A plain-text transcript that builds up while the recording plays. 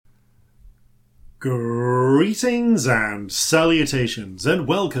Greetings and salutations, and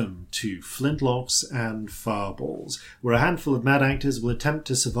welcome to Flintlocks and Fireballs, where a handful of mad actors will attempt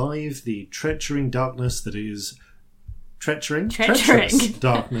to survive the treacherous darkness that is... treacherous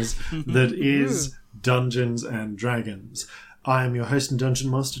darkness that is Dungeons and Dragons. I am your host and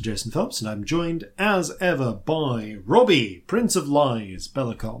Dungeon Master, Jason Phelps, and I'm joined, as ever, by Robbie, Prince of Lies,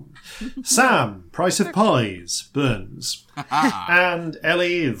 Bellicom, Sam, Price of Pies, Burns, and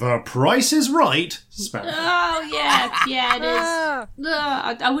Ellie, The Price is Right, Spanner. Oh, yeah, it is.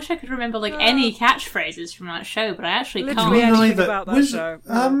 I wish I could remember, any catchphrases from that show, but I actually Literally can't. anything about that show.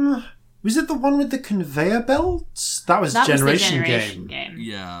 Was it the one with the conveyor belts? That was the Generation Game.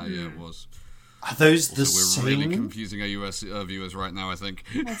 Yeah, it was. Are those Also, the same? we're really confusing our US viewers right now, I think.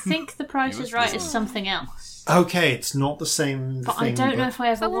 I think The Price is Right is something else. Okay, it's not the same But thing. I don't know if I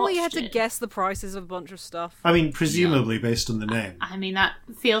ever How long watched you had to it. guess the prices of a bunch of stuff? I mean, presumably based on the name. I mean, that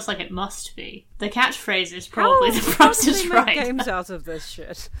feels like it must be. The catchphrase is probably The Price is How do they Right. make games out of this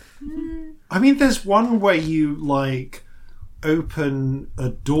shit? I mean, there's one where you open a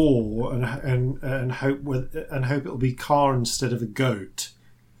door and hope it'll be car instead of a goat.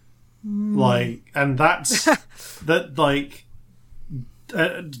 And that's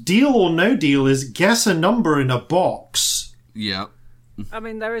deal or no deal is guess a number in a box. Yeah. I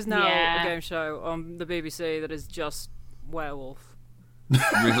mean, there is now Yeah. a game show on the BBC that is just werewolf.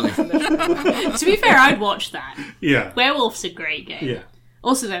 Really. To be fair, I'd watch that. Yeah. Werewolf's a great game. Yeah.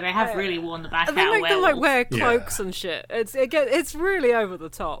 Also, though, they have really worn the back And they out of make them werewolf. wear cloaks and shit. It's really over the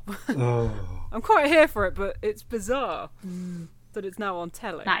top. Oh. I'm quite here for it, but it's bizarre that it's now on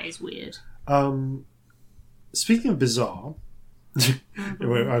telly. That is weird. Speaking of bizarre, is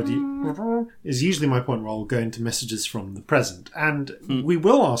usually my point where I'll go into messages from the present, and we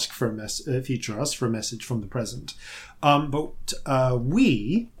will ask for future us for a message from the present. But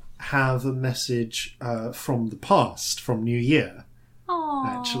we have a message from the past, from New Year. Oh,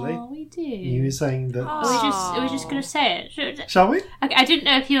 Actually, we do. You were saying that. Are we just going to say it? Shall we? I didn't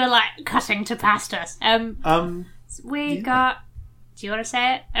know if you were cutting to past us. We got. Do you want to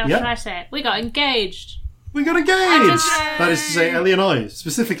say it? Or should I say it? We got engaged. We got engaged! That is to say, Ellie and I,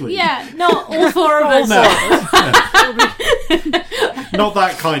 specifically. Yeah, not all four of us. No. Not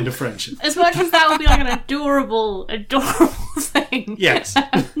that kind of friendship. As much as that would be an adorable thing. Yes.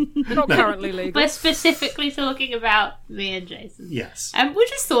 Not currently legal. We're specifically talking about me and Jason. Yes. And we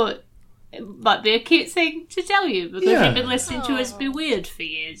just thought it might be a cute thing to tell you because you've been listening to us be weird for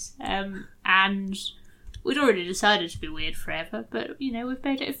years. And we'd already decided to be weird forever, but, we've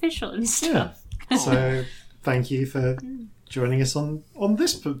made it official and stuff. Yeah. So, thank you for joining us on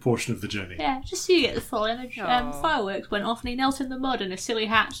this portion of the journey. Yeah, just so you get the full image. Fireworks went off and he knelt in the mud in a silly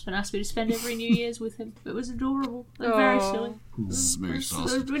hat and asked me to spend every New Year's with him. It was adorable and very silly. Smooth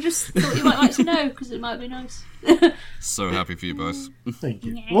sauce. We just thought you might like to know because it might be nice. So happy for you both. Thank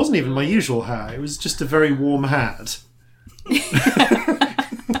you. It wasn't even my usual hat. It was just a very warm hat.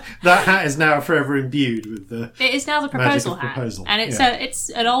 That hat is now forever imbued with the... It is now the proposal hat. Proposal. And it's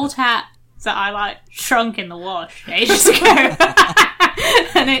an old hat that I shrunk in the wash ages ago.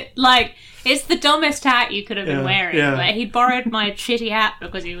 And it's the dumbest hat you could have been wearing. Yeah. But he borrowed my shitty hat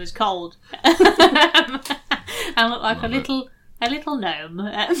because he was cold. And looked like a little gnome.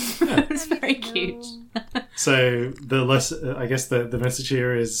 It was very cute. So I guess the message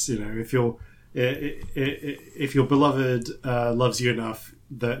here is, if your beloved loves you enough,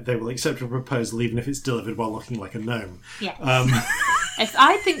 that they will accept your proposal even if it's delivered while looking like a gnome. Yes.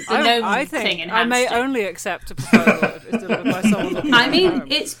 I think the gnome thing enhanced I may it. only accept a proposal if it's delivered by someone looking I like mean, a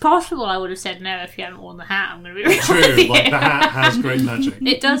gnome. it's possible I would have said no if you hadn't worn the hat. I'm going to be real True, with you. the hat has great magic.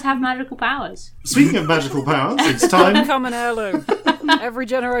 It does have magical powers. Speaking of magical powers, it's time... Become an heirloom. Every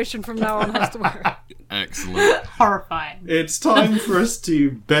generation from now on has to wear it. Excellent. Horrifying. It's time for us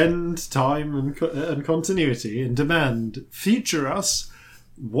to bend time and continuity and demand future us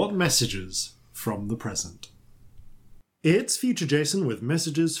what messages from the present. It's Future Jason with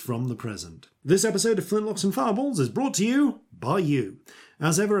messages from the present. This episode of Flintlocks and Fireballs is brought to you by you.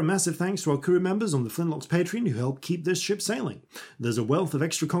 As ever, a massive thanks to our crew members on the Flintlocks Patreon who help keep this ship sailing. There's a wealth of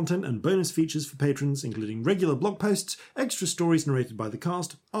extra content and bonus features for patrons, including regular blog posts, extra stories narrated by the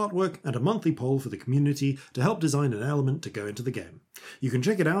cast, artwork, and a monthly poll for the community to help design an element to go into the game. You can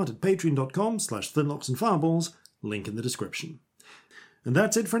check it out at patreon.com/Flintlocksandfireballs, and Fireballs, link in the description. And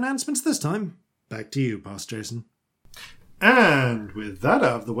that's it for announcements this time. Back to you, Past Jason. And with that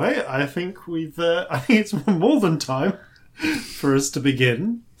out of the way, I think it's more than time for us to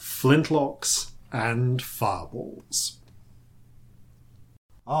begin Flintlocks and Fireballs.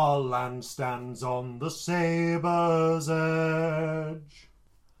 Our land stands on the sabre's edge.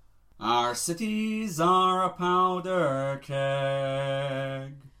 Our cities are a powder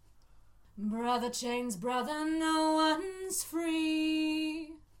keg. Brother chains, brother, no one's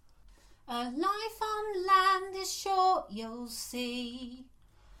free. A life on land is short, you'll see.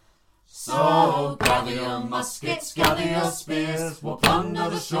 So gather your muskets, gather your spears, we'll plunder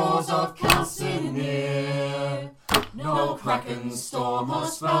the shores of Calcinear. No kraken, storm or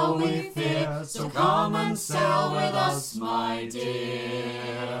spell we fear, so come and sail with us, my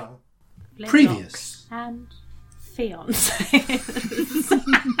dear. Previous. And fiance.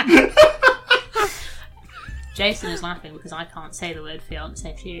 Jason is laughing because I can't say the word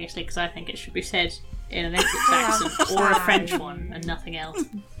fiance seriously because I think it should be said in an Essex accent or a French one and nothing else.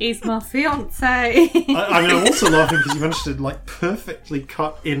 He's my fiance. I mean, I'm also laughing because you managed to perfectly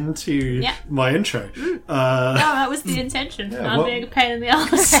cut into my intro. No, that was the intention. I'm being a pain in the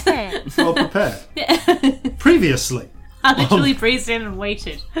ass. Well prepared. Previously. I literally breathed in and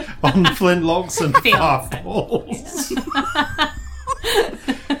waited. On Flintlocks and Fiance. Farfalls.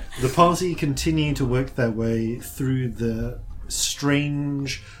 The party continue to work their way through the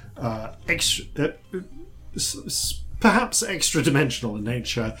strange, perhaps extra-dimensional in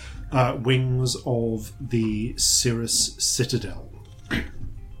nature, wings of the Cirrus Citadel.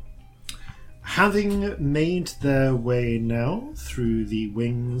 Having made their way now through the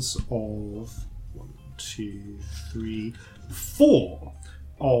wings of 4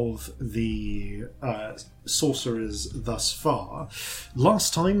 of the sorcerers thus far.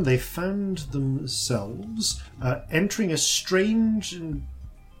 Last time they found themselves entering a strange and,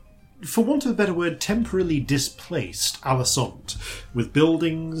 for want of a better word, temporarily displaced Alicent, with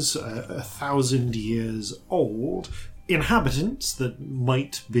buildings 1,000 years old, inhabitants that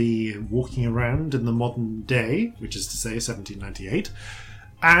might be walking around in the modern day, which is to say 1798,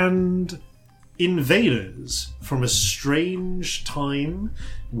 and invaders from a strange time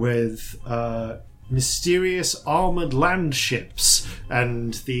with mysterious armoured land ships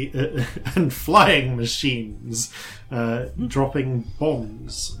and and flying machines dropping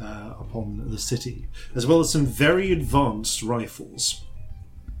bombs upon the city, as well as some very advanced rifles.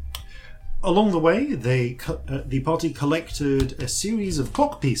 Along the way, the party collected a series of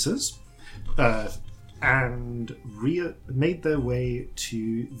clock pieces and made their way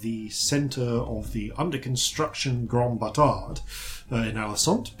to the centre of the under-construction Grand Batard in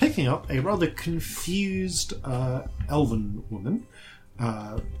Alicent, picking up a rather confused elven woman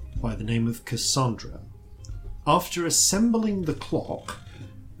by the name of Cassandra. After assembling the clock,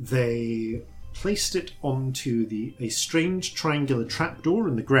 they placed it onto a strange triangular trapdoor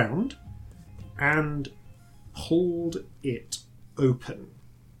in the ground and pulled it open,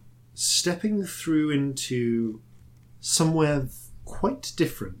 stepping through into somewhere quite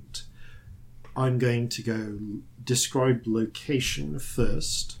different. I'm going to go describe location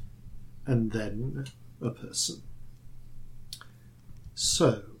first, and then a person.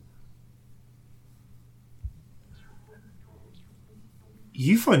 So,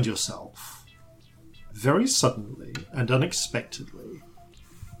 you find yourself, very suddenly and unexpectedly,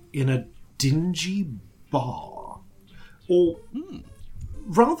 in a dingy bar, or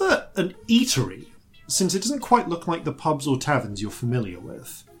rather an eatery, since it doesn't quite look like the pubs or taverns you're familiar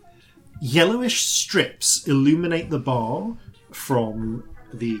with. Yellowish strips illuminate the bar from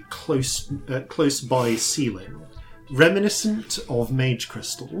the close-by ceiling, reminiscent of mage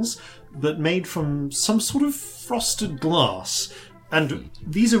crystals, but made from some sort of frosted glass, and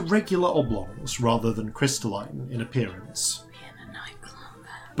these are regular oblongs rather than crystalline in appearance. In a nightclub.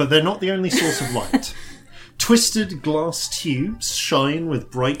 But they're not the only source of light. Twisted glass tubes shine with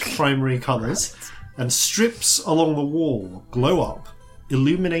bright primary colours, and strips along the wall glow up,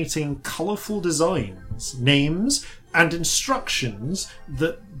 illuminating colourful designs, names, and instructions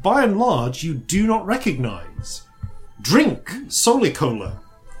that, by and large, you do not recognise. Drink Solicola.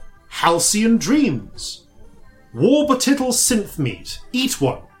 Halcyon Dreams. Warbotittle Synth Meat. Eat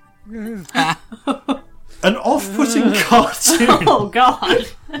one. An off-putting cartoon. Oh, God.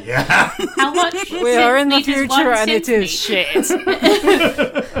 Yeah. How much? We are in the meat is one future and it is centimetre?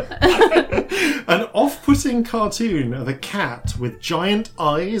 shit. An off-putting cartoon of a cat with giant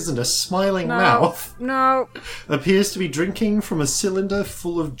eyes and a smiling mouth No. appears to be drinking from a cylinder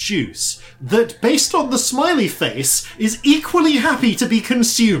full of juice that, based on the smiley face, is equally happy to be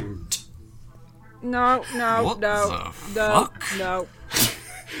consumed. No. What the fuck? No.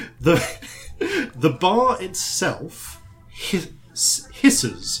 The bar itself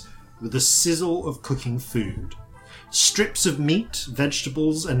hisses with the sizzle of cooking food. Strips of meat,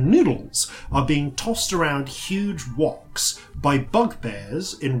 vegetables, and noodles are being tossed around huge woks by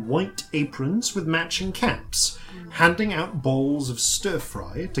bugbears in white aprons with matching caps, handing out bowls of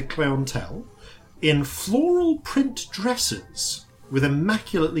stir-fry to clientele in floral print dresses with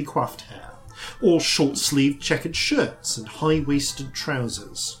immaculately coiffed hair, or short-sleeved checkered shirts and high-waisted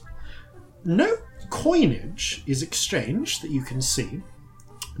trousers. No coinage is exchanged that you can see,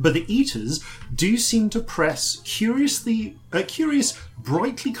 but the eaters do seem to press curious,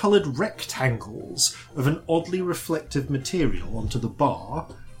 brightly coloured rectangles of an oddly reflective material onto the bar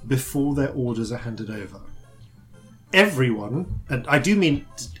before their orders are handed over. Everyone, and I do mean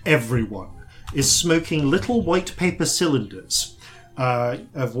everyone, is smoking little white paper cylinders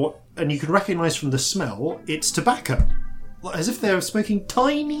of what, and you can recognise from the smell, it's tobacco, as if they're smoking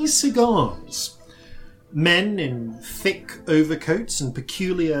tiny cigars. Men in thick overcoats and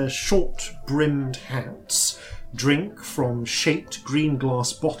peculiar short-brimmed hats drink from shaped green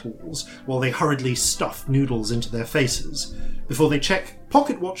glass bottles while they hurriedly stuff noodles into their faces before they check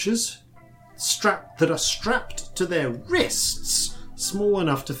pocket watches that are strapped to their wrists, small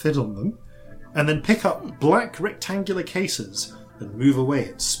enough to fit on them, and then pick up black rectangular cases and move away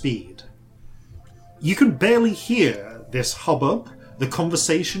at speed. You can barely hear this hubbub, the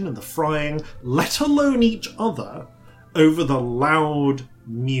conversation and the frying, let alone each other, over the loud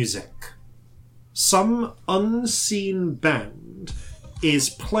music. Some unseen band is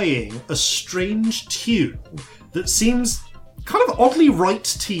playing a strange tune that seems kind of oddly right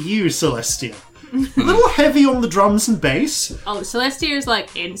to you, Celestia. A little heavy on the drums and bass. Oh, Celestia is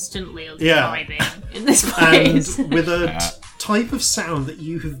like instantly vibing in this place. And with a type of sound that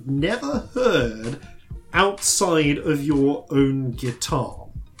you have never heard outside of your own guitar.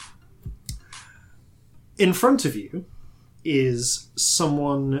 In front of you is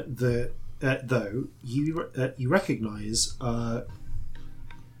someone that, though, you recognise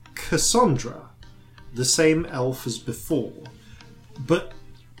Cassandra, the same elf as before. But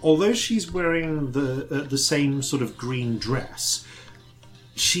although she's wearing the same sort of green dress,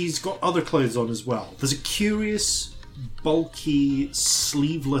 she's got other clothes on as well. There's a curious, bulky,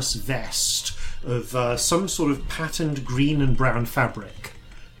 sleeveless vest of some sort of patterned green and brown fabric,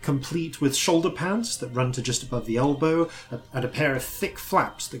 complete with shoulder pads that run to just above the elbow and a pair of thick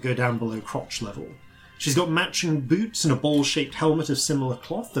flaps that go down below crotch level. She's got matching boots and a bowl-shaped helmet of similar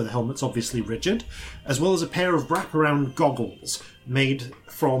cloth, though the helmet's obviously rigid, as well as a pair of wraparound goggles made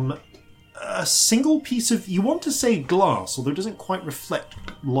from a single piece of, you want to say glass, although it doesn't quite reflect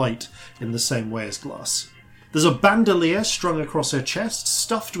light in the same way as glass. There's a bandolier strung across her chest,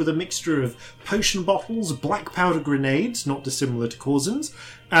 stuffed with a mixture of potion bottles, black powder grenades, not dissimilar to Corzin's,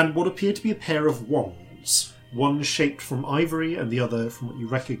 and what appear to be a pair of wands, one shaped from ivory and the other from what you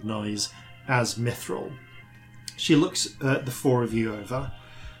recognise as mithril. She looks at the four of you over.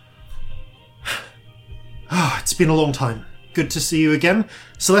 It's been a long time. Good to see you again.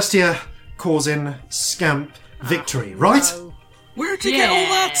 Celestia, Corzin, Scamp, Victory, right? No. Where'd you get all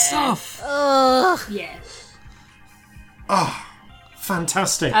that stuff? Yes.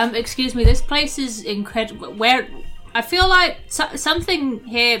 Fantastic. Excuse me, this place is incredible. Where I feel like something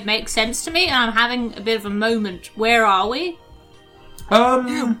here makes sense to me, and I'm having a bit of a moment. Where are we?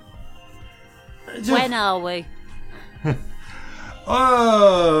 When are we?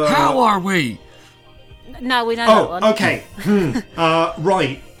 How are we? No, we know that one. Okay.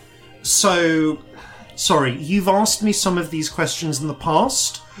 Right. So, sorry, you've asked me some of these questions in the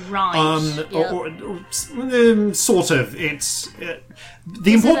past. Right. Sort of. It's the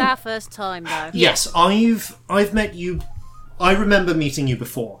This is important. our first time, though. Yes, I've met you. I remember meeting you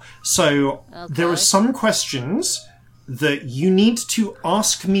before. So there are some questions that you need to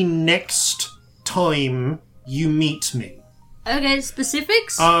ask me next time you meet me. Okay,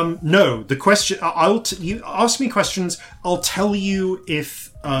 specifics? No, the question. You ask me questions. I'll tell you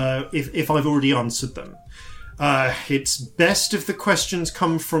if I've already answered them. It's best if the questions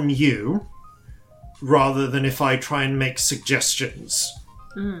come from you, rather than if I try and make suggestions.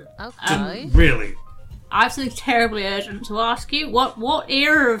 Okay. Really. I have something terribly urgent to ask you. What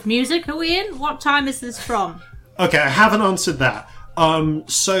era of music are we in? What time is this from? Okay, I haven't answered that.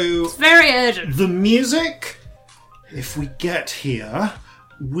 So It's very urgent. the music. If we get here,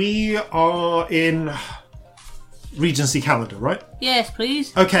 we are in Regency calendar, right? Yes,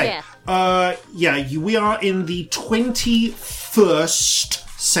 please. Okay. Yeah. We are in the 21st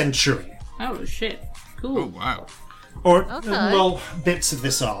century. Oh, shit. Cool. Oh, wow. Or, Okay. well, bits of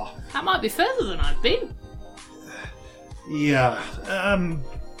this are. That might be further than I've been. Yeah.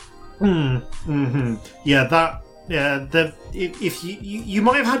 Yeah, that if you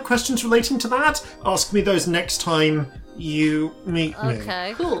might have had questions relating to that, ask me those next time you meet me.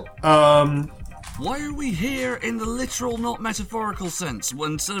 Okay. Cool. Why are we here in the literal, not metaphorical sense,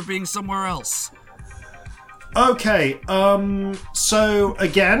 instead of being somewhere else? Okay, so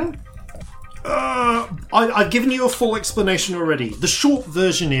again, I've given you a full explanation already. The short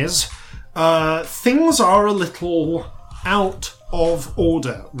version is, things are a little out of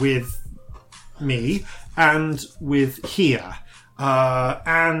order with me and with here.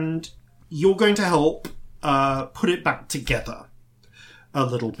 And you're going to help put it back together a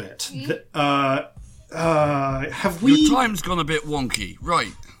little bit. Have we... Your time's gone a bit wonky,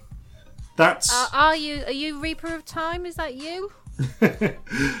 right? That's... Are you Reaper of Time? Is that you?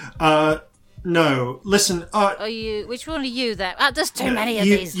 No. Listen, Are you? Which one are you then? There's too many of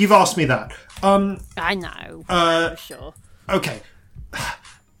these. You've asked me that. I know. For sure. Okay.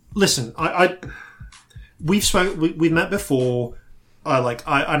 Listen, we've met before. And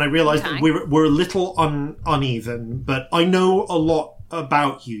I realise that we're a little uneven, but I know a lot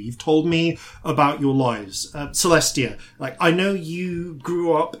about you. You've told me about your lives. Celestia, I know you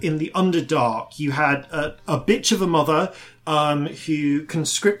grew up in the Underdark. You had a bitch of a mother who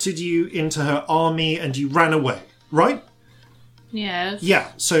conscripted you into her army and you ran away, right? Yes.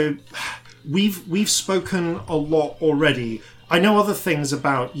 Yeah, so we've spoken a lot already. I know other things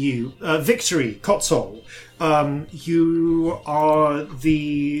about you. Victory, Kotzol. You are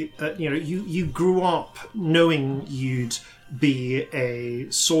the... you grew up knowing you'd be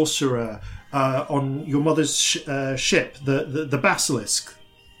a sorcerer on your mother's ship, the Basilisk.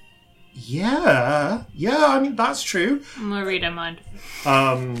 Yeah, I mean, that's true. Marie don't mind.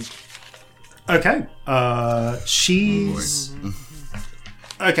 Okay. She's...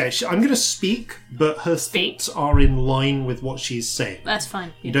 Okay, I'm going to speak, but her thoughts are in line with what she's saying. That's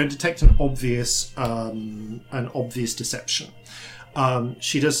fine. You don't detect an obvious deception.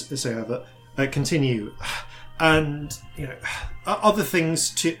 She does say, however, continue, and other things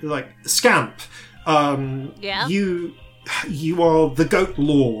to Scamp. Yeah. You are the Goat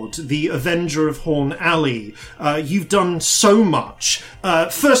Lord, the Avenger of Horn Alley. You've done so much.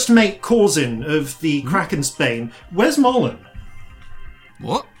 First Mate Corzin of the Kraken's Bane. Where's Marlon?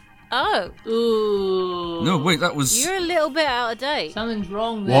 What? Oh. Ooh. No, wait, that was... You're a little bit out of date. Something's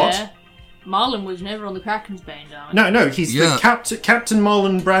wrong there. What? Marlon was never on the Kraken's Bane, darling. No, he's the Captain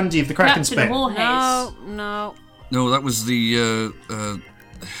Marlon Brandy of the Kraken's Captain Bane. Warhays. No. No, that was the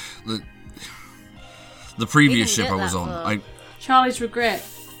previous He didn't ship I get was that on. far. Charlie's Regret.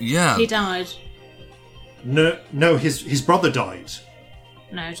 Yeah. He died. No, his brother died.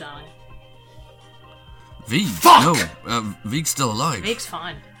 No, darling. Vig. Fuck! No, Vig's still alive. Vig's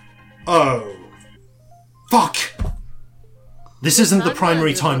fine. Oh. Fuck! This isn't the timeline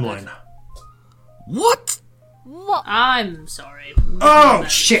primary is all good. timeline. What? What? I'm sorry. Oh,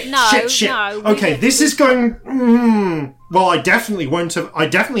 shit. No, Okay, this is going... well, I definitely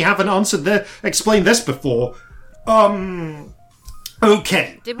haven't answered explained this before.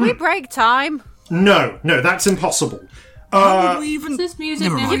 Okay. Did we break time? No, that's impossible. How would we even... Is this music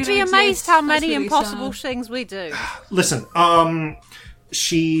Never never mind. You'd gonna be amazed exist? how That's many really impossible sad. things we do. Listen,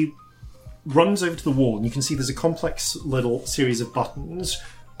 she runs over to the wall, and you can see there's a complex little series of buttons,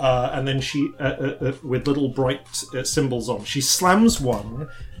 and then she, with little bright symbols on, she slams one,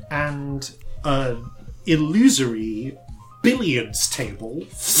 and an illusory billiards table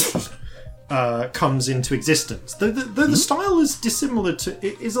comes into existence. The style is dissimilar to...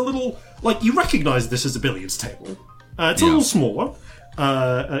 It is a little... you recognise this as a billiards table. It's a little smaller.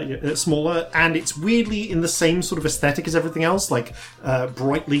 Smaller, and it's weirdly in the same sort of aesthetic as everything else,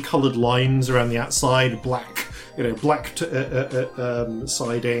 brightly coloured lines around the outside, black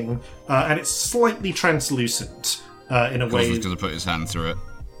siding, and it's slightly translucent in a way. He's going to put his hand through it.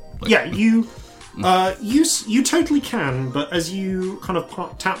 Yeah, you totally can, but as you kind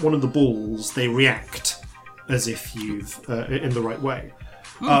of tap one of the balls, they react as if you've in the right way.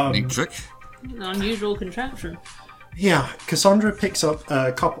 Neat trick. An unusual contraption. Yeah, Cassandra picks up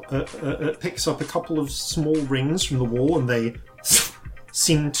a couple of small rings from the wall, and they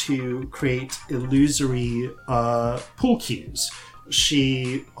seem to create illusory pool cues.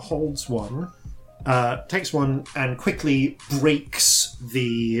 She holds one, takes one, and quickly breaks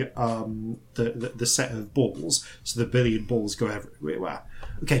the set of balls, so the billiard balls go everywhere.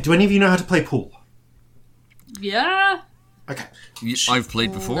 Okay, do any of you know how to play pool? Yeah. Okay. I've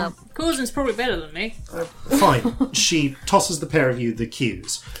played before. Corzin's probably better than me. Fine. She tosses the pair of you the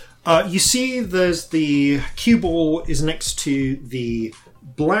cues. You see, there's the cue ball is next to the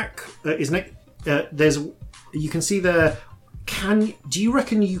black. You can see there. Do you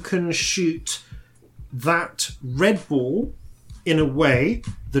reckon you can shoot that red ball in a way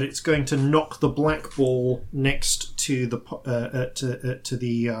that it's going to knock the black ball next to the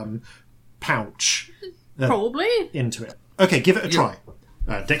pouch Probably. into it. Okay, give it a try.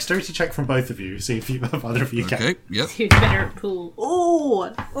 Dexterity check from both of you. See if either of you can. Okay, yep. Who's better at pool?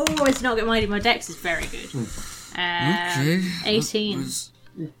 Oh, it's not good. My dex is very good. Okay. 18.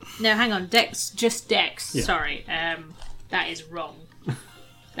 No, hang on. Dex, just dex. Yeah. Sorry. That is wrong.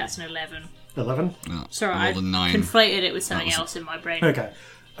 That's an 11. 11? Oh, Sorry, I I rolled a 9. conflated it with something else in my brain. Okay.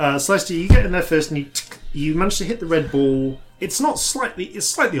 Celestia, you get in there first and you manage to hit the red ball. It's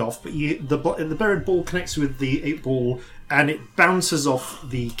slightly off, but the red ball connects with the 8 ball and it bounces off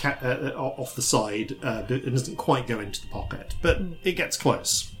the off the side. It doesn't quite go into the pocket, but it gets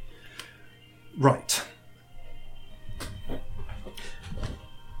close. Right.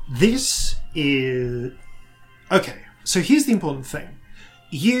 This is... Okay, so here's the important thing.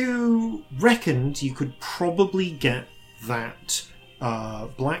 You reckoned you could probably get that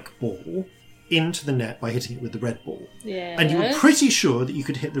black ball into the net by hitting it with the red ball. Yeah. And you were pretty sure that you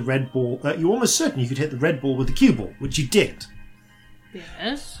could hit the red ball... you were almost certain you could hit the red ball with the cue ball, which you did.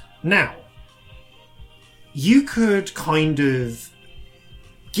 Yes. Now, you could kind of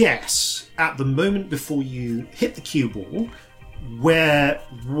guess at the moment before you hit the cue ball where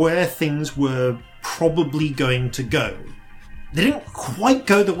things were probably going to go. They didn't quite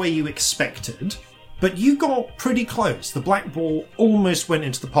go the way you expected, but you got pretty close. The black ball almost went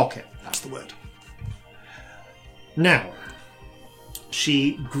into the pocket. That's the word. Now,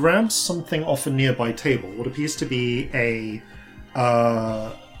 she grabs something off a nearby table, what appears to be a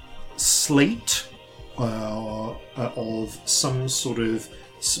slate of some sort of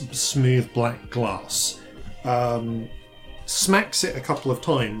smooth black glass. Smacks it a couple of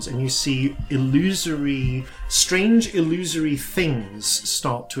times and you see strange illusory things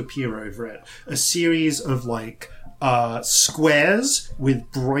start to appear over it. A series of squares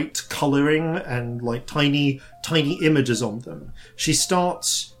with bright colouring and tiny images on them. She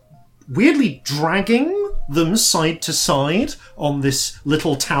starts weirdly dragging them side to side on this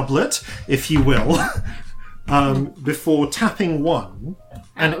little tablet, if you will, before tapping one.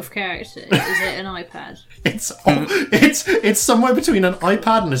 Out of character. Is it an iPad? It's somewhere between an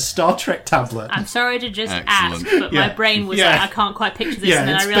iPad and a Star Trek tablet. I'm sorry to just Excellent. ask, but my brain was like, I can't quite picture this, and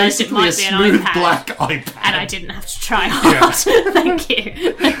then I it's realised it basically might be an a smooth iPad. black iPad. And I didn't have to try hard. Thank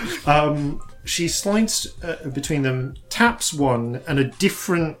you. She slides between them, taps one, and a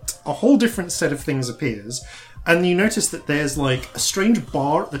whole different set of things appears. And you notice that there's a strange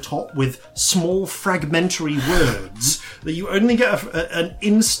bar at the top with small fragmentary words that you only get an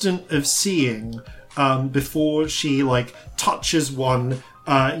instant of seeing before she touches one.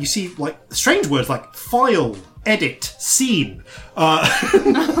 You see strange words like file, edit, scene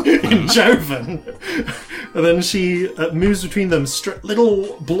in Jovan. And then she moves between them.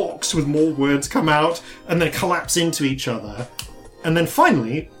 Little blocks with more words come out and then collapse into each other. And then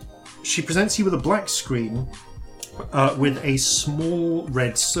finally, she presents you with a black screen with a small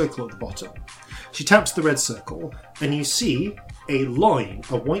red circle at the bottom. She taps the red circle and you see a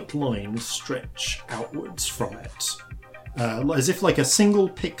white line stretch outwards from it. As if a single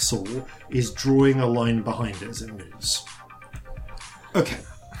pixel is drawing a line behind it as it moves. Okay.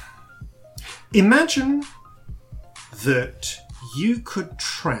 Imagine that you could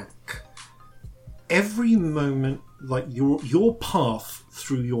track every moment, your path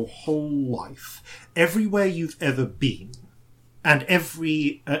through your whole life, everywhere you've ever been, and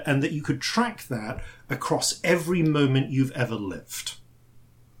that you could track that across every moment you've ever lived.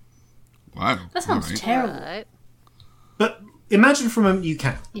 Wow. That sounds alright. terrible. Right. But imagine for a moment you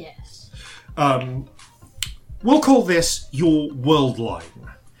can. Yes. We'll call this your world line.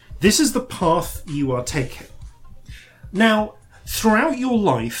 This is the path you are taking. Now, throughout your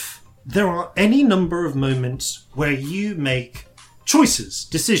life, there are any number of moments where you make choices,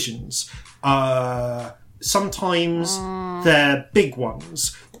 decisions. Sometimes they're big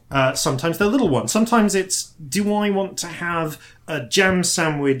ones. Sometimes they're little ones. Sometimes it's, do I want to have a jam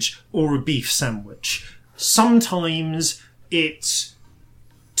sandwich or a beef sandwich? Sometimes it's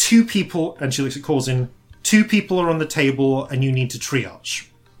two people, and she looks at Corzin, two people are on the table and you need to triage.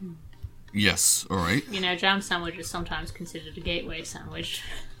 Yes, alright. Jam sandwich is sometimes considered a gateway sandwich.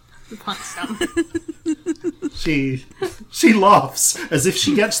 Punch some. She laughs as if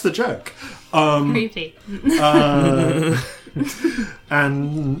she gets the joke. Creepy.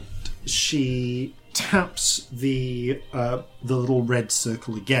 And she taps the little red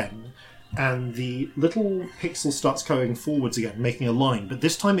circle again, and the little pixel starts going forwards again, making a line, but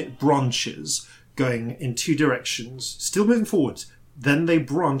this time it branches, going in two directions, still moving forwards, then they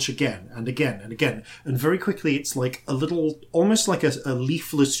branch again and again and again. And very quickly it's like a little, almost like a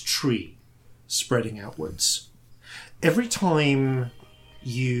leafless tree spreading outwards. Every time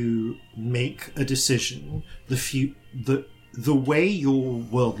you make a decision, the way your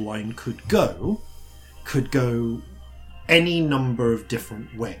world line could go any number of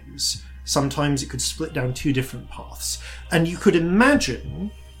different ways. Sometimes it could split down 2 different paths. And you could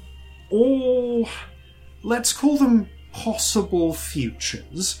imagine all, let's call them possible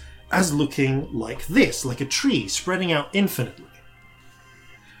futures, as looking like this, like a tree spreading out infinitely.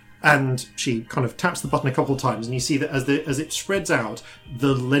 And she kind of taps the button a couple of times, and you see that as it spreads out,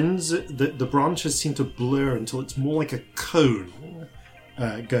 the branches seem to blur until it's more like a cone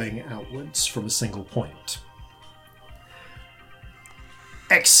going outwards from a single point.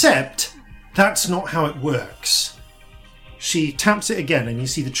 Except that's not how it works. She taps it again, and you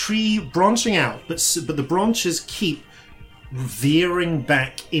see the tree branching out, but the branches keep veering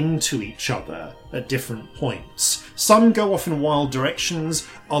back into each other at different points. Some go off in wild directions,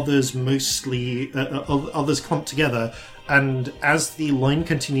 others others clump together, and as the line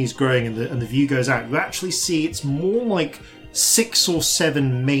continues growing and the view goes out, you actually see it's more like 6 or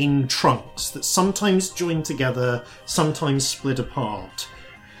 7 main trunks that sometimes join together, sometimes split apart.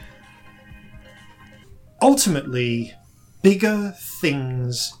 Ultimately, bigger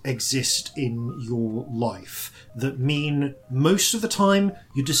things exist in your life that mean most of the time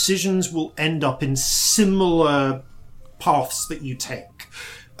your decisions will end up in similar paths that you take.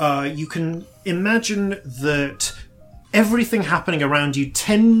 You can imagine that everything happening around you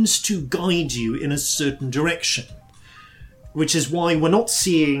tends to guide you in a certain direction, which is why we're not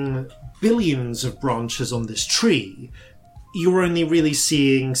seeing billions of branches on this tree. You're only really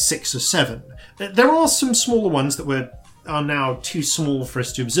seeing 6 or 7. There are some smaller ones that are now too small for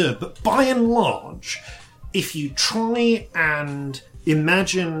us to observe, but by and large, if you try and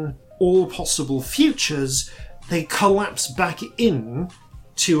imagine all possible futures, they collapse back in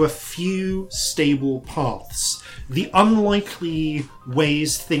to a few stable paths. The unlikely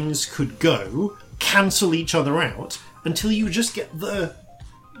ways things could go cancel each other out until you just get the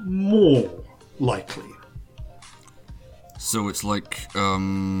more likely. So it's like,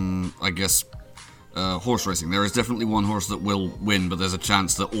 I guess, horse racing. There is definitely one horse that will win, but there's a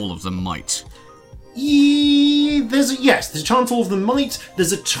chance that all of them might. There's a chance all of them might.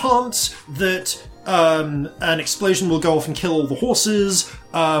 There's a chance that an explosion will go off and kill all the horses,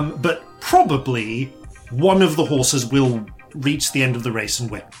 but probably one of the horses will reach the end of the race and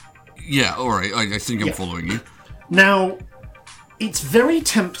win. Yeah, alright, I think I'm following you. Now, it's very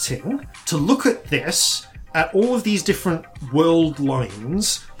tempting to look at this, at all of these different world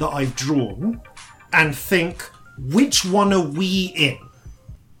lines that I've drawn, and think, which one are we in?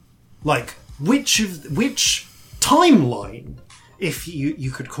 Like, which timeline, if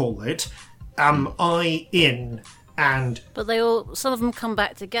you could call it, am I in? And But some of them come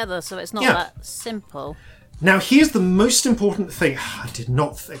back together, so it's not that simple. now here's the most important thing. I did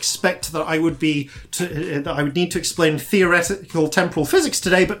not expect that I would need to explain theoretical temporal physics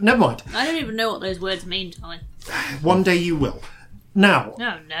today, but never mind. I don't even know what those words mean, Tommy. One day you will. Now,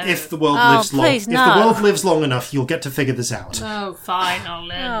 No. if the world lives long, please, if no. the world lives long enough, you'll get to figure this out. Oh, fine, I'll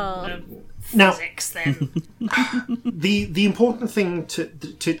learn Now, physics then. the important thing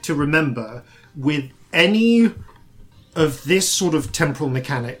to remember with any of this sort of temporal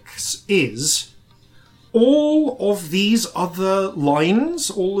mechanics is all of these other lines,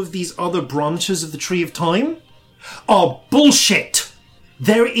 all of these other branches of the Tree of Time are bullshit.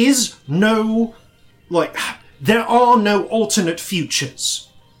 There is no, there are no alternate futures.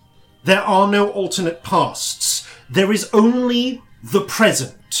 There are no alternate pasts. There is only the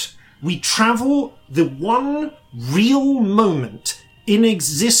present. We travel, the one real moment in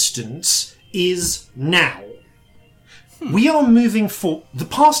existence is now. We are moving forward. The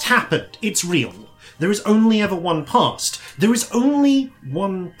past happened. It's real. There is only ever one past. There is only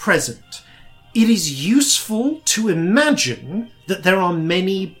one present. It is useful to imagine that there are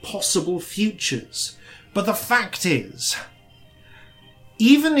many possible futures. But the fact is,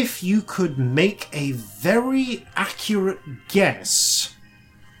 even if you could make a very accurate guess,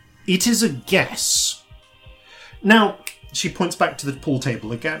 it is a guess. Now, she points back to the pool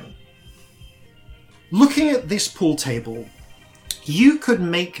table again. Looking at this pool table, you could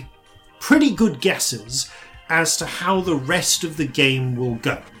make pretty good guesses as to how the rest of the game will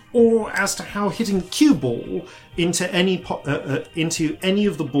go, or as to how hitting cue ball into any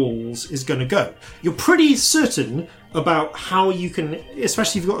of the balls is going to go. You're pretty certain about how you can,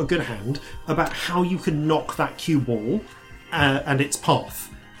 especially if you've got a good hand, about how you can knock that cue ball and its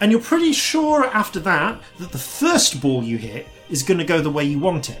path. And you're pretty sure after that the first ball you hit is going to go the way you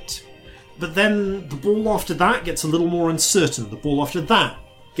want it. But then the ball after that gets a little more uncertain. The ball after that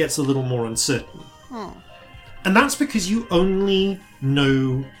gets a little more uncertain. And that's because you only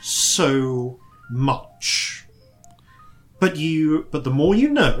know so much. But the more you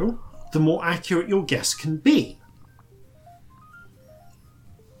know, the more accurate your guess can be.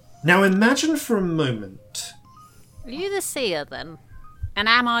 Now imagine for a moment... Are you the seer, then? And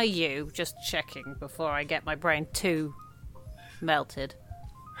am I you? Just checking before I get my brain too melted.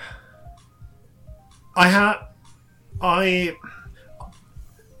 You have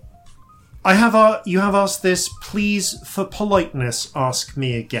asked this. Please, for politeness, ask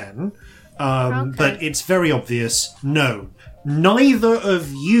me again. Okay. But it's very obvious. No, neither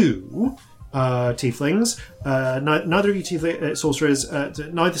of you, tieflings, neither of you tiefling sorcerers,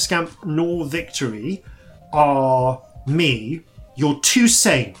 neither Scamp nor Victory, are me. You're too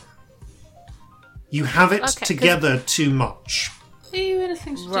sane. You have it Okay, together too much. Are you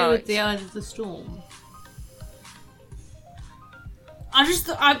anything to do Right. with the Eyes of the Storm?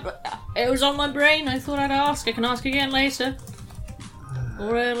 It was on my brain. I thought I'd ask. I can ask again later.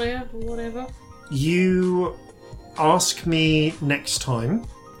 Or earlier, or whatever. You ask me next time.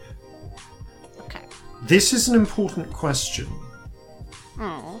 Okay. This is an important question.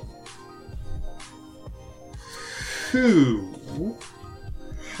 Oh. Who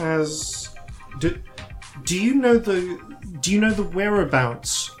has... Do you know the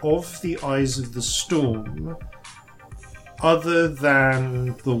whereabouts of the Eyes of the Storm other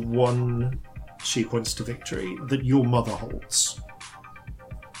than the one, she points to Victory, that your mother holds?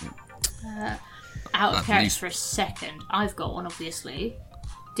 Out of At character least- for a second. I've got one, obviously.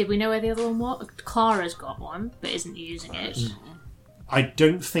 Did we know where the other one was? Clara's got one, but isn't using it. I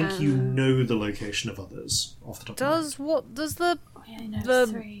don't think you know the location of others off the top of your head. Does the Oh, yeah, I know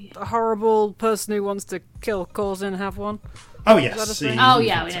three. horrible person who wants to kill Corzin have one? Oh, that a yes. thing? Oh,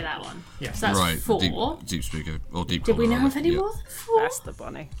 yeah, we know that one. Yeah. So that's Right, 4. deep speaker or deep. Did we caller, know of any yeah. more than 4? That's the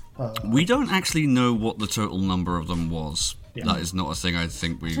bunny. We don't actually know what the total number of them was. Yeah. That is not a thing I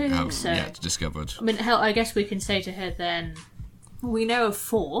think we Don't have think so. yet discovered. I mean, hell, I guess we can say to her then, we know of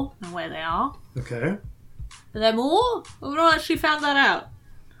 4 and where they are. Okay. Are there more? We've not actually found that out.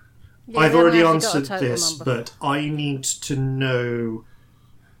 Yeah, I've we haven't already actually got a answered total this, number. but I need to know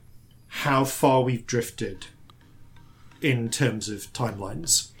how far we've drifted in terms of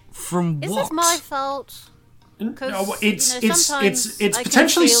timelines. From Is what? this my fault? Because No, it's sometimes it's I can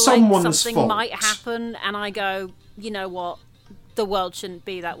potentially feel someone's like something fault. might happen, and I go, you know what? The world shouldn't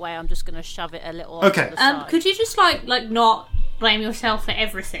be that way. I'm just going to shove it a little. off Okay. To the side. Could you just like not blame yourself for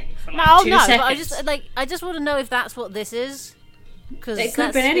everything for like No, 2 no. seconds? But I just want to know if that's what this is. Because It could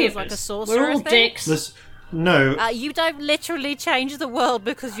have been any of like us. a sorcerer We're all thing. dicks. Listen, no, You don't literally change the world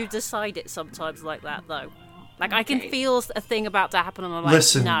because you decide it sometimes like that, though. Like, I can Okay. feel a thing about to happen, and I'm like,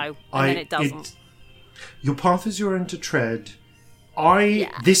 listen. no, and then it doesn't. Your path is your own to tread. Yeah.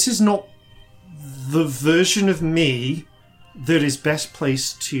 This is not the version of me that is best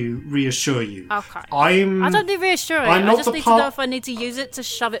placed to reassure you. Okay. I don't need reassuring. I'm I not just the need part- to know if I need to use it to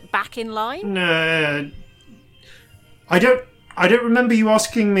shove it back in line. No, I don't remember you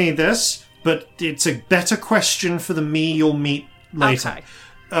asking me this, but it's a better question for the me you'll meet later.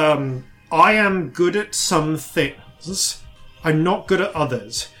 Okay. I am good at some things. I'm not good at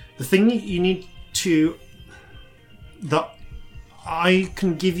others. The thing you need to... that I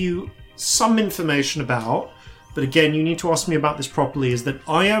can give you some information about, but again, you need to ask me about this properly, is that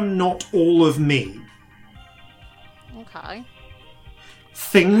I am not all of me. Okay.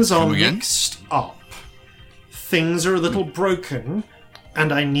 Things are Come again? mixed up. Things are a little broken,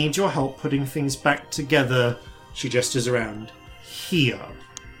 and I need your help putting things back together. She gestures around here.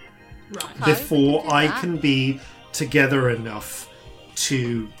 Right. Before we can do I that. can be together enough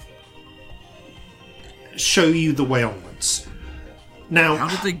to show you the way onwards. How Now,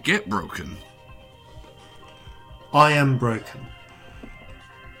 did they get broken? I am broken.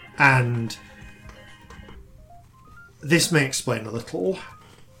 And this may explain a little.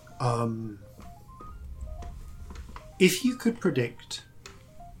 If you could predict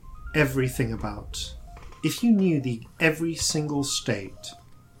everything about... If you knew every single state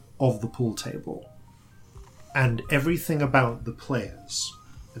of the pool table and everything about the players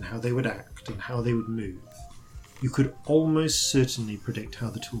and how they would act and how they would move, you could almost certainly predict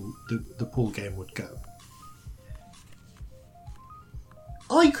how the pool game would go.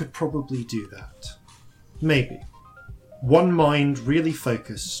 I could probably do that. Maybe. One mind really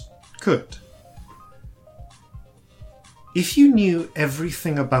focused could. If you knew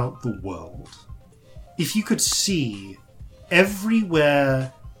everything about the world, if you could see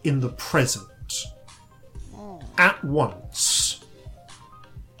everywhere in the present at once,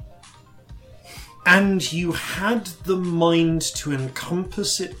 and you had the mind to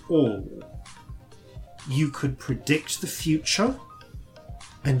encompass it all, you could predict the future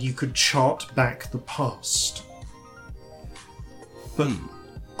and you could chart back the past. But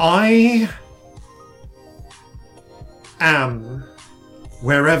I am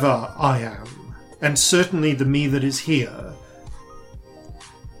wherever I am, and certainly the me that is here,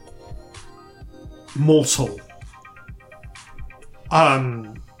 mortal.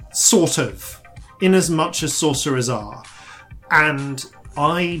 Sort of, in as much as sorcerers are. And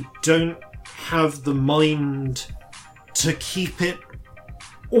I don't have the mind to keep it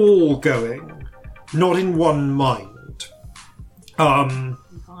all going. Not in one mind.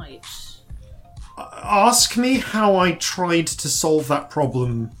 Right. Ask me how I tried to solve that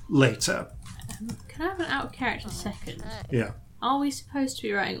problem later. Can I have an out of character second? Yeah. Are we supposed to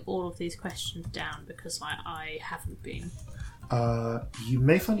be writing all of these questions down? Because I haven't been. You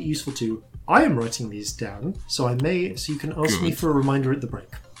may find it useful to. I am writing these down, so you can ask me Good. for a reminder at the break.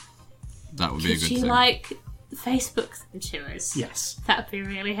 That would be a Could good you thing. Facebook them to us? Yes. That'd be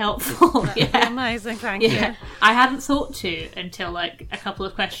really helpful. Yeah. Amazing, thank Yeah, you. I hadn't thought to until a couple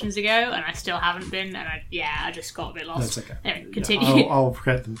of questions ago, and I still haven't been. And I just got a bit lost. That's okay. Anyway, Yeah, continue. I'll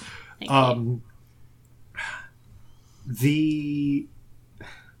forget them. Thank you.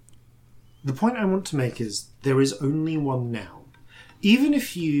 The point I want to make is there is only one now. Even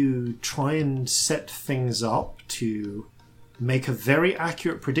if you try and set things up to make a very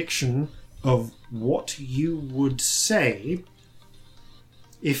accurate prediction of what you would say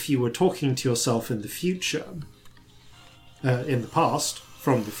if you were talking to yourself in the future, in the past,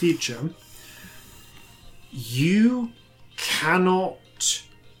 from the future, you cannot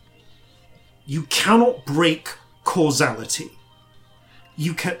break causality.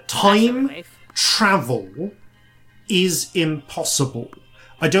 Time relief. travel is impossible.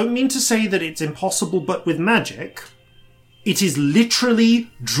 I don't mean to say that it's impossible, but with magic, it is literally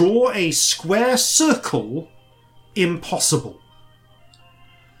draw a square circle impossible.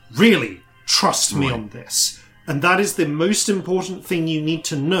 Really, trust me on this. And that is the most important thing you need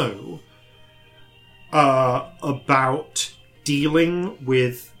to know about dealing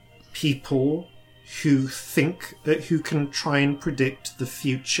with people who who can try and predict the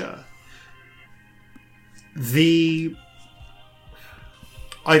future.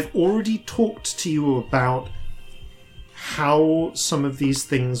 I've already talked to you about how some of these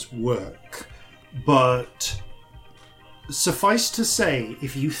things work, but suffice to say,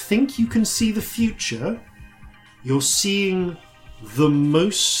 if you think you can see the future, you're seeing the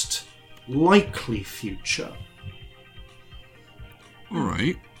most likely future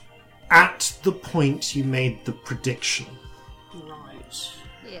Alright. at the point you made the prediction. Right.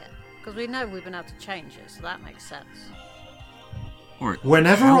 Yeah, because we know we've been able to change it, so that makes sense. Alright.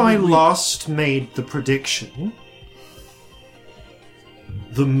 Whenever How I would we- last made the prediction,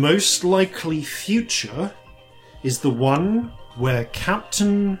 the most likely future is the one where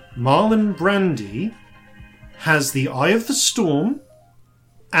Captain Marlon Brandy has the Eye of the Storm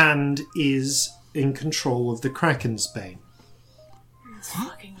and is in control of the Kraken's Bane. That's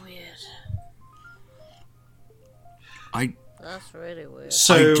fucking weird. I That's really weird.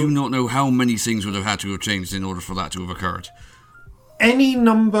 So I do not know how many things would have had to have changed in order for that to have occurred. any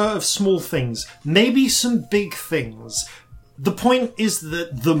number of small things, maybe some big things. The point is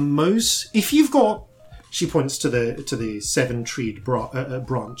that the most, if you've got, she points to the seven-treed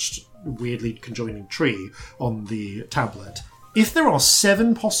branched, weirdly conjoining tree on the tablet. If there are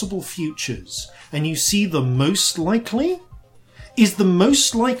 7 possible futures, and you see the most likely, is the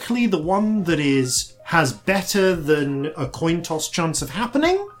most likely the one that has better than a coin toss chance of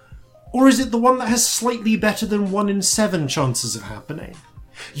happening? Or is it the one that has slightly better than 1 in 7 chances of happening?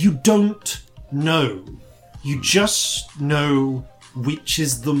 You don't know. You just know which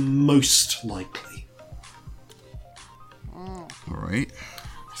is the most likely. Alright.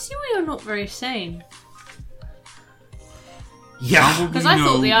 I see why you're not very sane. Yeah. Because I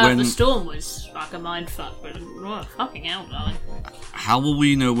thought the Eye of the Storm was like a mindfuck, but oh, fucking hell, darling. How will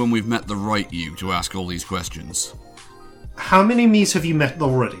we know when we've met the right you to ask all these questions? How many me's have you met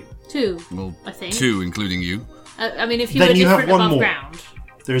already? 2, Well, I think. 2, including you. I mean, if you Then were you have different one above more. ground.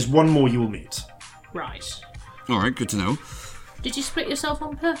 There is one more you will meet. Right. Alright, good to know. Did you split yourself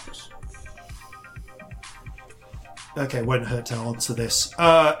on purpose? Okay, won't hurt to answer this.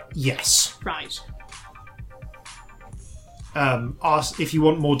 Yes. Right. Ask if you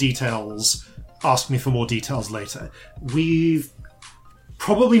want more details. Ask me for more details later. We've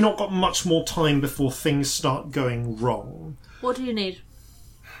probably not got much more time before things start going wrong. What do you need?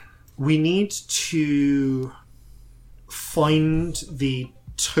 we need to find the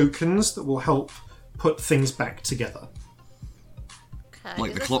tokens that will help put things back together. Okay. Like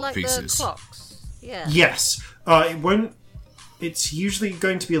Is the this clock like pieces? The clocks? Yeah. Yes. It won't... It's usually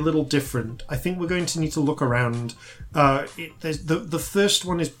going to be a little different. I think we're going to need to look around. The first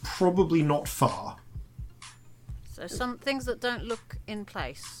one is probably not far. So some things that don't look in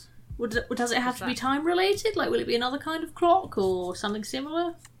place. Does it have to be time related? Like, will it be another kind of clock or something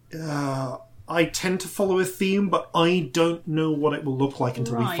similar? I tend to follow a theme, but I don't know what it will look like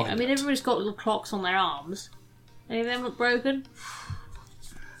until we Right. find I mean, it. everybody's got little clocks on their arms. Any of them look broken?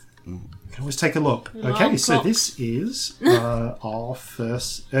 You can always take a look. Alarm Okay, so clock. this is our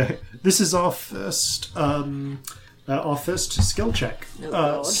first. This is our first skill check.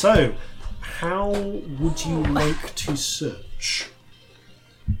 God. So, how would you like to search?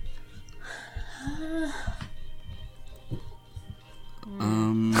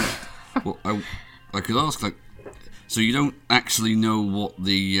 Well, I could ask, like, so you don't actually know what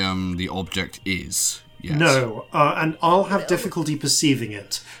the object is yet? No, and I'll have difficulty perceiving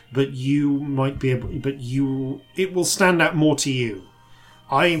it, but you might be able. It will stand out more to you.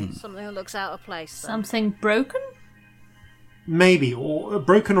 Something that looks out of place. Then. Something broken? Maybe, or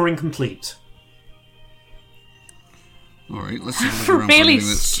broken or incomplete. All right, let's have a look around for Really anything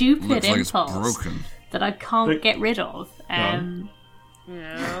that's- stupid looks like it's impulse. broken. That I can't But- get rid of.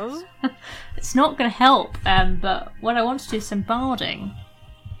 Yes. It's not going to help, but what I want to do is some barding.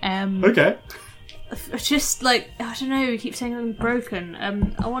 Okay. Just like, I don't know, you keep saying something broken.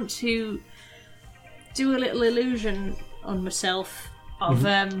 I want to do a little illusion on myself of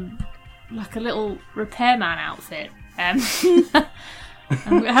like a little repairman outfit.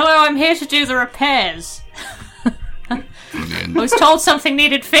 Hello, I'm here to do the repairs. Brilliant. I was told something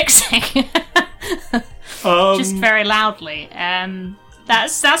needed fixing. Just very loudly.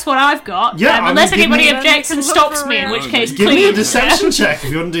 That's what I've got. Yeah, I mean, unless give me- anybody Then objects we and can look stops for me, in it. which case, Give me a please. deception check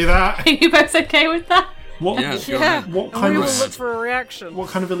if you want to do that. Are you both okay with that? What? Yeah, go Yeah. ahead. What And kind we will of look for a reaction. what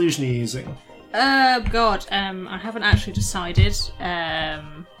kind of illusion are you using? God, I haven't actually decided.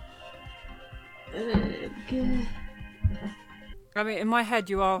 I mean, in my head,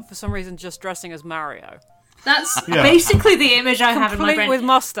 you are for some reason just dressing as Mario, That's Yeah. basically the image I have in my complete brain. with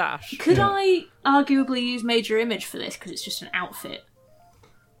mustache. Could Yeah. I arguably use Major Image for this because it's just an outfit?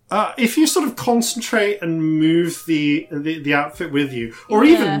 If you sort of concentrate and move the outfit with you, or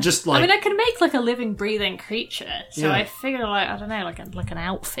even just like I mean, I can make like a living, breathing creature. So Yeah. I figure, like, I don't know, like an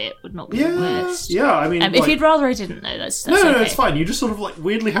outfit would not be yeah, the worst. yeah. I mean, If like- you'd rather I didn't know, that's no, okay. it's fine. You just sort of like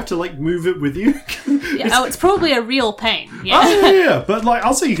weirdly have to like move it with you. Yeah, it's probably a real pain. Yeah. Oh, yeah, but like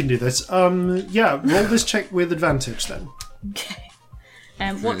I'll say you can do this. Yeah, roll this check with advantage then. Okay.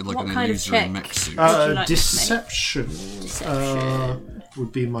 Created like What an kind of illusory check? mech suit. Would you like to make? Deception. Deception.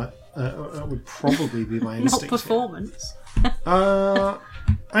 Would be my would probably be my Not instinct. performance.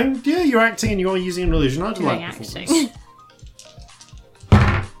 And yeah, you're acting and you're using an illusion. I do Doing like acting.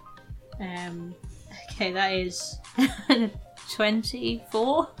 performance. Okay, that is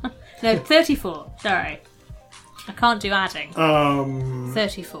 24? No, 34. Sorry. I can't do adding.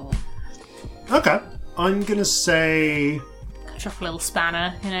 34. Okay, I'm gonna say Drop a little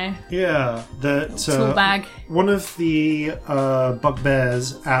spanner, you know. yeah that Tool bag. one of the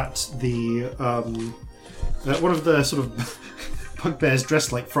bugbears at the one of the sort of bugbears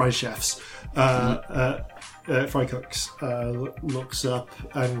dressed like fry chefs, fry cooks, looks up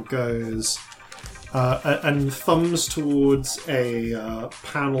and goes and thumbs towards a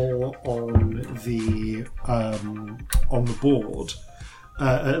panel on the board.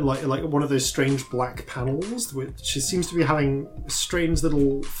 Like one of those strange black panels, which seems to be having strange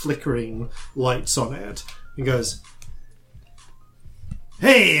little flickering lights on it. And goes,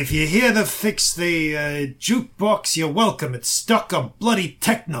 "Hey, if you're here to fix the jukebox, you're welcome. It's stuck on bloody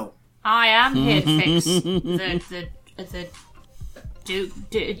techno." I am here to fix the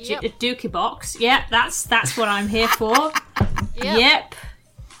dookie box. Yeah, that's what I'm here for. Yep.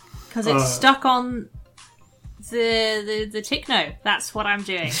 Because it's stuck on the techno. That's what I'm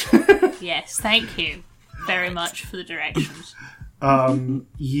doing. Yes, thank you very much for the directions.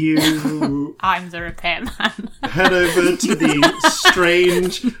 You I'm the repairman. head over to the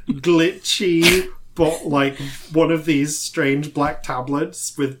strange, glitchy, but like one of these strange black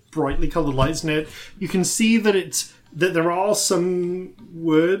tablets with brightly coloured lights in it. You can see that there are some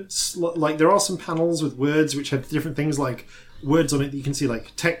words, like there are some panels with words which have different things, like words on it that you can see,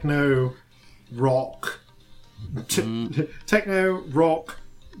 like techno, rock, techno, rock,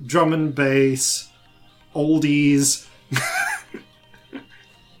 drum and bass, oldies.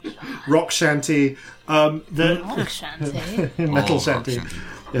 Rock shanty, Rock shanty. metal Oh, shanty, rock shanty.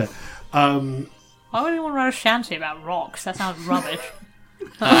 yeah. Why would anyone write a shanty about rocks? That sounds rubbish.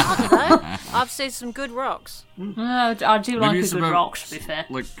 I've seen some good rocks. I do like a it's good about, rocks, to be fair.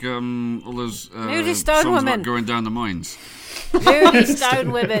 Like all those Nudie stone songs women. about going down the mines. Nudie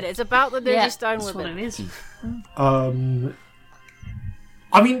stone women. It's about the nudie Yeah, stone that's women. what it is.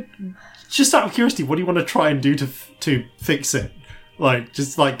 I mean, just out of curiosity, what do you want to try and do to fix it? Like,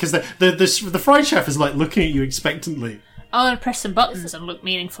 just like, because the fried chef is like looking at you expectantly. I'm going to press some buttons and look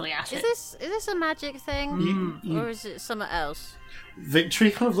meaningfully at it. Is this a magic thing, You- or is it something else?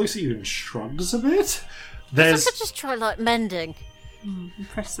 Victory kind of looks at you and shrugs a bit. I There's could just try like mending.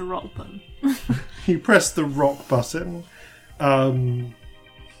 Press the rock button. you press the rock button.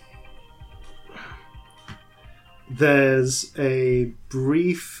 There's a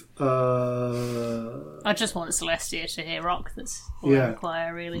brief. I just want Celestia to hear rock. That's all Yeah. I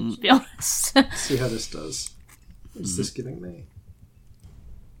require, really, to be honest. See how this does. What's this giving me?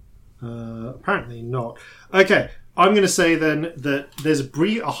 Apparently not. Okay, I'm going to say then that there's a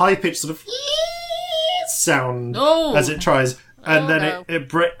high pitched sort of sound Oh. as it tries, and Oh, then no.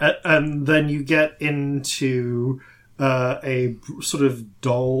 and then you get into a sort of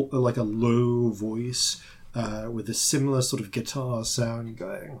dull, like a low voice with a similar sort of guitar sound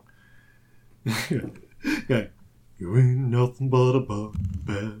going. Going, you ain't nothing but a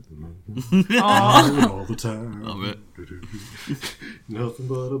bad all the time. Love it. Nothing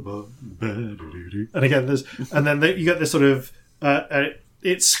but a bad. And again, you get this sort of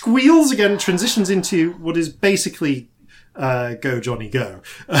it squeals again, transitions into what is basically Go Johnny Go.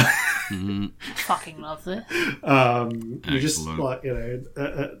 Fucking love it. You just Excellent. like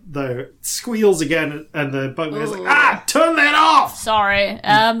the squeals again, and the bugman is like, turn that off. Sorry.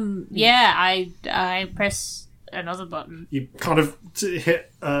 Yeah, I press another button. You kind of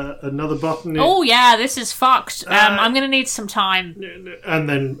hit another button. Oh yeah, this is fucked. I'm gonna need some time. And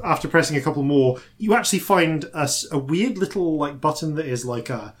then after pressing a couple more, you actually find a weird little like button that is like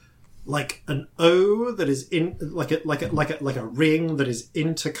an O that is in like a ring that is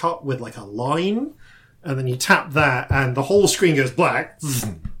intercut with like a line, and then you tap that, and the whole screen goes black,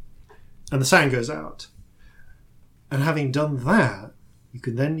 and the sound goes out. And having done that, you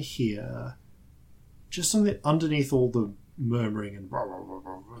can then hear just underneath all the murmuring and blah, blah, blah,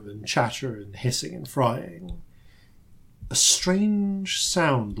 blah, and chatter and hissing and frying, a strange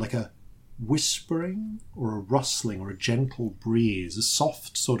sound like a whispering or a rustling or a gentle breeze, a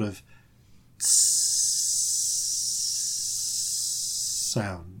soft sort of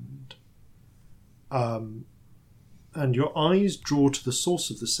sound. And your eyes draw to the source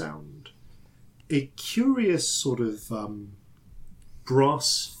of the sound. A curious sort of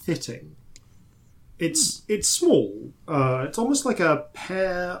brass fitting. It's small. It's almost like a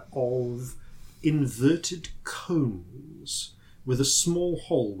pair of inverted cones with a small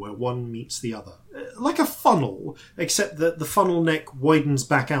hole where one meets the other. Like a funnel, except that the funnel neck widens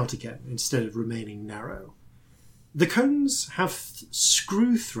back out again instead of remaining narrow. The cones have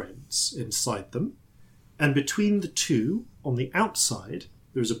screw threads inside them, and between the two, on the outside,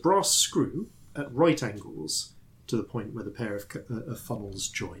 there is a brass screw at right angles to the point where the pair of funnels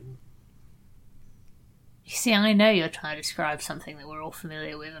join. You see, I know you're trying to describe something that we're all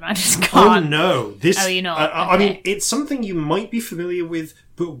familiar with, and I just Oh can't. no! Oh, you're not? I mean, Okay. it's something you might be familiar with,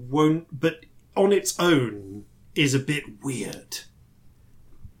 but won't. But on its own, is a bit weird.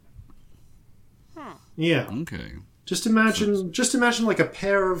 Yeah. Okay. Just imagine like a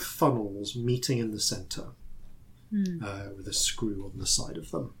pair of funnels meeting in the center, with a screw on the side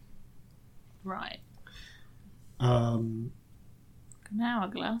of them. Right. Um, An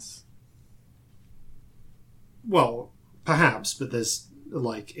hourglass. well, perhaps, but there's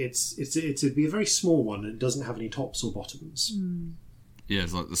like it'd be a very small one, and it doesn't have any tops or bottoms. Yeah,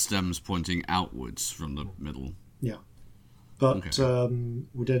 it's like the stems pointing outwards from the middle. Yeah. But Okay.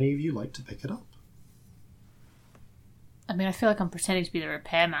 would any of you like to pick it up? I mean, I feel like I'm pretending to be the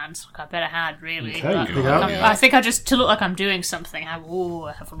repairman, so I better had, really. Okay, But pick it up. I think I just, to look like I'm doing something, I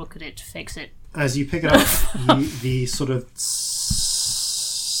have a look at it to fix it. As you pick it up, the sort of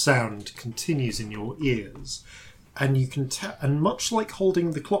sound continues in your ears, and you can tell. And much like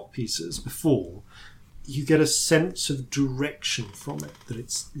holding the clock pieces before, you get a sense of direction from it, that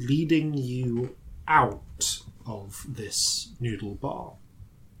it's leading you out of this noodle bar.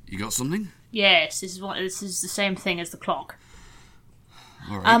 You got something? Yes, this is the same thing as the clock.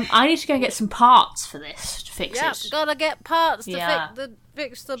 All right. I need to go and get some parts for this to fix Yeah, it. gotta get parts to Yeah.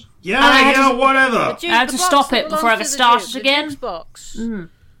 fix the Whatever. juice. I had to box stop that it before I belongs could to the start juice, it the again. juice box.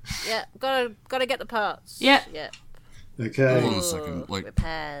 Yeah, gotta get the parts. Yeah. Yeah. Okay. Hold on a second. Like,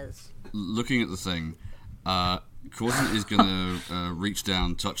 Repairs. looking at the thing, Corzin is going to reach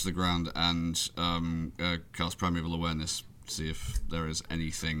down, touch the ground, and cast Primeval Awareness, see if there is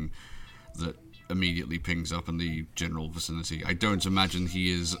anything that immediately pings up in the general vicinity. I don't imagine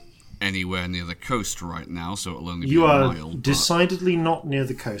he is anywhere near the coast right now, so it'll only be You a are mile. decidedly not near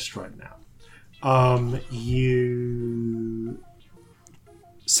the coast right now. You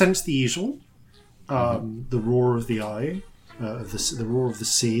sense the usual, the roar of the eye, the roar of the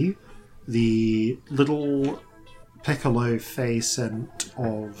sea, the little piccolo face scent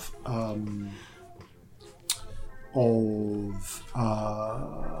of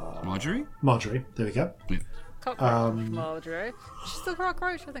Marjorie? Marjorie. There we go. Yeah. Cockroach. Marjorie. She's still a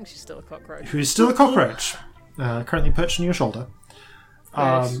cockroach? I think she's still a cockroach. Who is still a cockroach, currently perched on your shoulder,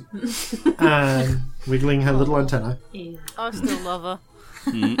 and wiggling her little antennae. Ew. I still love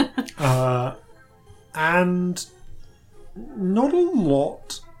her. And not a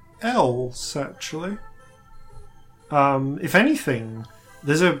lot else, actually. If anything,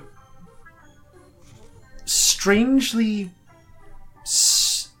 there's a strangely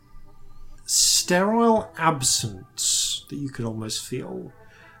sterile absence that you could almost feel.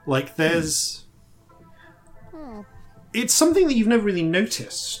 Like there's... It's something that you've never really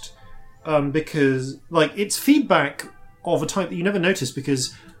noticed, because, like, it's feedback of a type that you never noticed,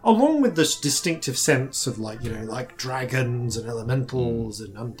 because along with this distinctive sense of, like, you know, like dragons and elementals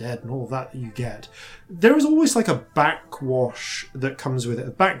and undead and all of that you get, there is always like a backwash that comes with it,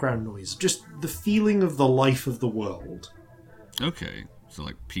 a background noise, just the feeling of the life of the world. Okay, so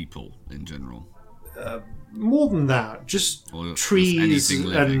like people in general. More than that, just Or just trees anything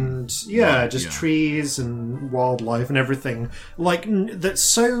living. and Right, trees and wildlife and everything. Like that's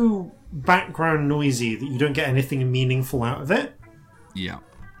so background noisy that you don't get anything meaningful out of it. Yeah.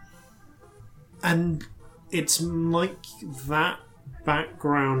 And it's like that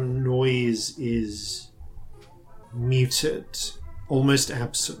background noise is muted, almost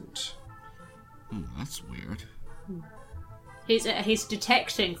absent. That's weird. He's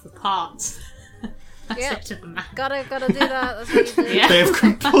detecting for parts. That's Yeah. it to the man. Gotta do that. That's what you do. Yeah. They have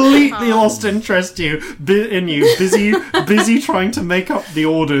completely lost interest in you, busy trying to make up the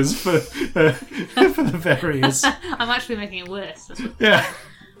orders for the various. I'm actually making it worse. That's what- Yeah.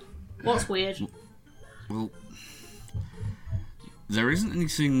 What's weird? Well, there isn't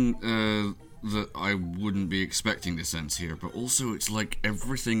anything that I wouldn't be expecting to sense here, but also it's like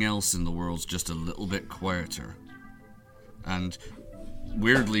everything else in the world's just a little bit quieter. And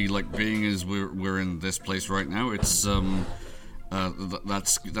weirdly, like being as we're in this place right now, it's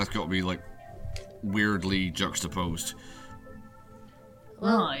that's got to be like weirdly juxtaposed.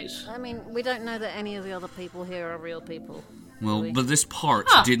 Right. I mean, we don't know that any of the other people here are real people. Well, Really? but this part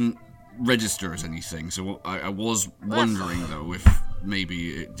Huh. didn't register as anything, so I was wondering though if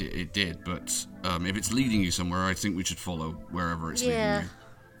maybe it did. But if it's leading you somewhere, I think we should follow wherever it's Yeah. leading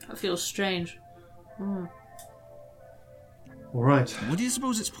That feels strange. All right. you. What do you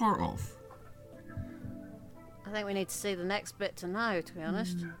suppose it's part of? I think we need to see the next bit to know, to be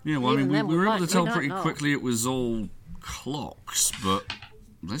honest. Yeah, well, I Even mean, then, we were able might- to tell don't pretty know. quickly it was all clocks, but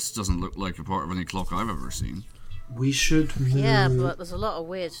this doesn't look like a part of any clock I've ever seen. We should move. Yeah, but there's a lot of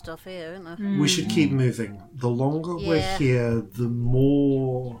weird stuff here, isn't there? We should keep moving. The longer we're Yeah. here, the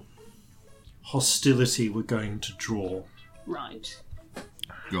more hostility we're going to draw. Right.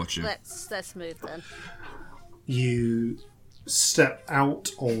 Gotcha. Let's move then. You step out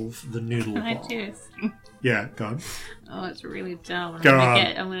of the noodle Can I bar. do this? Yeah, go on. Oh, it's really dumb. Go on.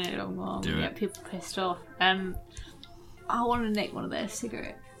 I'm gonna Do get it. people pissed off. I want to nick one of their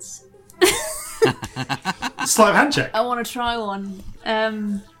cigarettes. Sleight of hand check. I want to try one.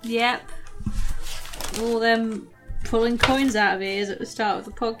 Yep. All them pulling coins out of ears at the start of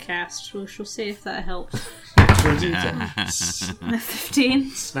the podcast. We shall see if that helps.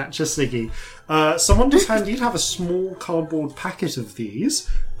 15. Snatch a ciggy. Someone just you'd have a small cardboard packet of these,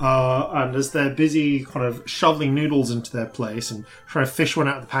 and as they're busy kind of shoveling noodles into their place and trying to fish one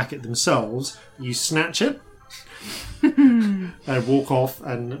out of the packet themselves, you snatch it and walk off,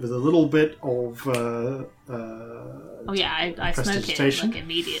 and with a little bit of Oh yeah, I smoke it Prestidigitation. like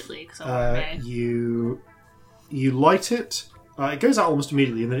immediately because I want to know. you light it. It goes out almost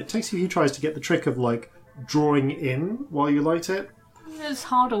immediately, and then it takes a few tries to get the trick of like drawing in while you light it. It's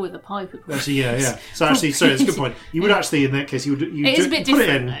harder with a pipe. Actually, yeah. So actually, sorry, it's a good point. You would actually, in that case, you It is a bit put it different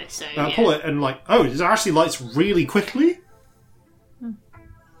in, though, so pull yeah. it, and like, oh, it actually lights really quickly.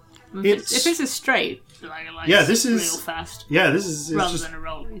 If it's a straight, like Yeah, this is- real fast Yeah, this is it's rather just than a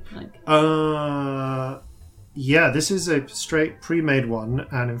rolling. Like, yeah, this is a straight pre-made one,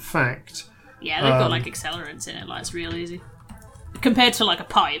 and in fact, yeah, they've got like accelerants in it. Like it's real easy. compared to like a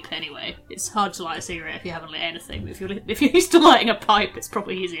pipe, anyway. It's hard to light a cigarette if you haven't lit anything. But if you're used to lighting a pipe, it's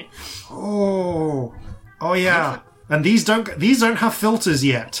probably easier. Oh yeah. And these don't have filters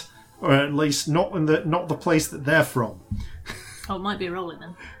yet, or at least not the place that they're from. Oh, it might be rolling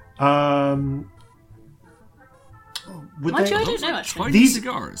then. Would Mind they, you, I don't know actually. Tiny These-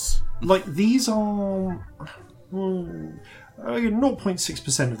 cigars. like these are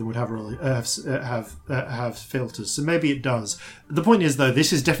 0.6% of them would have filters, so maybe it does. The point is, though,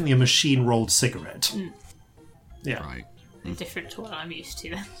 this is definitely a machine rolled cigarette. Yeah, Right. Different to what I'm used to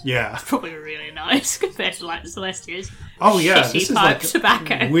then. yeah. Probably really nice compared to like the Celestia's Oh yeah, shitty this is pipe like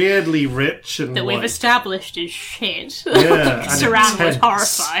tobacco weirdly rich and that we've like, established is shit. Yeah, and Saran was intense.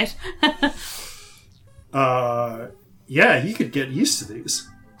 horrified. yeah, you could get used to these.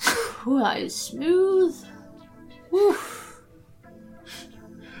 Ooh, that is smooth. Woo.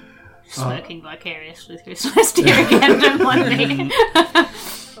 Smoking vicariously through Celestia again, don't mind me.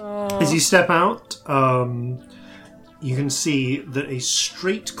 As you step out, you can see that a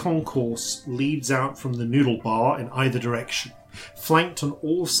straight concourse leads out from the noodle bar in either direction, flanked on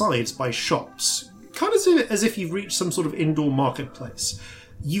all sides by shops, kind of as if you've reached some sort of indoor marketplace.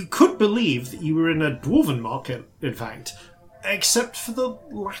 You could believe that you were in a dwarven market, in fact, except for the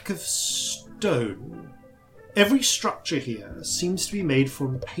lack of stone. Every structure here seems to be made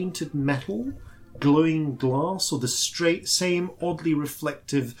from painted metal, glowing glass, or the same oddly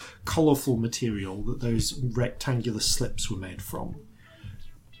reflective, colourful material that those rectangular slips were made from.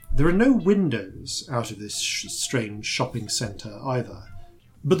 There are no windows out of this strange shopping centre either,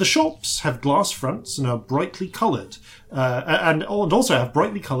 but the shops have glass fronts and are brightly coloured, and also have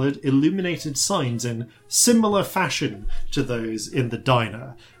brightly coloured illuminated signs in similar fashion to those in the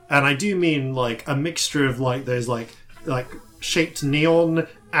diner. And I do mean like a mixture of like those like shaped neon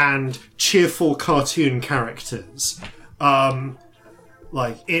and cheerful cartoon characters.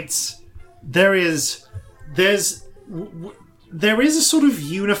 There is a sort of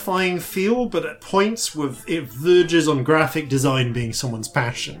unifying feel, but at points it verges on graphic design being someone's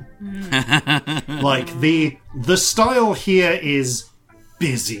passion. Like the style here is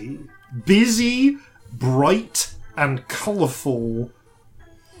busy, bright and colourful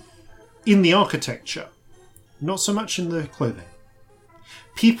in the architecture, not so much in the clothing.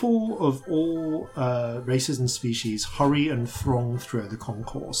 People of all races and species hurry and throng through the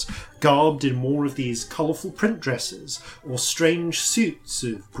concourse, garbed in more of these colourful print dresses, or strange suits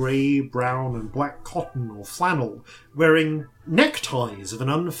of grey, brown and black cotton or flannel, wearing neckties of an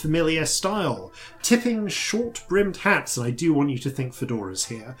unfamiliar style, tipping short-brimmed hats, and I do want you to think fedoras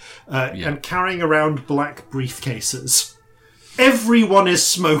here, and carrying around black briefcases. Everyone is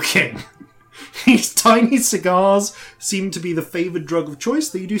smoking! These tiny cigars seem to be the favoured drug of choice,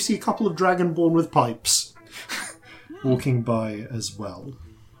 though you do see a couple of dragonborn with pipes walking by as well.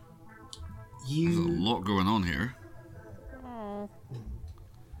 There's a lot going on here.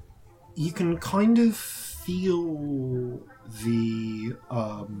 You can kind of feel the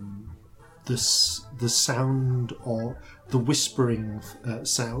sound, or the whispering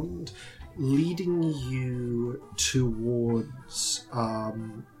sound, leading you towards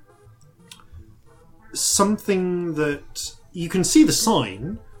something that you can see the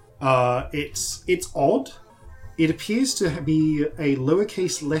sign. It's odd. It appears to be a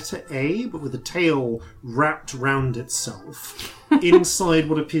lowercase letter A, but with a tail wrapped round itself, inside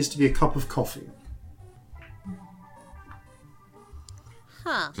what appears to be a cup of coffee.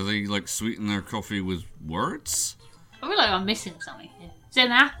 Huh. Do they like sweeten their coffee with words? I feel like I'm missing something here. Is it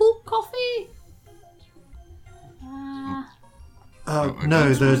an apple coffee? I No, don't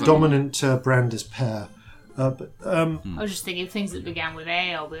the suppose that dominant brand is pear. I was just thinking of things that began with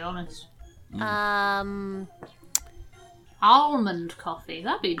A, I'll be honest. Almond coffee.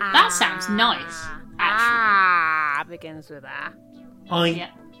 That sounds nice, actually. Begins with A.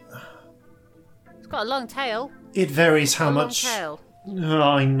 Yeah. It's got a long tail. It varies how A long much. tail.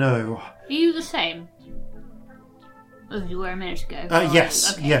 I know. Are you the same? Oh, you were a minute ago.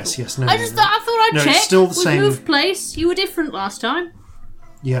 Yes, Okay, yes, cool. yes. No, I thought I'd No, check. it's still the We same. moved place. You were different last time.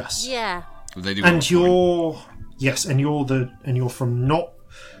 Yes. Yeah. They do And have a point. you're from no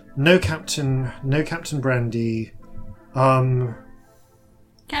Captain Brandy. Captain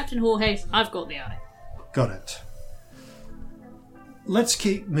Jorge, I've got the eye. Got it. Let's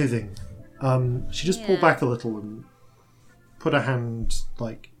keep moving. She just pulled Yeah. back a little and put her hand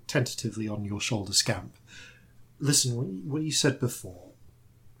tentatively on your shoulder, Scamp. Listen, what you said before.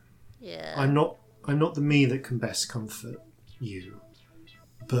 Yeah. I'm not the me that can best comfort you,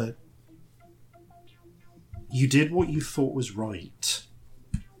 but you did what you thought was right,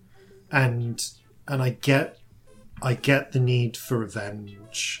 and I get I get the need for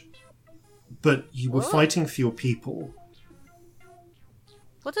revenge, but you were fighting for your people.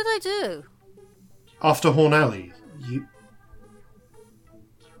 What did I do? After Horn Alley,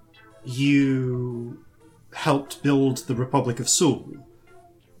 you helped build the Republic of Sul.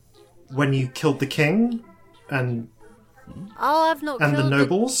 When you killed the king and I've not and killed the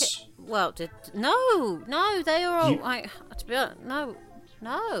nobles. Well, no, they are all. You- To be honest,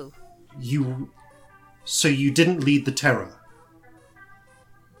 no. So you didn't lead the terror.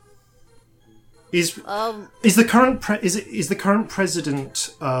 Is the current is the current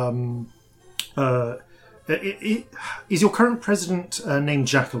president is your current president named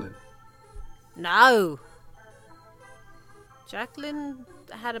Jacqueline? No. Jacqueline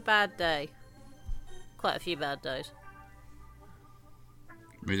had a bad day. Quite a few bad days.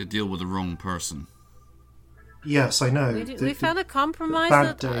 Made a deal with the wrong person. Yes, I know. We found a compromise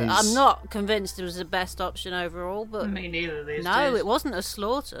bad that days. I'm not convinced it was the best option overall, but Me neither these no, days. it wasn't a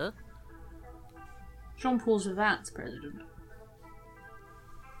slaughter. Jean-Paul Zavat's president.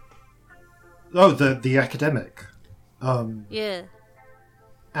 Oh, the academic. Yeah.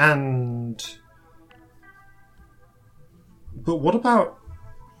 And... But what about...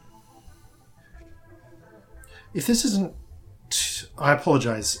 If this isn't... I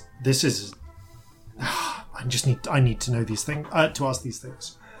apologise. This is... I need to know these things. To ask these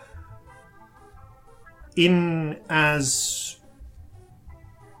things. In as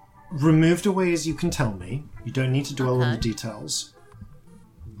removed a way as you can tell me, you don't need to dwell on the details.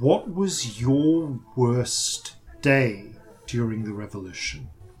 What was your worst day during the revolution?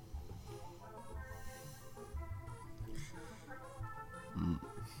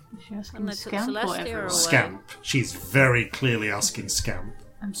 She's asking When they took Scamp or Celestia everyone? away. Scamp. She's very clearly asking Scamp.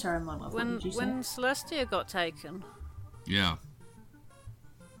 I'm sorry, my love. What When did you say? Celestia got taken. Yeah.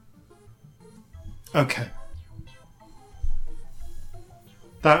 Okay.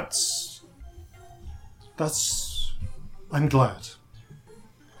 That's... I'm glad.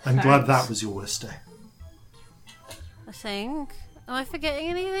 I'm glad that was your worst day. I think. Am I forgetting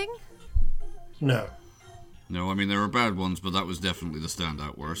anything? No. No, I mean, there were bad ones, but that was definitely the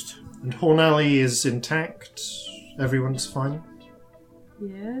standout worst. And Horn Alley is intact? Everyone's fine?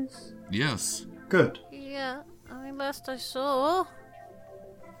 Yes. Yes. Good. Yeah. I mean, last I saw.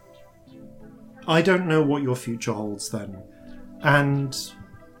 I don't know what your future holds then. And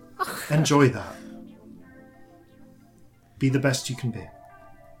enjoy that. Be the best you can be.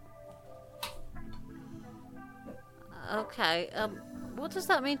 Okay. What does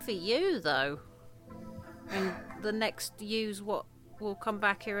that mean for you, though? And the next yous, what will come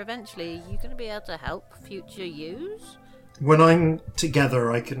back here eventually? Are you going to be able to help future yous? When I'm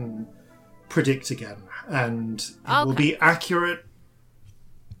together, I can predict again. And it will be accurate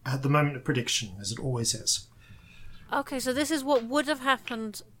at the moment of prediction, as it always is. Okay, so this is what would have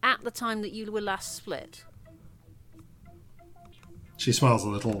happened at the time that you were last split. She smiles a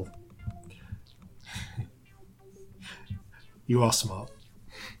little. You are smart.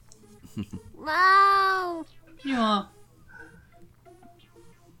 No! You are.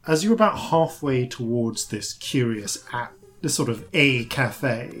 As you're about halfway towards this this sort of a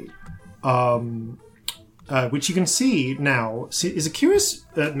cafe, which you can see now is a curious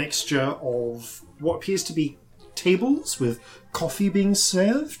mixture of what appears to be tables with coffee being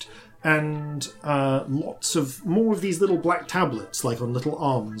served and lots of more of these little black tablets, like on little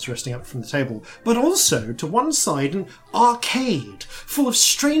arms resting up from the table. But also, to one side, an arcade full of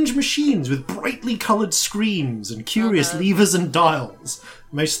strange machines with brightly coloured screens and curious levers and dials,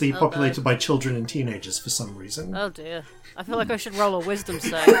 mostly populated by children and teenagers for some reason. Oh dear. I feel like I should roll a wisdom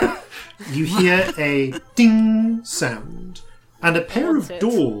save. You hear a ding sound, and a pair of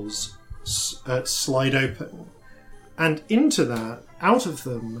doors slide open. And out of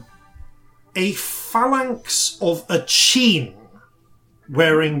them, a phalanx of Achene,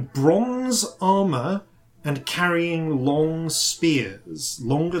 wearing bronze armour and carrying long spears,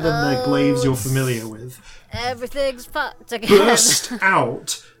 longer than the glaives you're familiar with, Everything's fucked again. burst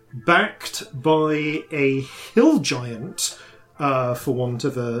out, backed by a hill giant, for want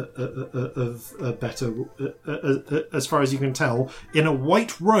of a better, as far as you can tell, in a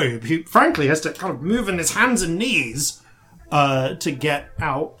white robe, who frankly has to kind of move on his hands and knees to get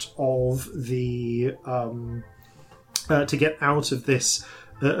out of the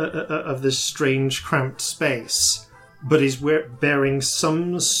this strange cramped space, but is bearing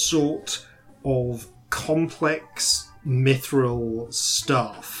some sort of complex mithril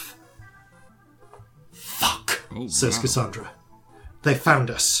staff. Fuck, says Cassandra. They found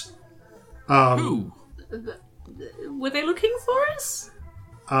us. Who? Were they looking for us?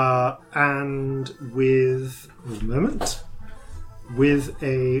 and with a moment, with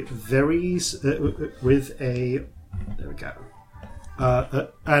a very there we go,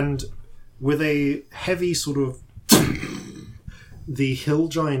 and with a heavy sort of the hill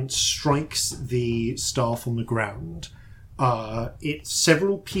giant strikes the staff on the ground.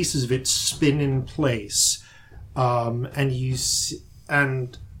 Several pieces of it spin in place, and you see,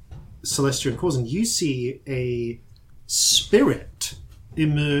 and Celestia and Corzin, you see a spirit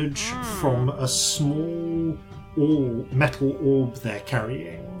emerge from a small metal orb they're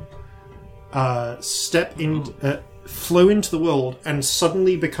carrying. Flow into the world and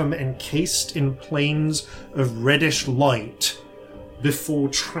suddenly become encased in planes of reddish light before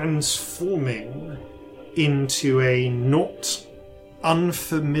transforming into a not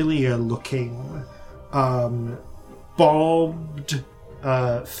unfamiliar looking barbed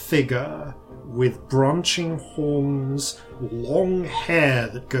figure with branching horns, long hair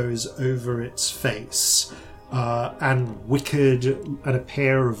that goes over its face, and a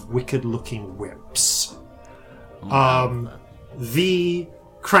pair of wicked looking whips. The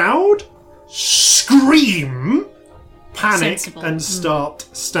crowd scream, panic, Sensible. and start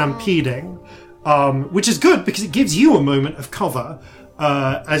stampeding, which is good because it gives you a moment of cover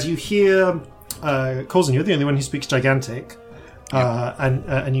as you hear Corzin, you're the only one who speaks Gigantic,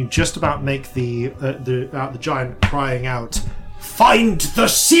 and you just about make the giant crying out, "Find the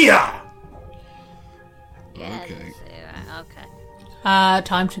seer!" Yeah, Okay. okay.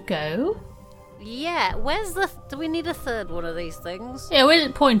 Time to go. Yeah, do we need a third one of these things? Yeah, where's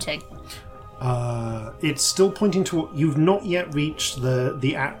it pointing? It's still pointing to. You've not yet reached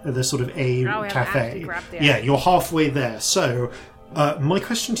the sort of A we haven't cafe. actually grabbed the Yeah, A. you're halfway there. So, my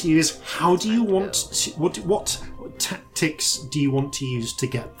question to you is: how do you want to? What tactics do you want to use to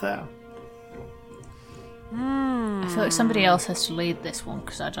get there? I feel like somebody else has to lead this one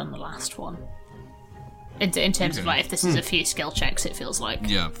because I've done the last one. In terms of Okay. like, if this is a few skill checks, it feels like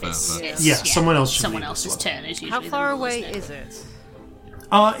Yeah, fair. Yeah, someone else should someone lead this else's one. turn is usually. How the far rule, away isn't it? is it?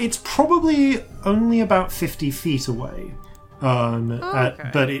 It's probably only about 50 feet away.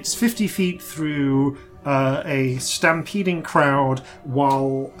 But it's 50 feet through a stampeding crowd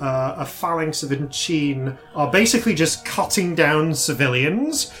while a phalanx of Inchin are basically just cutting down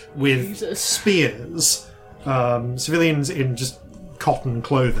civilians with spears. Civilians in just cotton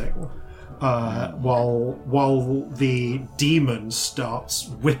clothing. While the demon starts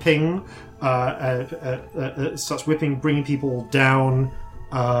whipping, bringing people down,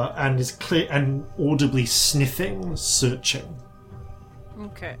 and is clear and audibly sniffing, searching.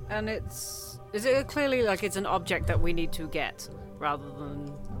 Okay, and is it clearly like it's an object that we need to get rather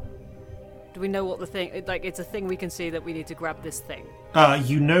than? Do we know what the thing? Like, it's a thing we can see that we need to grab this thing.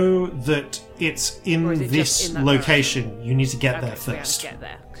 You know that it's in Or is it just this in that location. You need to get Okay, there so we have to first. get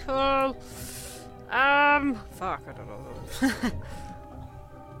there. Cool. Fuck, I don't know.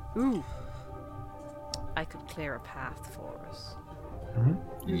 Ooh. I could clear a path for us.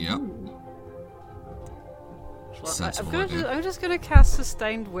 Yep. Well, Sensible idea. I'm just gonna cast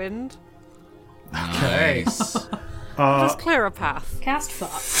Sustained Wind. Nice. Just clear a path. Cast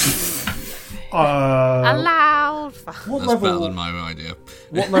fuck. Allowed. What That's better level? than my idea.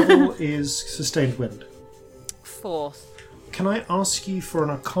 What level is sustained wind? 4th. Can I ask you for an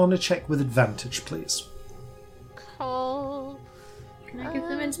Arcana check with advantage, please? Cool. Can I give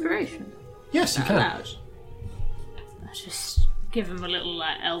them inspiration? Yes, you Not can. allowed. I just give them a little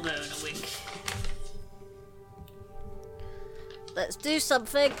like elbow and a wink. Let's do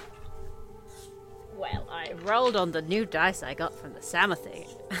something. Well, I rolled on the new dice I got from the Samathy.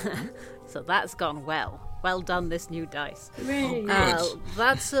 So that's gone well. Well done, this new dice. Hooray.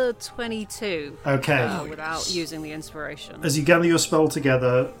 That's a 22 Okay. without using the inspiration. As you gather your spell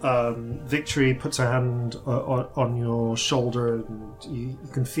together, Victory puts her hand on your shoulder, and you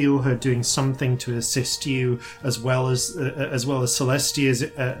can feel her doing something to assist you, as well as Celestia's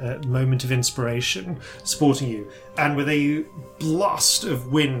moment of inspiration supporting you. And with a blast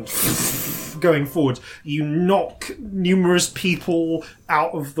of wind going forward, you knock numerous people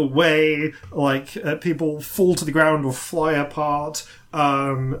out of the way, people fall to the ground or fly apart.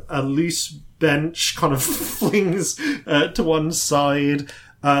 A loose bench kind of flings to one side.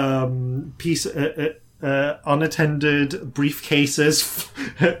 Unattended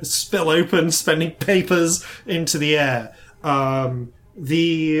briefcases spill open, spending papers into the air.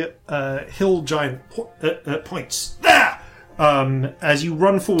 The hill giant points there. As you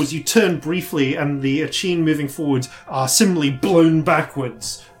run forwards, you turn briefly, and the Achene moving forwards are similarly blown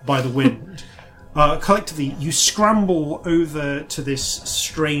backwards by the wind. collectively, you scramble over to this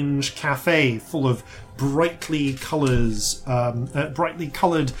strange cafe full of brightly coloured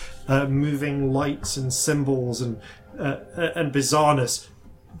moving lights and symbols and bizarreness.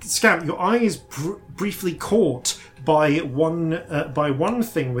 Scamp, your eye is briefly caught by one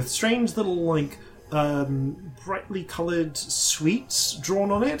thing with strange little brightly coloured sweets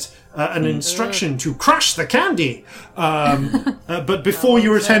drawn on it, an instruction to crush the candy. But before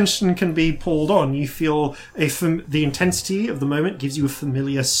your attention can be pulled on, you feel the intensity of the moment gives you a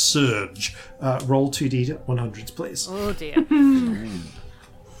familiar surge. Roll 2d 100s, please. Oh dear.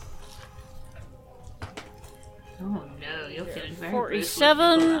 Oh no, you're feeling very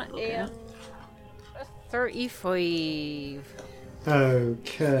 47 and and 35.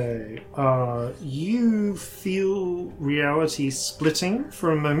 Okay. You feel reality splitting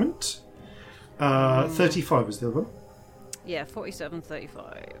for a moment. 35 was the other one. Yeah, 47,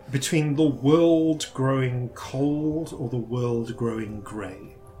 35. Between the world growing cold or the world growing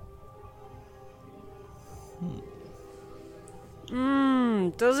grey.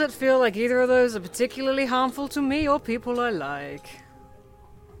 Does it feel like either of those are particularly harmful to me or people I like?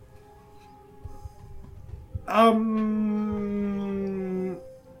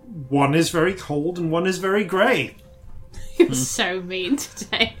 One is very cold and one is very grey. You're so mean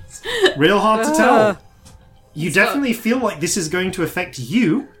today. Real hard to tell. You definitely feel like this is going to affect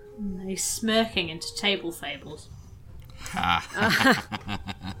you. He's smirking into table fables. I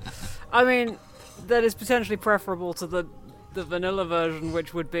mean, that is potentially preferable to the vanilla version,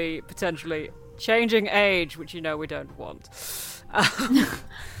 which would be potentially changing age, which you know we don't want.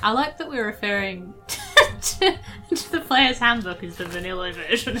 I like that we're referring to the player's handbook as the vanilla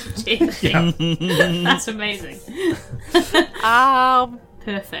version of D&D. Yeah. That's amazing.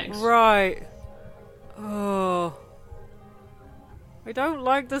 Perfect. Right. Oh. I don't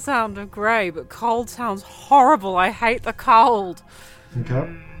like the sound of grey, but cold sounds horrible. I hate the cold.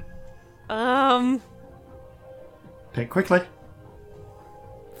 Okay. Pick quickly.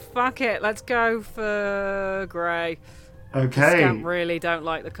 Fuck it. Let's go for grey. Okay. Scamp really don't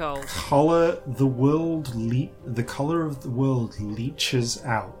like the cold. The color of the world leaches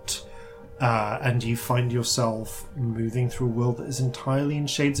out, and you find yourself moving through a world that is entirely in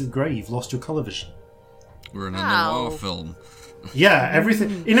shades of grey. You've lost your color vision. We're in a noir film. Yeah,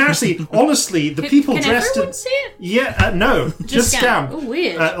 everything. And actually, honestly, the people can dressed everyone in. see it? Yeah, no, just Scamp. Oh,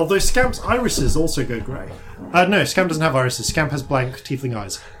 weird. Although Scamp's irises also go grey. No, Scamp doesn't have irises. Scamp has blank tiefling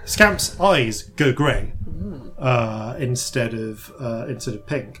eyes. Scamp's eyes go grey instead of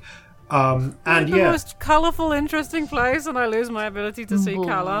pink. And The most colourful, interesting place, and I lose my ability to see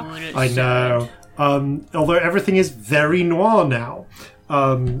colour. I know. Although everything is very noir now,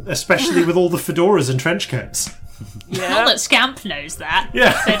 especially with all the fedoras and trench coats. Yeah. Not that Scamp knows that.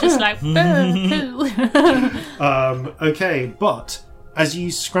 Yeah. They're just like, poo. Okay, but as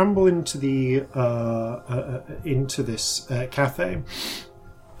you scramble into the this cafe,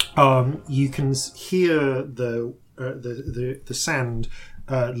 you can hear the sand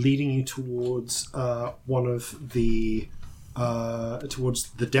leading you towards one of the towards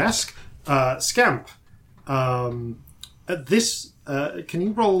the desk. Scamp, at this, can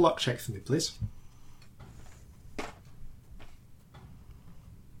you roll a luck check for me, please?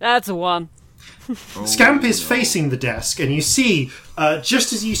 That's a 1. Scamp is facing the desk, and you see,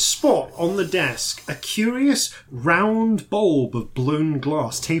 just as you spot on the desk, a curious round bulb of blown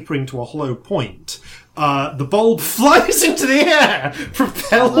glass tapering to a hollow point. The bulb flies into the air,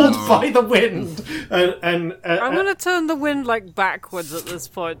 propelled by the wind. And I'm going to turn the wind backwards at this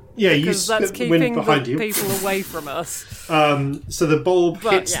point. Yeah, you because that's spit the wind keeping behind the you. people away from us. So the bulb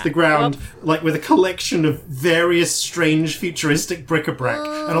hits the ground with a collection of various strange futuristic bric-a-brac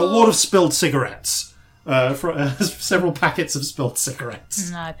and a lot of spilled cigarettes. Several packets of spilled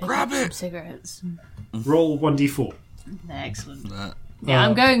cigarettes. No, I picked Grab up some it. cigarettes. Roll 1d4. Excellent. Yeah,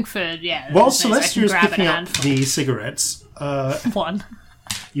 I'm going for, While so I can Celestia is grab picking a up handful. the cigarettes, One.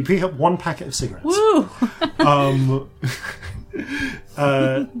 you pick up one packet of cigarettes. Woo!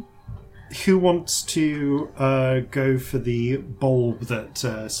 Who wants to go for the bulb that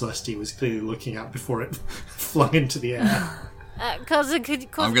Celestia was clearly looking at before it flung into the air? Cousin, could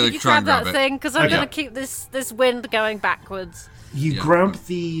I'm you gonna try and grab grab that it. thing? Because I'm Okay. going to keep this wind going backwards. You Yeah. grab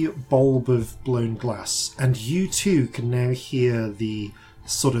the bulb of blown glass, and you too can now hear the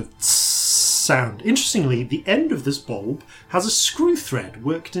sort of sound. Interestingly, the end of this bulb has a screw thread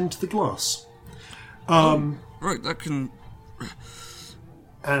worked into the glass. Right, that can...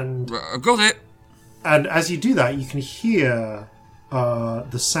 And Right, I've got it! And as you do that, you can hear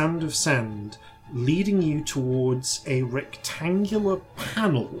the sound of sand leading you towards a rectangular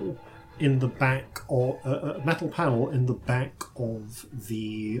panel in the back, or a metal panel in the back of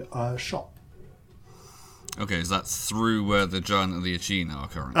the shop. Okay, is that through where the Giant and the Achena are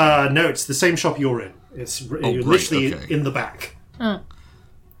currently? No, it's the same shop you're in. You're great, literally okay. in the back. Oh.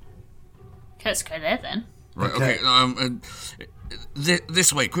 Okay, let's go there then. Right, okay.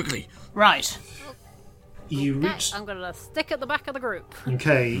 This way, quickly. Right. You Okay, reach. I'm gonna stick at the back of the group.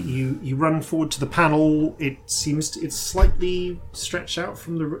 Okay, you run forward to the panel. It seems it's slightly stretched out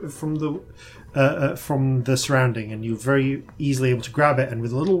from the surrounding, and you're very easily able to grab it, and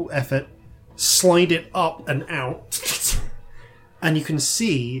with a little effort, slide it up and out. And you can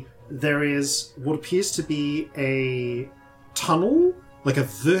see there is what appears to be a tunnel, like a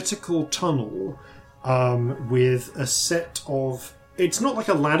vertical tunnel, with a set of. It's not like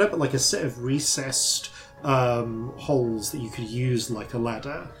a ladder, but like a set of recessed holes that you could use like a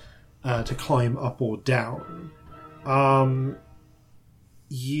ladder to climb up or down.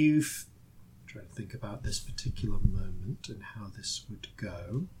 You've try to think about this particular moment and how this would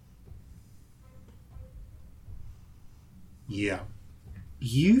go. Yeah,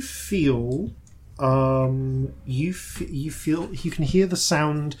 you feel. You feel. You can hear the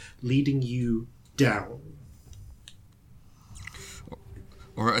sound leading you down.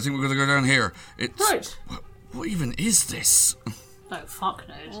 Alright, I think we're gonna go down here. It's... Right. What even is this? Oh, fuck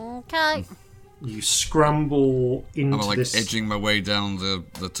knows. Okay. You scramble into I'm like this. edging my way down the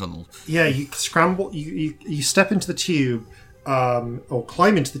tunnel. Yeah, you scramble. You step into the tube, or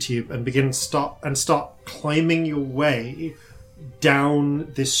climb into the tube, and start climbing your way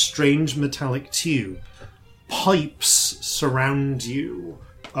down this strange metallic tube. Pipes surround you.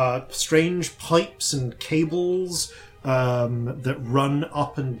 Strange pipes and cables that run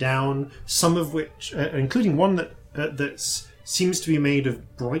up and down. Some of which, including one that seems to be made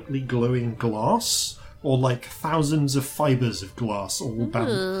of brightly glowing glass, or like thousands of fibers of glass all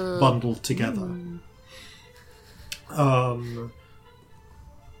bundled together.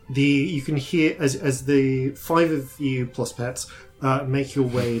 You can hear as the five of you plus pets make your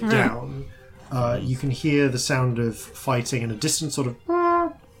way down. You can hear the sound of fighting and a distant sort of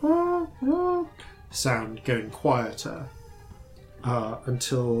sound going quieter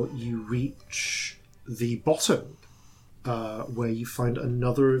until you reach the bottom, where you find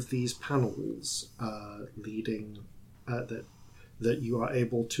another of these panels leading that you are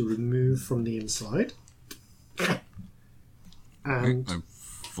able to remove from the inside and I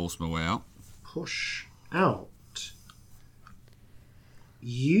force my way out. push out.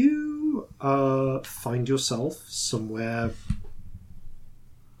 You find yourself somewhere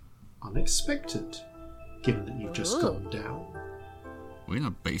unexpected, given that you've just gone down. We're in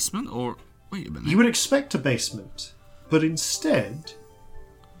a basement, or wait a minute. You would expect a basement, but instead,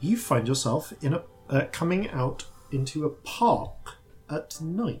 you find yourself in coming out into a park at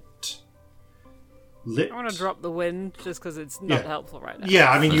night. Lit. I want to drop the wind just because it's not helpful right now.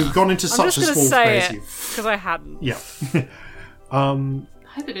 Yeah, I mean, you've gone into I'm such just a going to small say space. it because I hadn't. Yeah.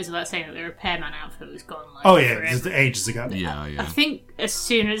 I hope it goes without saying that the repairman outfit was gone. Like, Oh yeah, forever. just ages ago. Yeah, I yeah. think as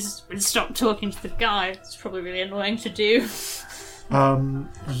soon as we stopped talking to the guy, it's probably really annoying to do. You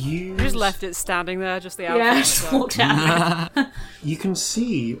You just left it standing there, just the outfit. Yeah, I like just that. walked out. You can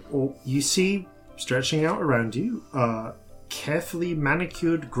see, or you see, stretching out around you, carefully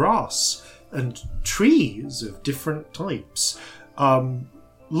manicured grass and trees of different types.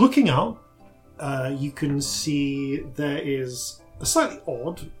 Looking up, you can see there is a slightly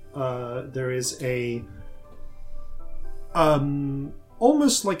odd. There is a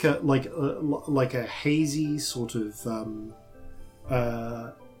almost like a hazy sort of.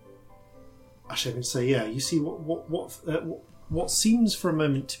 Actually, I can say, yeah. You see what seems for a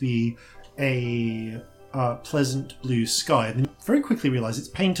moment to be a pleasant blue sky, and then very quickly realise it's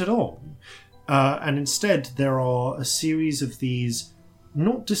painted on, and instead there are a series of these,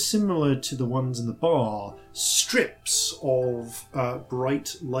 not dissimilar to the ones in the bar, strips of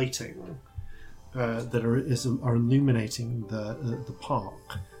bright lighting that are illuminating the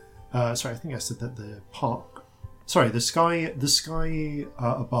park. Sorry, I think I said that the park. Sorry, the sky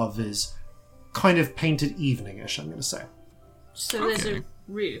above is kind of painted evening-ish, I'm going to say. So there's Okay. a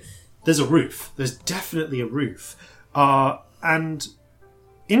roof. There's a roof. There's definitely a roof. And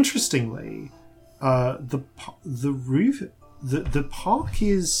interestingly, the roof, the park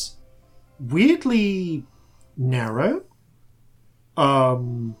is weirdly narrow, but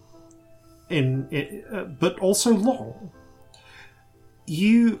also long.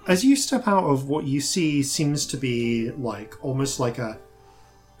 As you step out of what you see seems to be like almost like a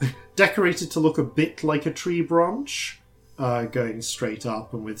decorated to look a bit like a tree branch, going straight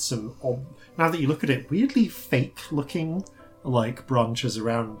up, and with some now that you look at it, weirdly fake looking like branches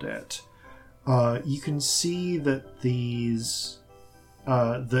around it. you can see that these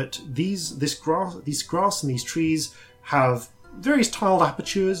grass and these trees have various tiled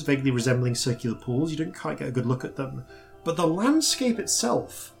apertures vaguely resembling circular pools. You don't quite get a good look at them, but the landscape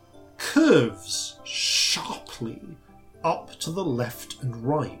itself curves sharply up to the left and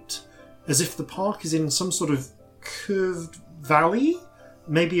right, as if the park is in some sort of curved valley,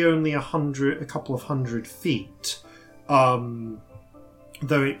 maybe only a couple of hundred feet.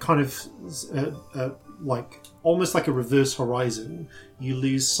 Though it kind of like almost like a reverse horizon, you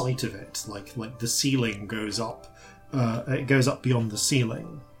lose sight of it. Like the ceiling goes up, it goes up beyond the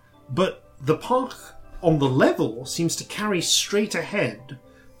ceiling, but the park on the level seems to carry straight ahead,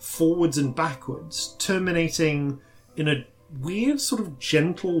 forwards and backwards, terminating in a weird sort of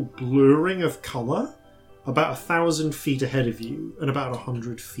gentle blurring of colour about 1,000 feet ahead of you and about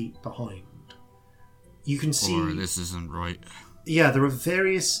 100 feet behind. You can see... Or this isn't right. Yeah, there are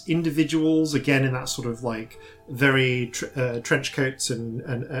various individuals, again in that sort of like very trench coats and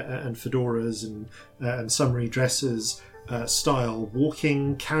fedoras and summery dresses style,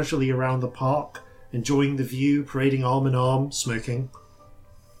 walking casually around the park, enjoying the view, parading arm in arm, smoking.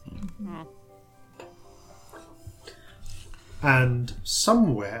 Mm-hmm. And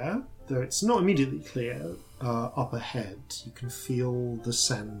somewhere, though it's not immediately clear, up ahead, you can feel the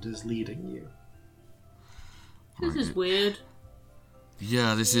sand is leading you. This is weird.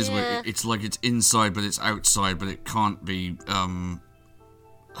 Yeah, this is weird. It's like it's inside, but it's outside, but it can't be, I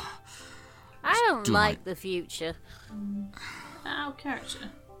don't like the future. Our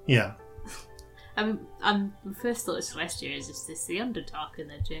character. Yeah. I mean, the first thought of Celestia is this the Underdark and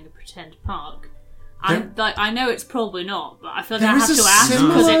they're doing a pretend park? I know it's probably not, but I feel like I have to ask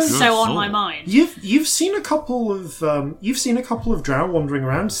because it's so on my mind. You've seen a couple of drow wandering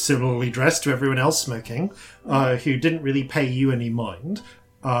around, similarly dressed to everyone else smoking, who didn't really pay you any mind.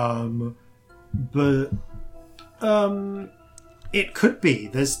 But it could be.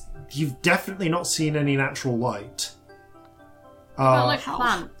 You've definitely not seen any natural light. Not like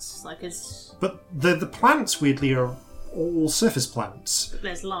plants, like it's. But the plants weirdly are all surface plants.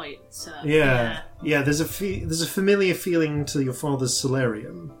 There's light. So, yeah. There's a familiar feeling to your father's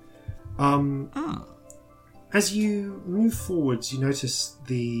solarium. As you move forwards, you notice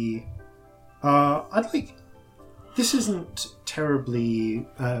the. This isn't terribly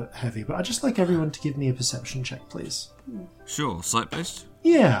heavy, but I'd just like everyone to give me a perception check, please. Sure, sight-based?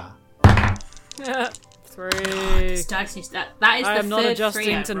 Yeah. 3. That is I am the not third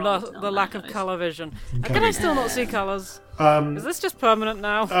adjusting to the lack of colour vision. Can I still not see colours? Is this just permanent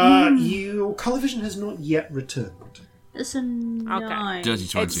now? Your colour vision has not yet returned. It's a 9. Dirty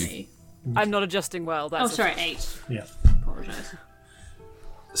 20. I'm not adjusting well. That's 8. Yeah. Apologise.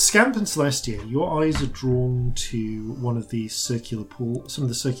 Scamp and Celestia, your eyes are drawn to some of the circular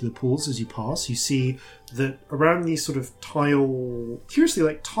pools as you pass. You see that around these sort of tiled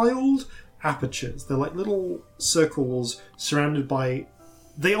apertures, they're like little circles surrounded by,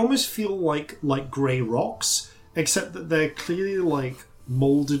 they almost feel like grey rocks, except that they're clearly like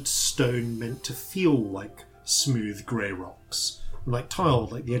moulded stone meant to feel like smooth grey rocks, like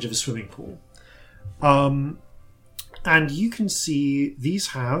tiled, like the edge of a swimming pool. And you can see these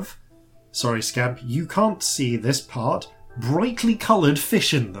have, sorry Scamp, you can't see this part, brightly coloured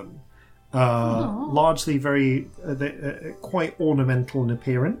fish in them. Largely very, quite ornamental in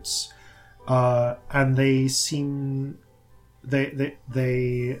appearance. And they seem, there's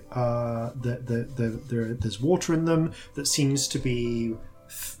water in them that seems to be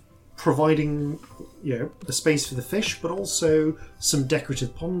providing, a space for the fish, but also some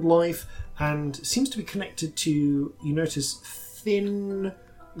decorative pond life, and seems to be connected to, you notice, thin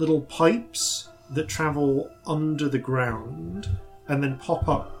little pipes that travel under the ground and then pop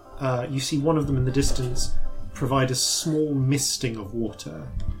up. You see one of them in the distance provide a small misting of water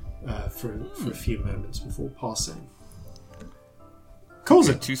for a few moments before passing.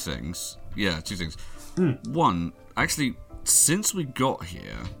 Okay, two things. One, actually, since we got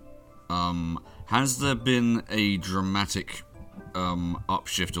here, has there been a dramatic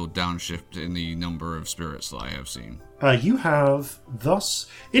upshift or downshift in the number of spirits that I have seen? You have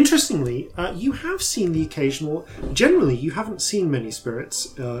interestingly, you have seen the occasional. Generally, you haven't seen many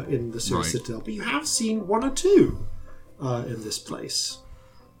spirits in the Citadel, but you have seen one or two in this place.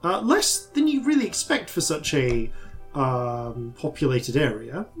 Less than you really expect for such a populated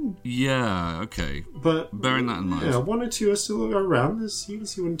area. Yeah, okay. But bearing that in mind, yeah, one or two are still around. You can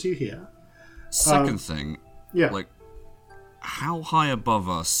see one or two here. Second thing, yeah, like, how high above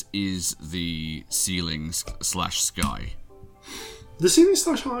us is the ceiling / sky? The ceiling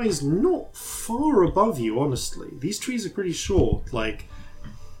 / high is not far above you, honestly. These trees are pretty short, like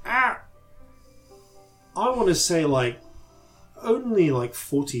I want to say, like, only like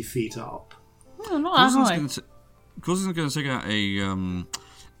 40 feet up. Oh, not that high. Corzin's going to take out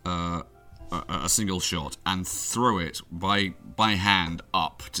a single shot and throw it by hand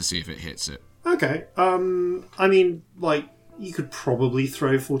up to see if it hits it. Okay. I mean, like, you could probably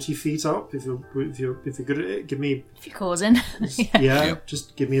throw 40 feet up if you're good at it. Give me, If you're causing. Yep.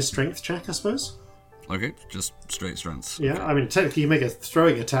 just give me a strength check, I suppose. Okay, just straight strength. Yeah, Okay. I mean, technically you make a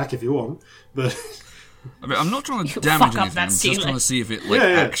throwing attack if you want, but I mean, I'm not trying to You damage fuck up anything. that I'm just ceiling. trying to see if it Yeah.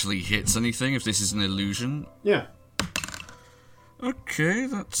 actually hits anything. If this is an illusion. yeah. Okay,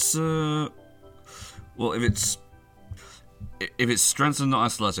 that's well, if it's strength and not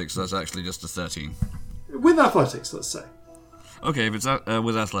athletics, that's actually just a 13. With athletics, let's say. Okay, if it's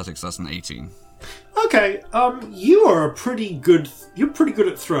with athletics, that's an 18. Okay, you are you're pretty good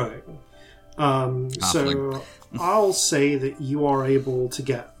at throwing. So Halfling. I'll say that you are able to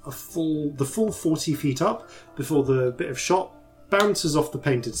get the full 40 feet up before the bit of shot bounces off the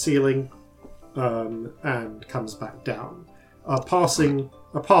painted ceiling and comes back down. A passing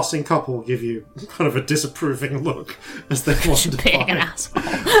couple give you kind of a disapproving look as they wander Being an by.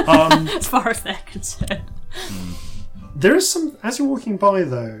 asshole. As far as they're concerned. There is some, as you're walking by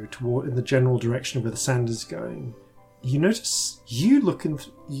though, in the general direction of where the sand is going, you notice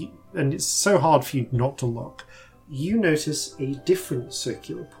and it's so hard for you not to look. You notice a different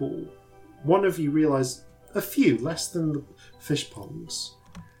circular pool. One of you realise a few, less than the fish ponds.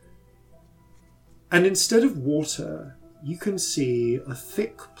 And instead of water, you can see a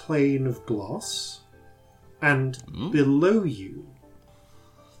thick plane of glass, and below you,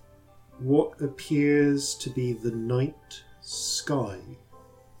 what appears to be the night sky.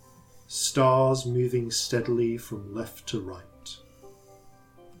 Stars moving steadily from left to right.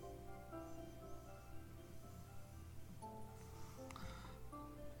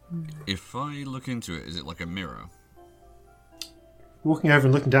 If I look into it, is it like a mirror? Walking over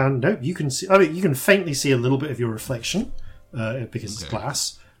and looking down, nope, you can see. I mean, you can faintly see a little bit of your reflection because it's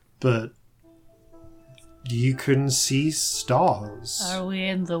glass, but you can see stars. Are we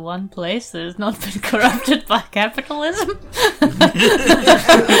in the one place that has not been corrupted by capitalism?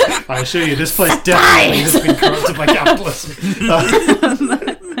 I assure you, this place definitely has been corrupted by capitalism.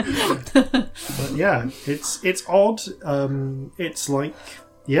 But yeah, it's odd. It's like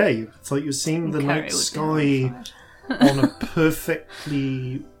it's like you're seeing the Carrie night would be sky horrified. on a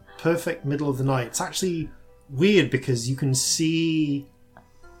perfect middle of the night. It's actually weird because you can see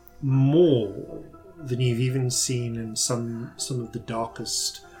more than you've even seen in some of the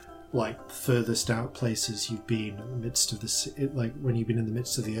darkest, like furthest out places you've been in the midst of like when you've been in the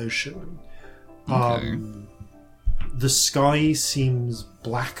midst of the ocean. Okay. The sky seems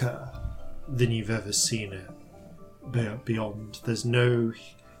blacker than you've ever seen it. Beyond, there's no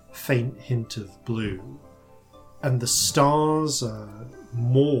faint hint of blue. And the stars are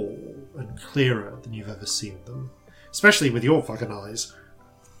more and clearer than you've ever seen them. Especially with your fucking eyes.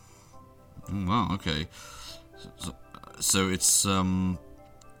 Oh, wow, okay. So it's,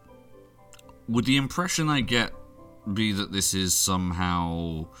 would the impression I get be that this is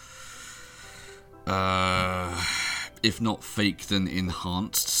somehow, if not fake, then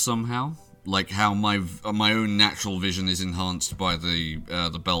enhanced somehow? Like how my own natural vision is enhanced by the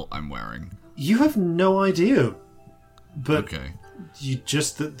belt I'm wearing? You have no idea. But Okay. you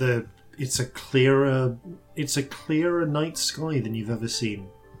just that it's a clearer night sky than you've ever seen.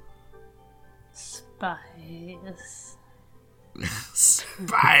 Spies.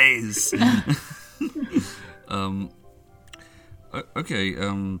 Spies! Okay,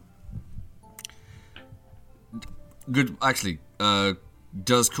 good, actually,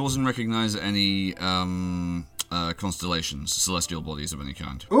 does Corzin recognize any, constellations, celestial bodies of any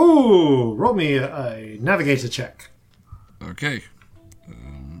kind? Ooh, roll me a navigator check. Okay.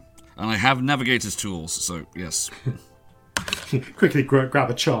 And I have navigator's tools, so yes. Quickly grab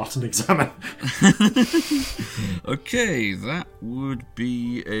a chart and examine. Okay, that would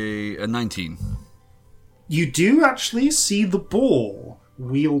be a 19. You do actually see the boar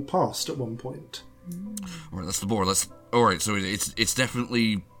wheel past at one point. Alright, that's the board. Alright, so it's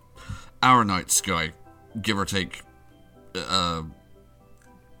definitely our night sky, give or take a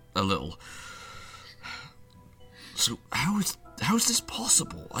little. So how is this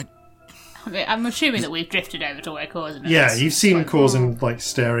possible? I mean, I'm assuming that we've drifted over to where Corzin is. Yeah, you've seen Corzin like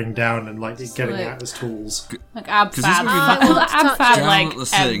staring down and like getting like- out his tools. Like Abfab, this would be Abfab, down like at the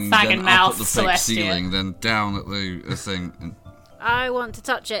thing, fag then and up mouth at the fake Celestia. ceiling, then down at the thing. And I want to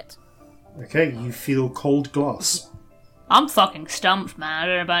touch it. Okay, you feel cold glass. I'm fucking stumped, man. I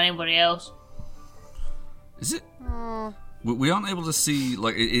don't know about anybody else. is it? We aren't able to see,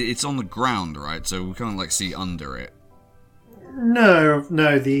 like, it's on the ground, right? So we can't, like, see under it. No,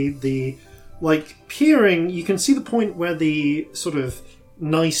 the like, peering, you can see the point where the sort of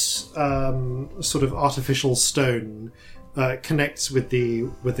nice, sort of artificial stone connects with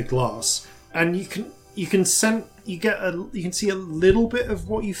the glass. And you can see a little bit of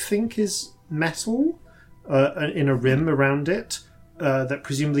what you think is metal in a rim around it that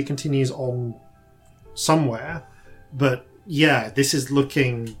presumably continues on somewhere. But yeah, this is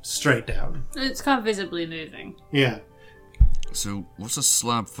looking straight down. It's kind of visibly moving. Yeah. So what's a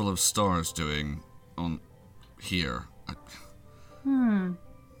slab full of stars doing on here?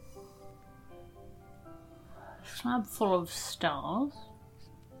 Slab full of stars.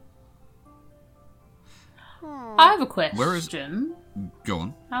 I have a question. Where is- Go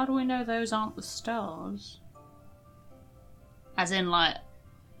on. How do we know those aren't the stars? As in, like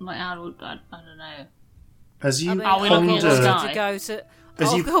how do I don't know. As you Are we looking at the ponder, sky?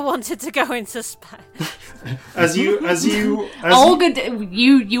 Olga wanted to go into space. as you Olga,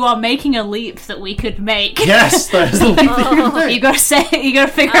 you are making a leap that we could make. yes, that is the leap that you make. You gotta say it. You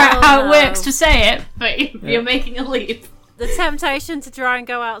gotta figure out how no. it works to say it, but you're making a leap. The temptation to try and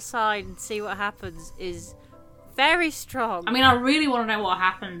go outside and see what happens is very strong. I mean, I really want to know what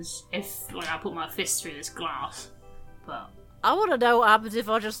happens if, like, I put my fist through this glass. But I want to know what happens if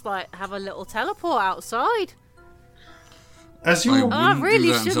I just, like, have a little teleport outside. As I you're wouldn't really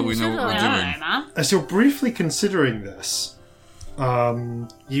do that until we know shouldn't, what we're I should don't doing. know, man. as you're briefly considering this,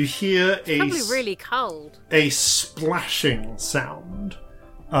 you hear Probably really cold. a splashing sound,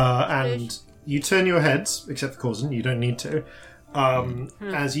 and you turn your heads, except for Corzin, you don't need to,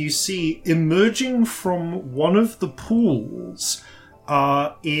 as you see emerging from one of the pools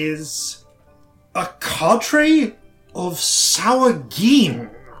is a cadre of Sawagin.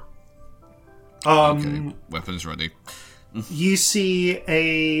 Okay, weapons ready. You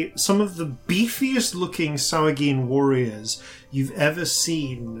see some of the beefiest looking Sawagin warriors you've ever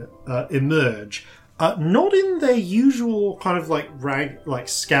seen emerge. Not in their usual kind of like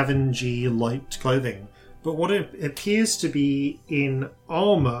scavengy light clothing, but what it appears to be in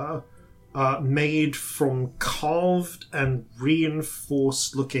armor made from carved and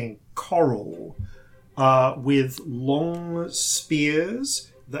reinforced looking coral, with long spears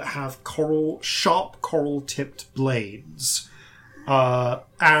that have sharp coral-tipped blades,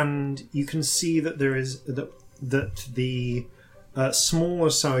 and you can see that there is that the smaller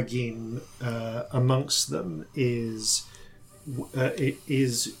Sawagin amongst them is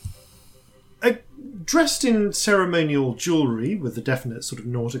dressed in ceremonial jewellery with a definite sort of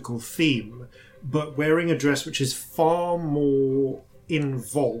nautical theme, but wearing a dress which is far more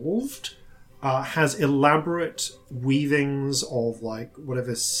involved. Has elaborate weavings of like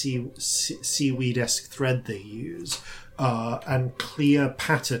whatever seaweed-esque thread they use, and clear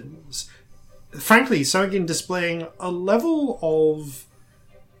patterns. Frankly, Sawagin displaying a level of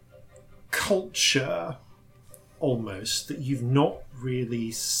culture almost that you've not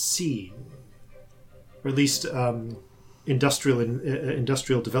really seen, or at least industrial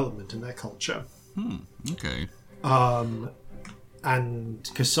development in their culture. Okay. And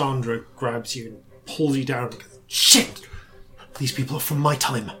Cassandra grabs you and pulls you down and goes, "Shit! These people are from my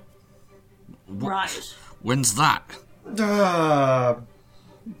time." Right. When's that?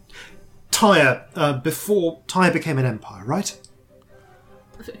 Tyre, before Tyre became an empire, right?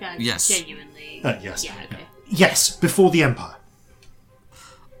 Yes. Genuinely. Yes. Yeah, okay. Yes, before the empire.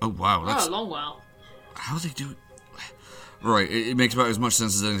 Oh wow, that's Oh, a long while. how they do it. Right, it makes about as much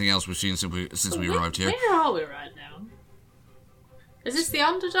sense as anything else we've seen since we arrived here. Where are we right now? Is this the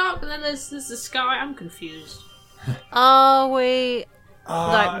Underdark and then there's the sky? I'm confused. Are we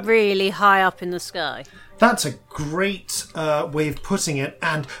like really high up in the sky? That's a great way of putting it,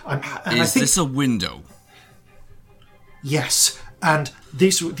 and I Is think this a window? yes. And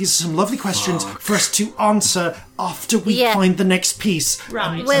these are some lovely questions for us to answer after we Yeah. find the next piece.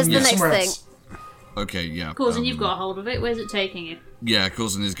 Right. Where's the and next somewhere thing? else. Okay, yeah. Corzin, you've got a hold of it. Where's it taking you? Yeah,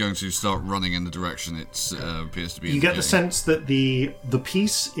 Corzin is going to start running in the direction it appears to be. You get the indicating. sense that the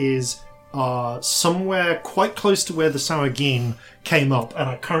piece is somewhere quite close to where the Sawagin came up and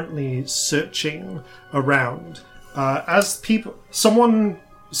are currently searching around. As someone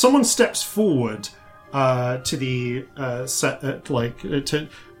steps forward to the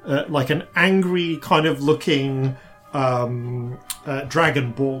like an angry kind of looking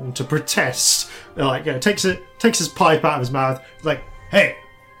dragonborn to protest. Takes his pipe out of his mouth. Like, hey,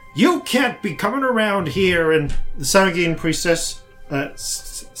 you can't be coming around here. And the Sawagin priestess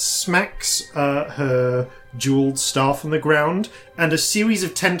smacks her jeweled staff on the ground, and a series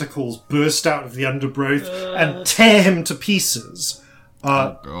of tentacles burst out of the undergrowth and tear him to pieces.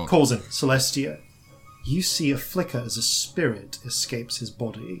 Corzin, Celestia, you see a flicker as a spirit escapes his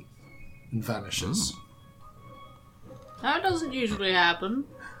body and vanishes. That doesn't usually happen.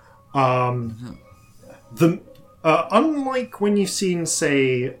 Unlike when you've seen,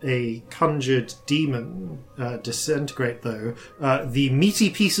 say, a conjured demon disintegrate, though, the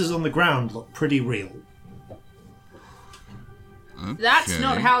meaty pieces on the ground look pretty real. Okay. That's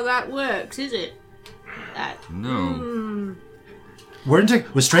not how that works, is it? No.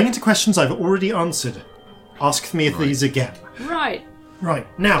 We're straying into questions I've already answered. Ask me these again. Right. Right,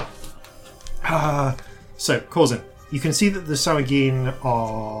 now, so, Corzin, you can see that the Sawagin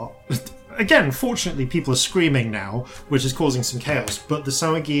are... Again, fortunately, people are screaming now, which is causing some chaos, but the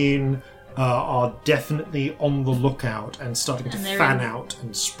Sawagin are definitely on the lookout and starting to fan out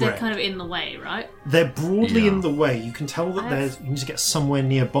and spread. They're kind of in the way, right? They're broadly in the way. You can tell that you need to get somewhere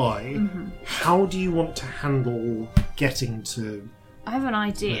nearby. Mm-hmm. How do you want to handle getting to... I have an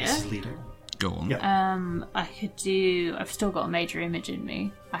idea. Where this is leading? Go on. Yeah. I could do... I've still got a major image in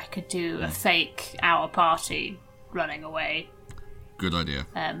me. I could do a fake our party running away. Good idea.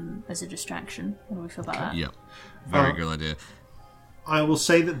 As a distraction. What do we feel about that? Yeah. Very good idea. I will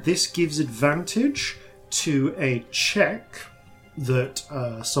say that this gives advantage to a check that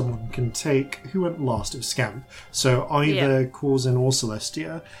someone can take. Who went last? It was Scamp. So either Corzin or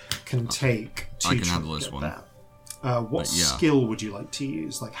Celestia can take to I can try handle and this get one. that. What skill would you like to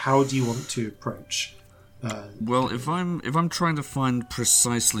use? Like, how do you want to approach? Well, if I'm trying to find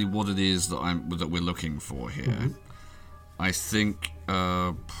precisely what it is that we're looking for here, I think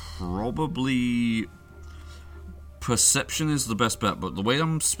probably perception is the best bet. But the way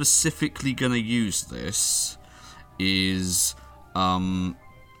I'm specifically going to use this is I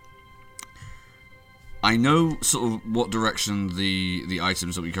know sort of what direction the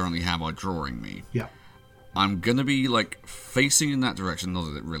items that we currently have are drawing me. Yeah. I'm going to be, like, facing in that direction. Not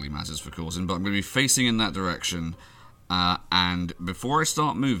that it really matters for Corzin, but I'm going to be facing in that direction. And before I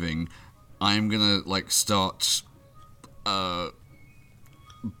start moving, I'm going to, like, start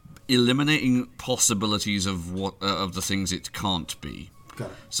eliminating possibilities of what of the things it can't be. Got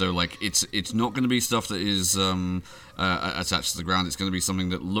it. So, like, it's not going to be stuff that is attached to the ground. It's going to be something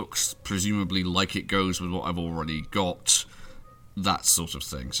that looks presumably like it goes with what I've already got. That sort of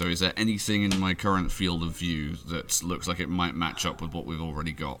thing. So is there anything in my current field of view that looks like it might match up with what we've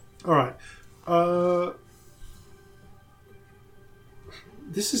already got? Alright.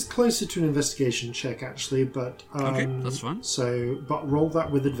 This is closer to an investigation check, actually, but... okay, that's fine. So, but roll that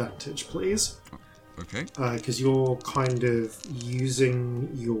with advantage, please. Okay. Because you're kind of using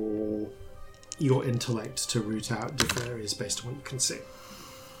your intellect to root out different areas based on what you can see.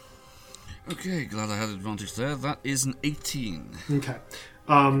 Okay, glad I had advantage there. That is an 18. Okay.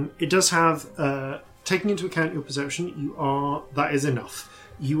 It does have, taking into account your perception, that is enough.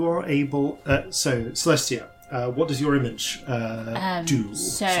 You are able, so, Celestia, what does your image do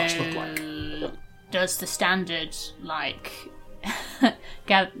such look like? Does the standard, like,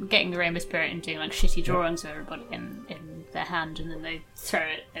 getting the Rainbow Spirit and doing, like, shitty drawings of everybody in their hand, and then they throw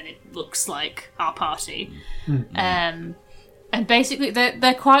it, and it looks like our party. Mm-hmm. And basically,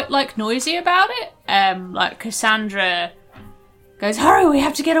 they're quite, like, noisy about it. Like, Cassandra goes, "Hurry, we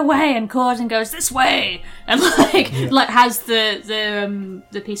have to get away," and Corzin goes, "This way," and like has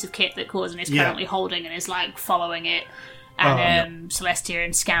the piece of kit that Corzin is currently holding and is, like, following it. And Celestia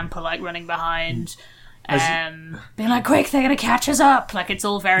and Scamp are, like, running behind. Being like, "Quick, they're going to catch us up." Like, it's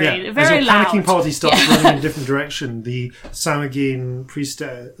all very As very your loud. panicking party starts running in a different direction, the Sawagin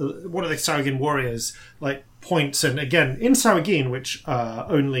priestess, one of the Sawagin warriors, like, points, and again, in Sawagin, which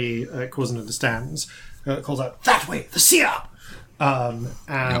only Corzin understands, calls out, "That way, the seer!"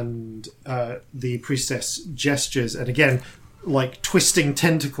 And the priestess gestures, and again, like, twisting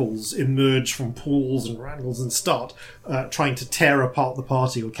tentacles emerge from pools and wrangles and start trying to tear apart the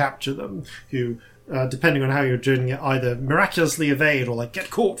party or capture them, who... depending on how you're doing it, either miraculously evade or, like, get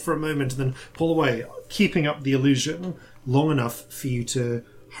caught for a moment and then pull away, keeping up the illusion long enough for you to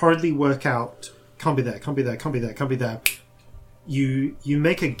hurriedly work out, can't be there, can't be there, can't be there, can't be there. You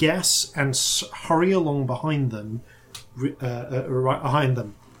make a guess and hurry along behind them, right behind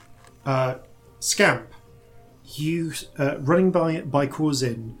them. Scamp, you running by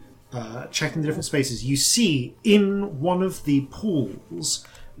Corzin, checking the different spaces. You see in one of the pools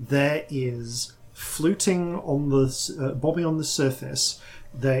there is, floating on the bobbing on the surface,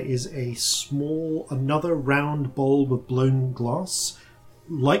 there is another round bulb of blown glass,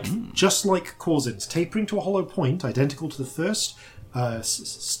 just like Corzin's, tapering to a hollow point identical to the first,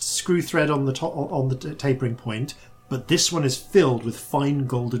 screw thread on the top on the tapering point, but this one is filled with fine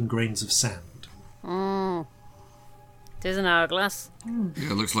golden grains of sand. It is an hourglass.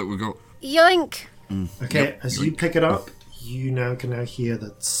 Yeah, looks like we've got... Yoink! Okay, Yep. as you pick it up, you can hear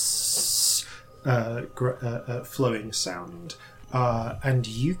that flowing sound, and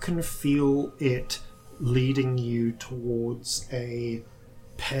you can feel it leading you towards a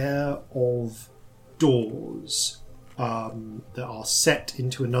pair of doors that are set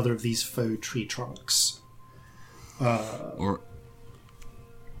into another of these faux tree trunks. All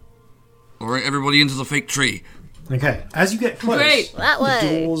right, everybody into the fake tree. Okay, as you get close, Great, that the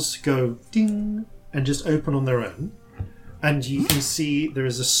way. doors go ding and just open on their own, and you can see there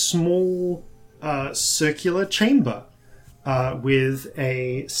is a small circular chamber with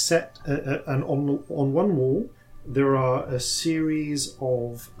a set, and on one wall there are a series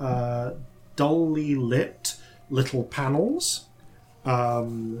of dully lit little panels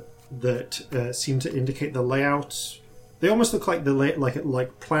that seem to indicate the layout. They almost look like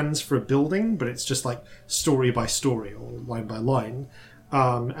like plans for a building, but it's just like story by story or line by line.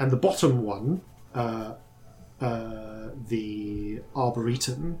 And the bottom one, the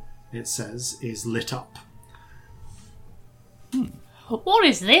Arboretum, it says, is lit up. What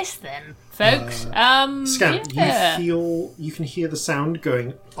is this then, folks? Scamp, yeah. you can hear the sound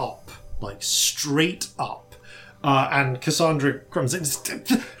going up, like straight up. And Cassandra comes in.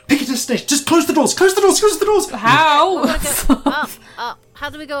 Pick a destination. Just close the doors. Close the doors. Close the doors. How? Up.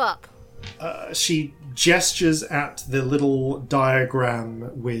 How do we go up? She gestures at the little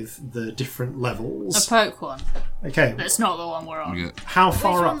diagram with the different A levels. poke one. Okay, That's not the one we're on. Yeah. how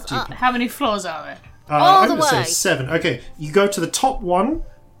far one's up do you? up? How many floors are there? All I'm the going to way. say 7. Okay, you go to the top one.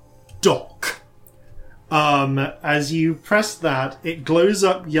 Dock. As you press that, it glows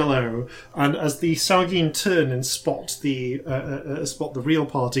up yellow, and as the Sargine turn and spot the real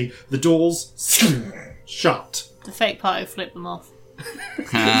party, the doors shut. The fake party flip them off.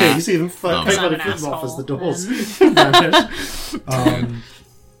 Okay, you see them I'm flip an them off as the doors asshole, vanish.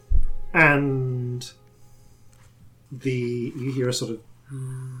 And you hear a sort of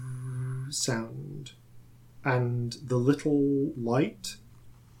sound, and the little light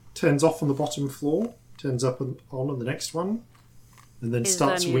turns off on the bottom floor, turns up and on the next one, and then Is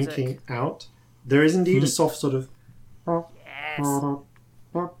starts there music? winking out. There is indeed a soft sort of. Where's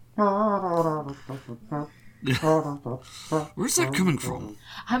that coming from?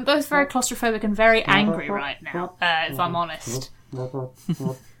 I'm both very claustrophobic and very angry right now, if I'm honest.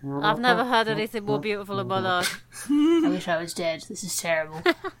 I've never heard anything more beautiful in my life. I wish I was dead. This is terrible.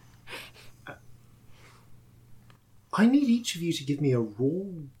 I need each of you to give me a raw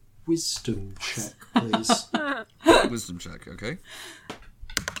wisdom check, please. Wisdom check, okay?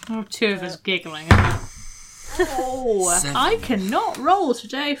 Oh, two of us giggling. Oh, 7. I cannot roll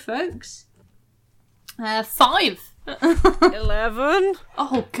today, folks. 5. 11.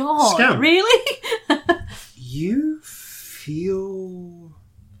 Oh, God. Scam. Really? You feel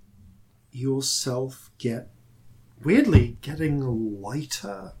yourself getting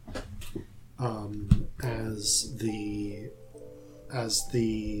lighter as the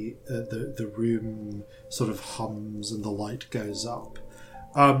room sort of hums and the light goes up.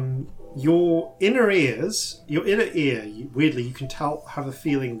 Your inner ear, weirdly, you can have a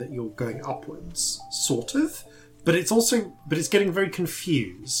feeling that you're going upwards, sort of, but it's getting very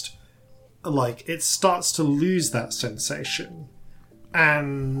confused. Like, it starts to lose that sensation,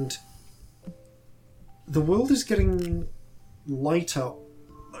 and the world is getting lighter,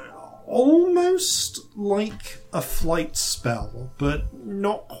 almost like a flight spell, but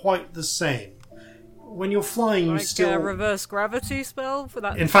not quite the same. When you're flying, you Like still a reverse gravity spell for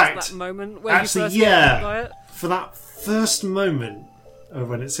that. In fact, that moment where actually, you first yeah. get by it. For that first moment of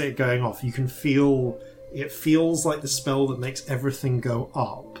when it's going off, you can feel it feels like the spell that makes everything go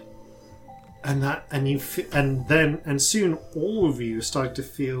up, and soon all of you start to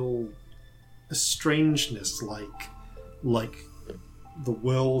feel a strangeness, like the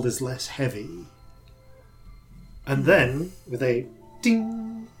world is less heavy, and then with a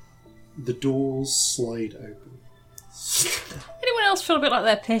ding, the doors slide open. Anyone else feel a bit like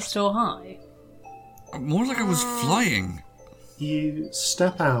they're pissed or high? More like I was flying. You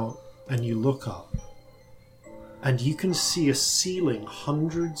step out and you look up, and you can see a ceiling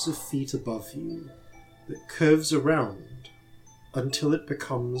hundreds of feet above you that curves around until it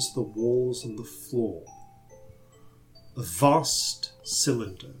becomes the walls and the floor. A vast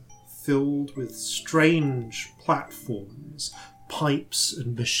cylinder filled with strange platforms, pipes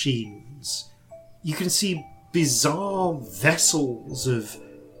and machines. You can see bizarre vessels of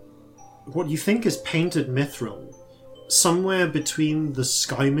what you think is painted mithril somewhere between the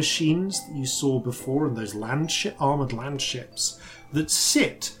sky machines that you saw before and those armoured land ships that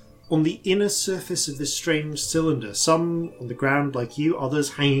sit on the inner surface of this strange cylinder. Some on the ground like you,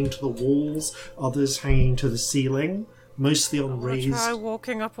 others hanging to the walls, others hanging to the ceiling, mostly on raised... Can I try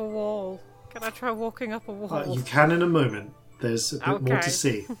walking up a wall? You can in a moment. There's a bit more to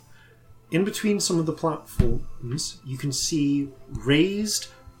see. In between some of the platforms, you can see raised,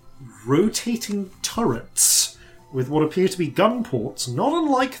 rotating turrets with what appear to be gun ports, not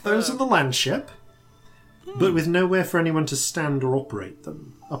unlike those of the land ship, but with nowhere for anyone to stand or operate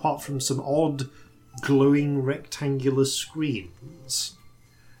them, apart from some odd, glowing rectangular screens.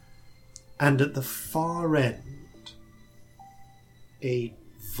 And at the far end, a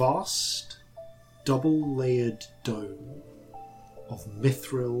vast, double-layered dome of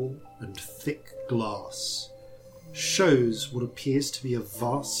mithril and thick glass shows what appears to be a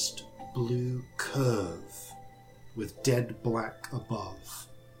vast blue curve with dead black above.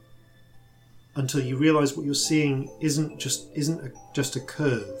 Until you realise what you're seeing isn't just a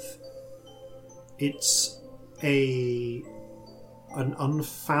curve. It's an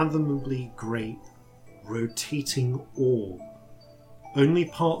unfathomably great rotating orb, only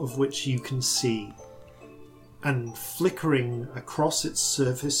part of which you can see, and flickering across its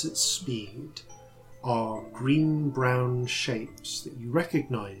surface at speed are green-brown shapes that you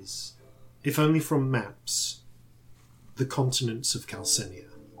recognise, if only from maps, the continents of Calcinia.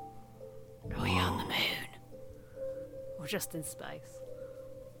 Are we on the moon? Or just in space?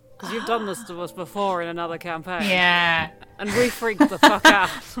 Because you've done this to us before in another campaign. Yeah. And we freaked the fuck out.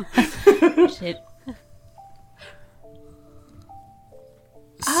 Shit.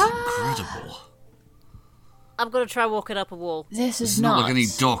 This is incredible. I'm going to try walking up a wall. This is It's not like any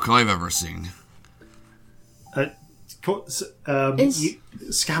dock I've ever seen.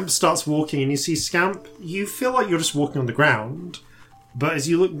 Scamp starts walking, and you see Scamp. You feel like you're just walking on the ground, but as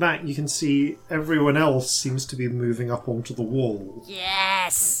you look back, you can see everyone else seems to be moving up onto the wall.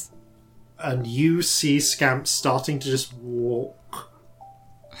 Yes! And you see Scamp starting to just walk.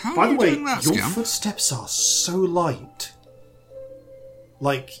 How By are the you way, doing that, your Scamp? footsteps are so light.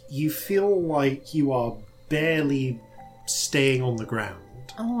 Like, you feel like you are barely staying on the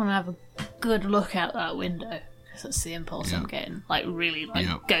ground. I want to have a good look out that window. Because that's the impulse I'm getting. Like, really,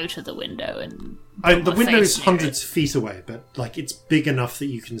 go to the window and... The window is near hundreds of feet away, but, like, it's big enough that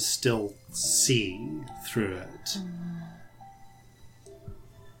you can still see through it.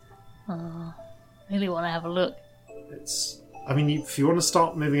 I really want to have a look. If you want to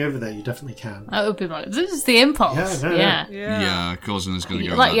start moving over there, you definitely can. That would be this is the impulse. Yeah. Yeah, Corzin is going to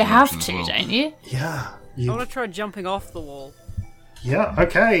go Like, in you that have direction to, as well. don't you? Yeah. I want to try jumping off the wall. Yeah,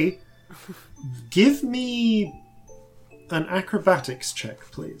 okay. Give me an acrobatics check,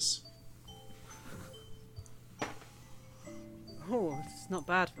 please. Oh, it's not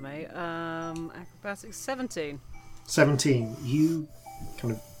bad for me. Acrobatics 17. 17. You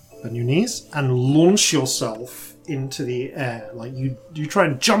kind of bend your knees and launch yourself into the air. Like, you try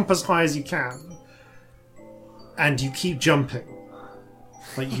and jump as high as you can. And you keep jumping.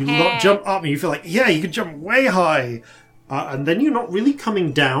 Like, you jump up and you feel like, yeah, you could jump way high. And then you're not really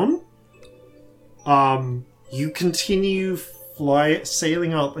coming down. You continue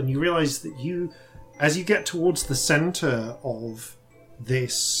sailing up, and you realise that as you get towards the centre of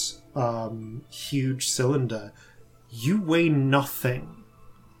this huge cylinder, you weigh nothing.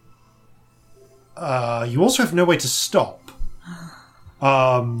 You also have no way to stop.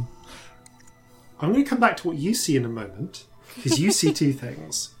 I'm going to come back to what you see in a moment, because you see two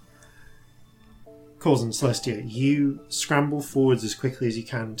things. Corzin, Celestia, you scramble forwards as quickly as you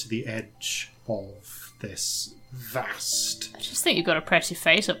can to the edge of this vast... I just think you've got a pretty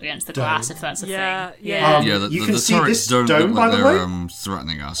face up against the glass, if that's a thing. Yeah. You can the see turrets this don't dome, look by like the they're way.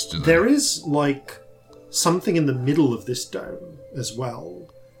 threatening us, do they? There is, like, something in the middle of this dome as well.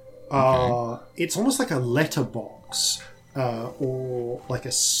 It's almost like a letterbox, or like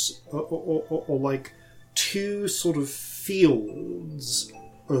or like two sort of fields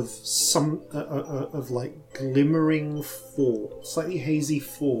of some of like glimmering force, slightly hazy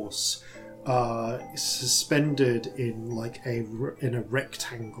force, suspended in like a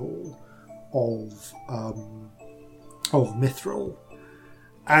rectangle of mithril.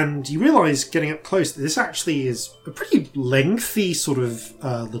 And you realise, getting up close, that this actually is a pretty lengthy sort of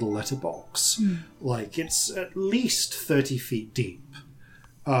little letterbox. Like, it's at least 30 feet deep.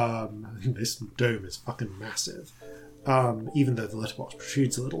 This dome is fucking massive. Even though the letterbox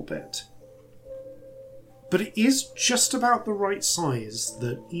protrudes a little bit. But it is just about the right size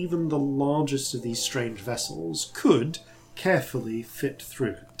that even the largest of these strange vessels could carefully fit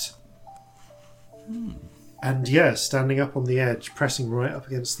through it. And yeah, standing up on the edge, pressing right up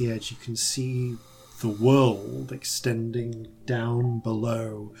against the edge, you can see the world extending down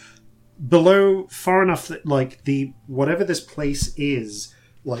below. Below, far enough that, like, the whatever this place is,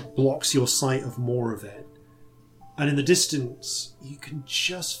 like, blocks your sight of more of it. And in the distance, you can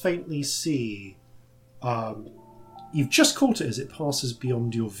just faintly see... you've just caught it as it passes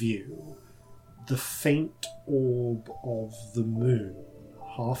beyond your view. The faint orb of the moon,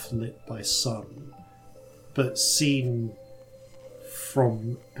 half lit by sun, but seen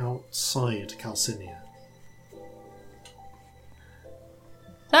from outside Calcinia.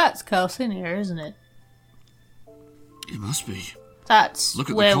 That's Calcinia, isn't it? It must be. That's Look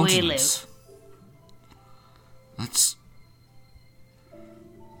at where the we continents. live. That's...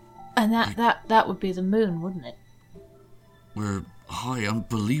 And that would be the moon, wouldn't it? We're high,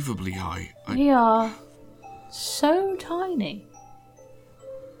 unbelievably high. We are so tiny.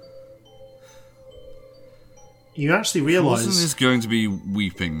 You actually Coulson realise is going to be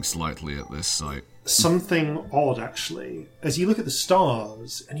weeping slightly at this sight. something odd, actually. As you look at the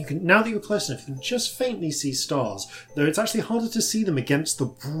stars, and you can, now that you're close enough, you can just faintly see stars, though it's actually harder to see them against the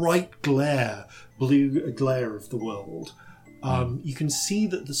bright glare, blue glare of the world. You can see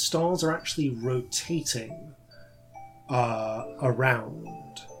that the stars are actually rotating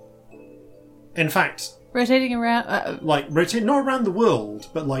around. In fact, Rotating around. rotate not around the world,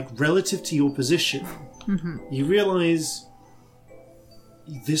 but like relative to your position. Mm-hmm. You realise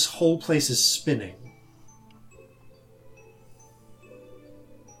this whole place is spinning.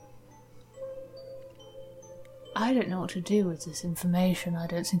 I don't know what to do with this information. I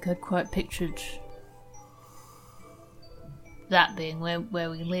don't think I'd quite pictured that being where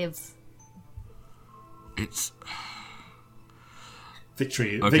we live. It's...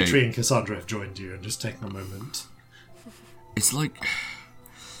 Victory and Cassandra have joined you and just taken a moment. It's like...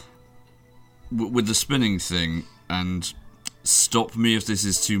 with the spinning thing, and stop me if this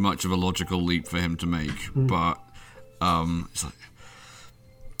is too much of a logical leap for him to make, but it's like...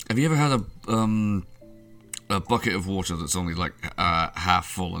 Have you ever had a bucket of water that's only like half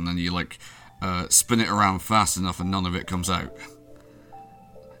full, and then you like spin it around fast enough and none of it comes out?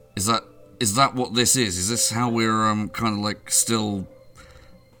 Is that what this is? Is this how we're kind of like still,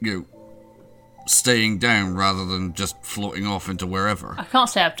 staying down rather than just floating off into wherever? I can't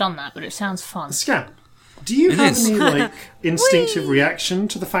say I've done that, but it sounds fun. Scam, do you It have is. any instinctive reaction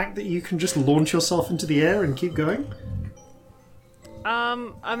to the fact that you can just launch yourself into the air and keep going?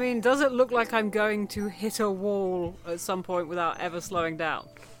 I mean, does it look like I'm going to hit a wall at some point without ever slowing down?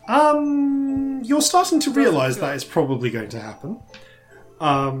 You're starting to realise that is probably going to happen.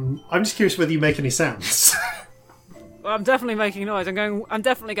 I'm just curious whether you make any sounds. Well, I'm definitely making noise. I'm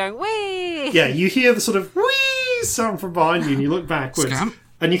definitely going, whee! Yeah, you hear the sort of whee sound from behind you, and you look backwards, Scamp?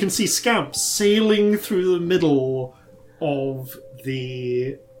 and you can see Scamp sailing through the middle of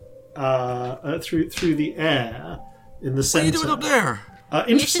the through the air in the What are centre. you doing up there? You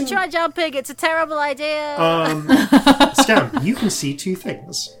Interesting. should try jumping. It's a terrible idea. Scamp, you can see two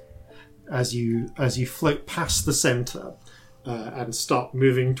things as you float past the centre and start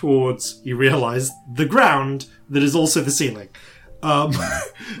moving towards. You realise the ground that is also the ceiling, and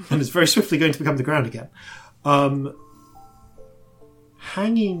it's very swiftly going to become the ground again.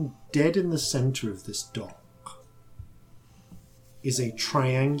 Hanging dead in the centre of this dock is a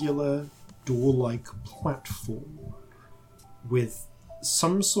triangular door-like platform with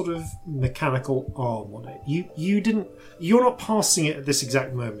some sort of mechanical arm on it. You're not passing it at this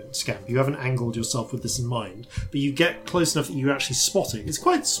exact moment, Scamp. You haven't angled yourself with this in mind, but you get close enough that you actually spot it. It's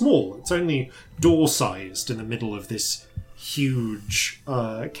quite small. It's only door-sized in the middle of this huge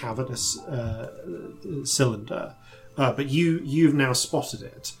cavernous cylinder. But you've now spotted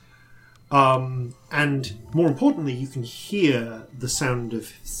it. And more importantly, you can hear the sound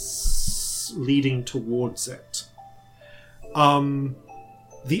of leading towards it.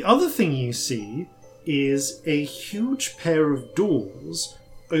 The other thing you see is a huge pair of doors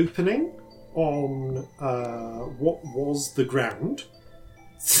opening on what was the ground.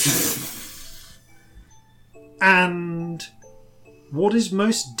 And what is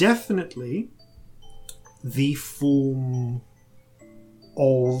most definitely the form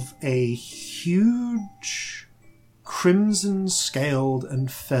of a huge crimson-scaled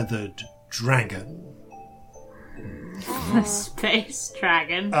and feathered dragon. A space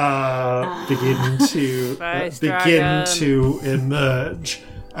dragon. Begin to Space begin dragon. to emerge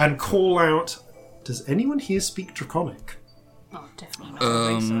and call out. Does anyone here speak Draconic? Oh, definitely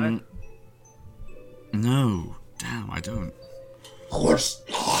not. No. Damn, I don't.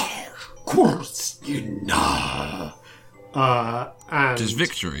 And Just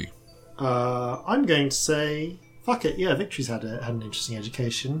victory. I'm going to say, fuck it. Yeah, Victory's had an interesting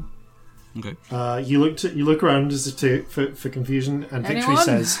education. Okay. You look around as if for confusion, and Victory Anyone?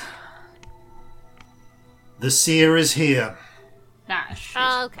 says, "The seer is here." Nah, shit.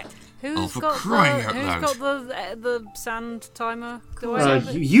 Okay. Who's Oh, for got crying the out loud. Who's got the sand timer? Do I have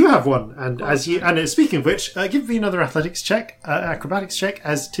it? You have one, and speaking of which, give me another acrobatics check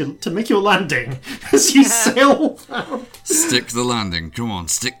as to make your landing as you sail down. Stick the landing. Come on,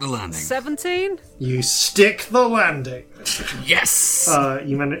 stick the landing. 17? You stick the landing. Yes!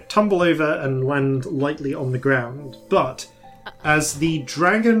 You tumble over and land lightly on the ground, but as the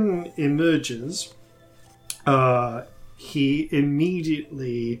dragon emerges, he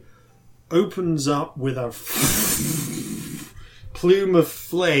immediately opens up with a plume of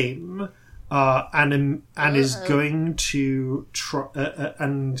flame and is going to try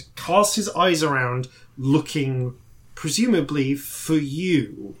and cast his eyes around, looking presumably for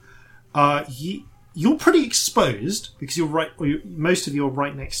you. You're pretty exposed because you're right. Most of you are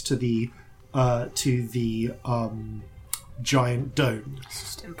right next to the giant dome. It's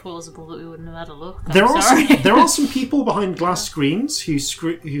just implausible that we wouldn't have had a look. There are some people behind glass screens who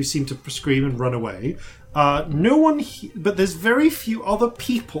seem to scream and run away. No one, but there's very few other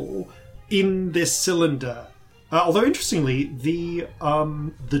people in this cylinder. Although interestingly, these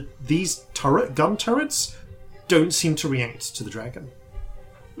gun turrets don't seem to react to the dragon.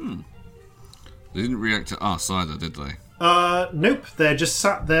 They didn't react to us either, did they? Nope. They're just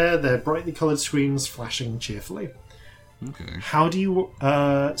sat there. They're brightly coloured screens flashing cheerfully. Okay. How do you...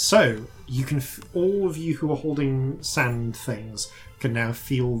 so, you can... all of you who are holding sand things can now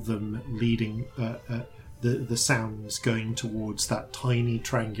feel them leading... the sounds going towards that tiny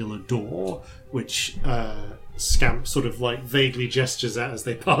triangular door, which Scamp sort of like vaguely gestures at as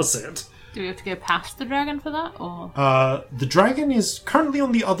they pass it. Do we have to go past the dragon for that, or...? The dragon is currently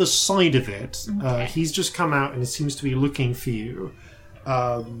on the other side of it. Okay. He's just come out and it seems to be looking for you.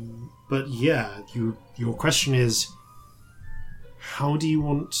 But yeah, your question is... how do you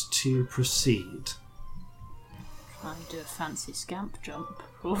want to proceed? Try and do a fancy scamp jump,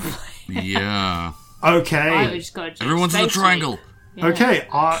 probably. Yeah. Okay. Just got to Everyone's in the triangle. Yeah. Okay.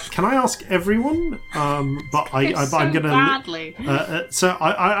 Can I ask everyone? But I'm gonna. Badly. So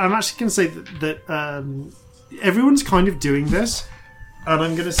I'm actually gonna say that everyone's kind of doing this, and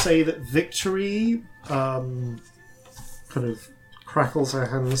I'm gonna say that Victory kind of crackles her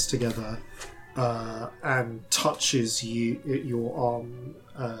hands together and touches your arm,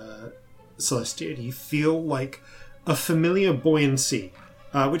 Celestia. You feel like a familiar buoyancy,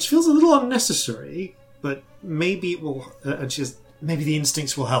 which feels a little unnecessary, but maybe it will. And she says, maybe the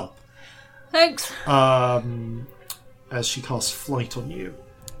instincts will help. Thanks. As she casts flight on you.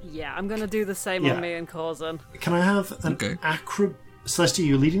 Yeah, I'm gonna do the same Yeah. on me and Corzin. Can I have an Okay. Celestia,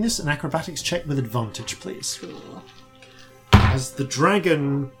 you're leading this. An acrobatics check with advantage, please. As the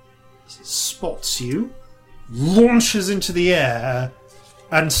dragon spots you, launches into the air,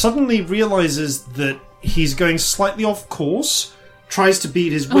 and suddenly realizes that he's going slightly off course, tries to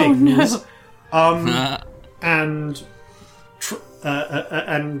beat his wings, and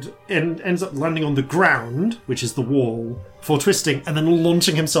ends up landing on the ground, which is the wall, before twisting and then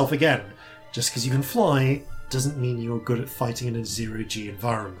launching himself again. Just because you can fly doesn't mean you're good at fighting in a zero-G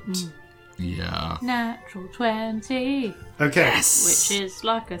environment. Yeah. Natural 20, Okay. which is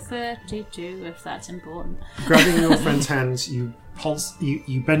like a 32, if that's important. Grabbing your friend's hands, you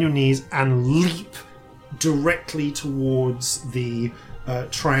bend your knees and leap directly towards the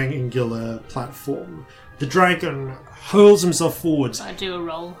triangular platform. The dragon hurls himself forwards, I do a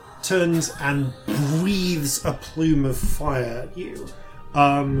roll. turns and breathes a plume of fire at you.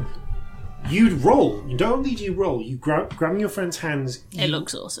 You'd roll. Not only do you roll, you grabbing your friend's hands. It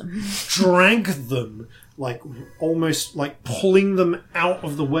looks awesome. Drag them, like almost like pulling them out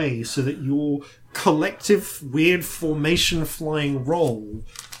of the way, so that your collective weird formation flying roll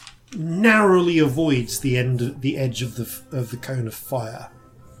narrowly avoids the edge of the cone of fire.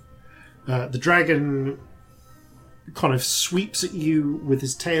 The dragon kind of sweeps at you with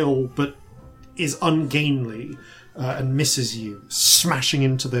his tail, but is ungainly and misses you, smashing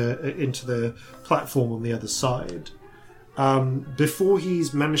into the platform on the other side. Before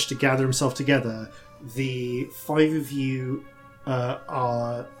he's managed to gather himself together, the five of you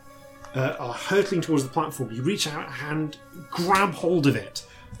are hurtling towards the platform. You reach out a hand, grab hold of it.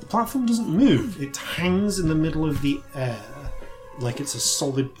 The platform doesn't move. It hangs in the middle of the air like it's a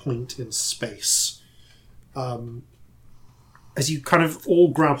solid point in space. As you kind of all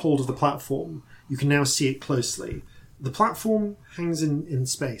grab hold of the platform, you can now see it closely. The platform hangs in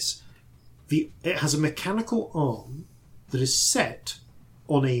space. It has a mechanical arm that is set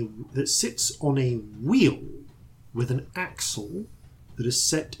sits on a wheel with an axle that is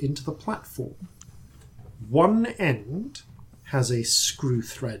set into the platform. One end has a screw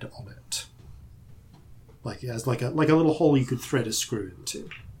thread on it. Like it has like a little hole you could thread a screw into.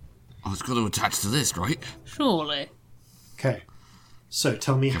 Oh, it's got to attach to this, right? Surely. Okay. So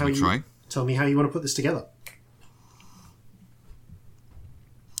tell me how you want to put this together.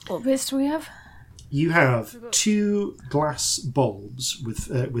 What bits do we have? You have 2 glass bulbs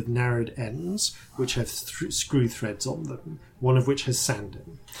with narrowed ends, which have screw threads on them. One of which has sand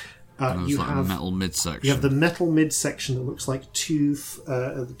in. You have a metal midsection. You have the metal midsection that looks like two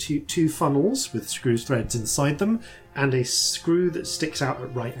funnels with screw threads inside them, and a screw that sticks out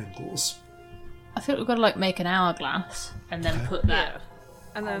at right angles. I think we've got to make an hourglass and then put that.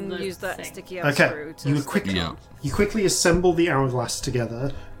 And then use that thing. sticky out Okay, screw to you quickly assemble the hourglass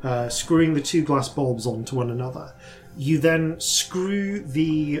together, screwing the 2 glass bulbs onto one another. You then screw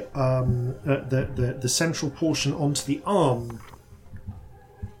the central portion onto the arm.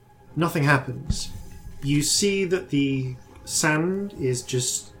 Nothing happens. You see that the sand is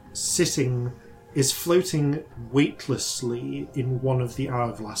just floating weightlessly in one of the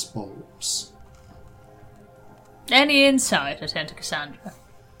hourglass bulbs. Any insight, I turn to Cassandra.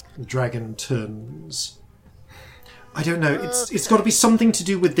 The dragon turns. I don't know. It's got to be something to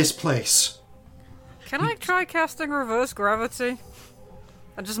do with this place. Can I try casting reverse gravity?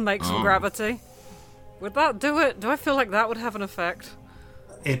 And just make some gravity? Would that do it? Do I feel like that would have an effect?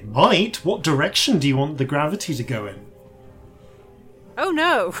 It might. What direction do you want the gravity to go in? Oh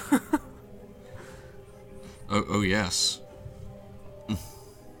no! Oh yes.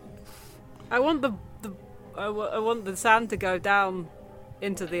 I want I want the sand to go down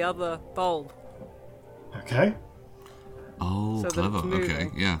into the other bulb. Okay. Oh, So that clever. it's moving.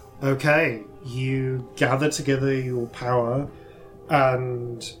 Okay, yeah. Okay. You gather together your power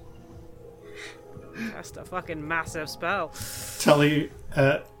and That's a fucking massive spell.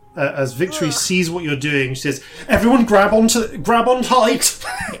 as Victory sees what you're doing, she says, "Everyone grab on tight."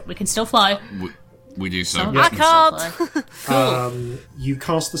 We can still fly. We do so. Some of Yeah. us can still fly. You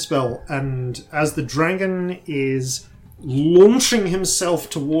cast the spell, and as the dragon is launching himself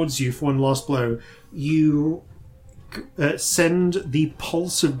towards you for one last blow, you send the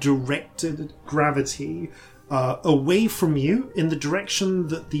pulse of directed gravity away from you in the direction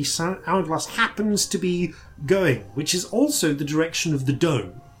that the hourglass happens to be going, which is also the direction of the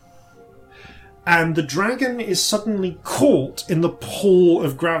dome. And the dragon is suddenly caught in the pull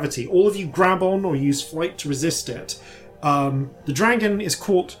of gravity. All of you grab on or use flight to resist it. The dragon is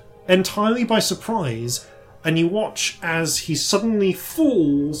caught entirely by surprise, and you watch as he suddenly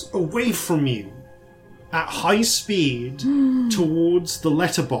falls away from you at high speed towards the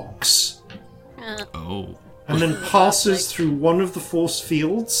letterbox. Oh. And then passes through one of the force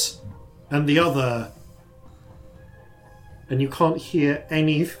fields and the other. And you can't hear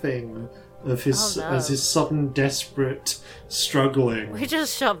anything of his as his sudden desperate struggling. We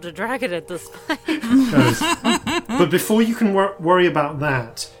just shoved a dragon into space. But before you can worry about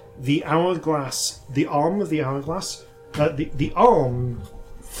that, the hourglass, the arm of the hourglass, the arm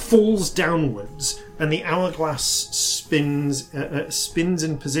falls downwards, and the hourglass spins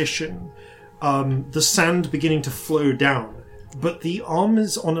in position. The sand beginning to flow down, but the arm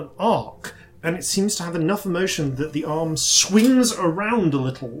is on an arc, and it seems to have enough motion that the arm swings around a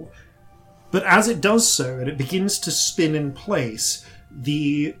little. But as it does so, and it begins to spin in place,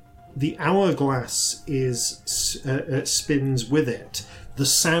 the hourglass spins with it, the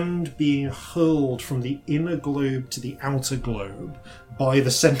sand being hurled from the inner globe to the outer globe by the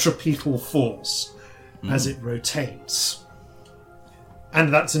centripetal force as it rotates.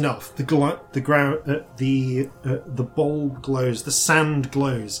 And that's enough. The bulb glows, the sand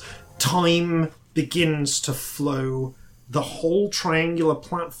glows. Time begins to flow. The whole triangular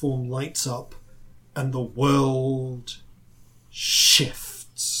platform lights up, and the world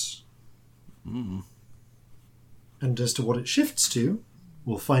shifts. And as to what it shifts to,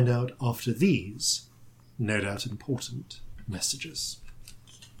 we'll find out after these, no doubt important, messages.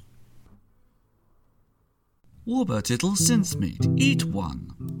 Warburtittle Synthmeat, eat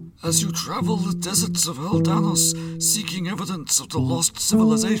one. As you travel the deserts of Eldanos, seeking evidence of the lost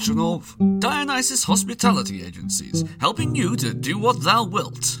civilization of Dionysus Hospitality Agencies, helping you to do what thou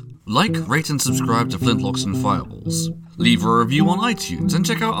wilt. Like, rate and subscribe to Flintlocks and Fireballs. Leave a review on iTunes and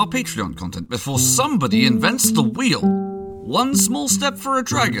check out our Patreon content before somebody invents the wheel. One small step for a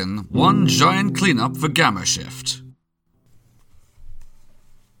dragon, one giant cleanup for Gamma Shift.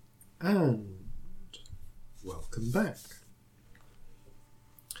 And welcome back.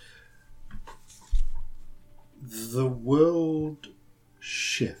 The world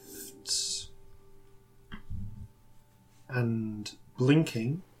shifts. And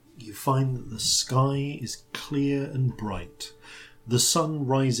blinking, you find that the sky is clear and bright, the sun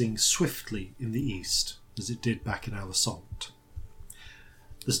rising swiftly in the east, as it did back in Alisant.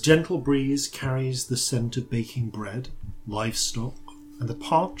 This gentle breeze carries the scent of baking bread, livestock, and the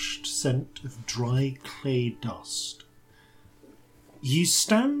parched scent of dry clay dust. You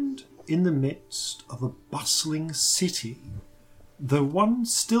stand in the midst of a bustling city, though one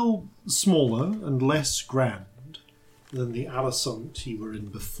still smaller and less grand than the Alisant you were in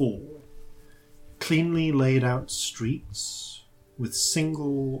before. Cleanly laid out streets with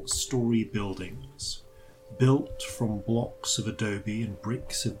single-story buildings, built from blocks of adobe and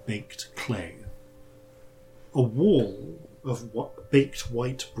bricks of baked clay. A wall of baked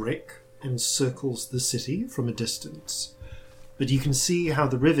white brick encircles the city from a distance, but you can see how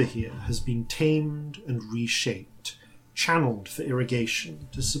the river here has been tamed and reshaped, channeled for irrigation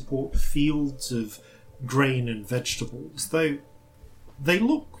to support fields of grain and vegetables, though they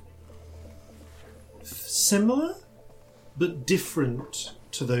look similar but different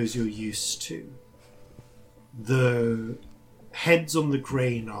to those you're used to. The heads on the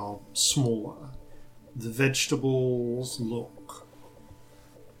grain are smaller. The vegetables look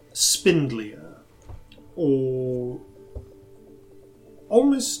spindlier or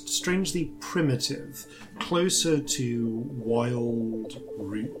almost strangely primitive, closer to wild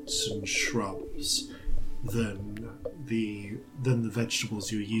roots and shrubs than the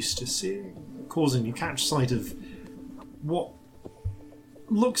vegetables you're used to seeing, causing you catch sight of what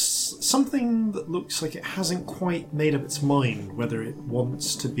something that looks like it hasn't quite made up its mind whether it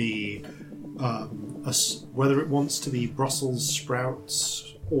wants to be Brussels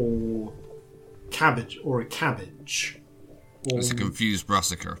sprouts or cabbage or a cabbage. It's a confused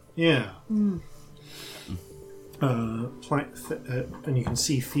brassica. Yeah. And you can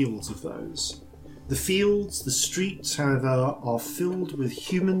see fields of those. The fields, the streets, however, are filled with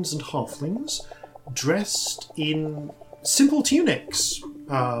humans and halflings dressed in simple tunics,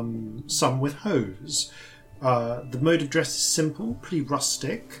 some with hose. The mode of dress is simple, pretty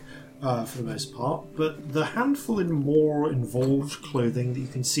rustic for the most part, but the handful in more involved clothing that you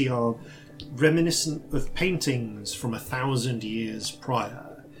can see are reminiscent of paintings from 1,000 years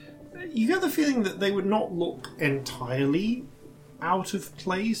prior. You get the feeling that they would not look entirely out of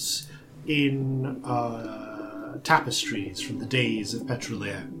place in tapestries from the days of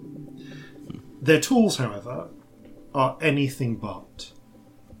Petrolaire. Their tools, however, are anything but.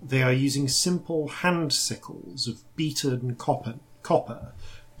 They are using simple hand sickles of beaten copper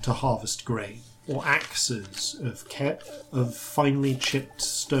to harvest grain, or axes of finely chipped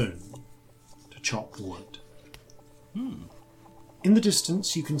stone to chop the wood. In the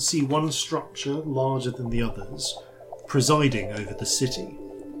distance, you can see one structure larger than the others, presiding over the city.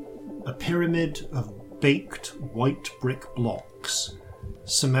 A pyramid of baked white brick blocks,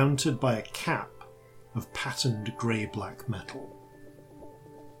 surmounted by a cap of patterned grey-black metal.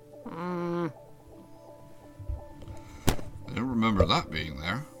 I don't remember that being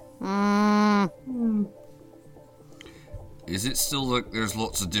there. Is it still like there's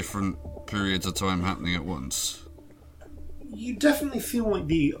lots of different periods of time happening at once? You definitely feel like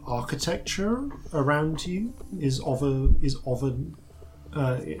the architecture around you is of a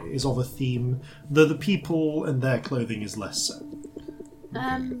theme, though the people and their clothing is less so.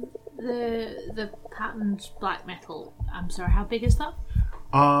 The patterned black metal. I'm sorry. How big is that?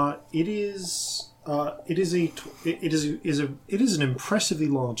 It is an impressively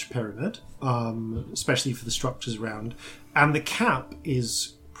large pyramid, especially for the structures around, and the cap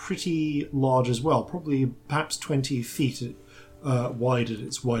is pretty large as well, probably perhaps 20 feet wide at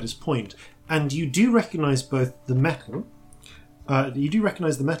its widest point. And you do recognise both the metal. You do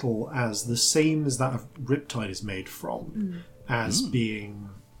recognise the metal as the same as that of Riptide is made from, as being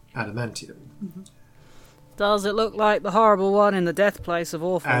adamantium. Mm-hmm. Does it look like the horrible one in the death place of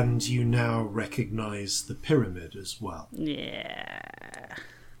Orphan? And you now recognise the pyramid as well. Yeah.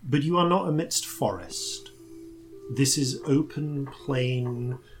 But you are not amidst forest. This is open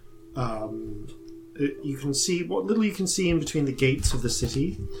plain. You can see what little you can see in between the gates of the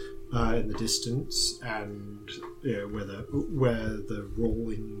city in the distance, and where the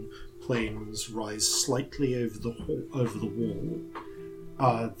rolling plains rise slightly over the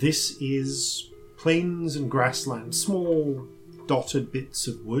wall. This is plains and grassland, small dotted bits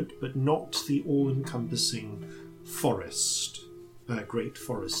of wood, but not the all-encompassing forest, great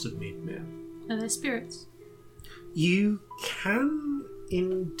forest of Meadmere. Are there spirits? You can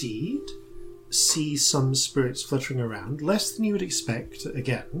indeed see some spirits fluttering around, less than you would expect,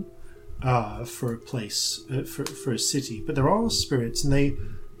 again, for a place, for a city. But there are spirits, and they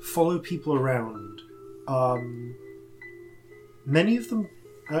follow people around. Many of them,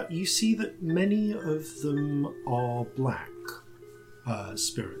 you see that many of them are black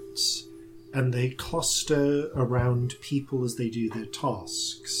spirits, and they cluster around people as they do their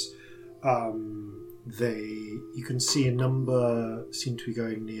tasks. You can see a number seem to be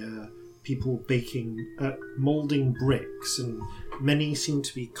going near people moulding bricks, and many seem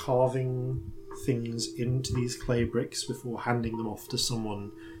to be carving things into these clay bricks before handing them off to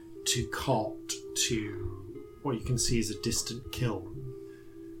someone to cart to what you can see is a distant kiln.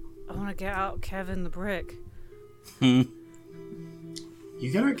 I want to get out Kevin the Brick. You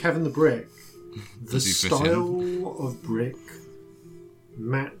get out Kevin the Brick. The Does he fit style of brick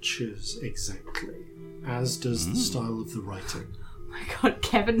matches exactly, as does the style of the writing. Oh my god,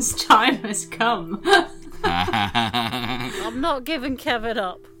 Kevin's time has come. I'm not giving Kevin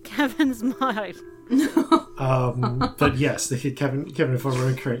up. Kevin's mine. But yes, the kid Kevin, if I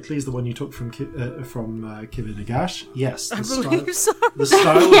remember correctly, is the one you took from Kevin Nagash. Yes, the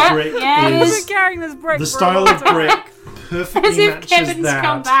style of brick is carrying this brick. The style of brick perfectly As if matches Kevin's that.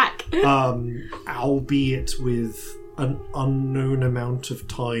 come back. Albeit with an unknown amount of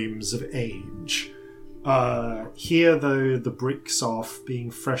times of age. Here, though, the bricks are being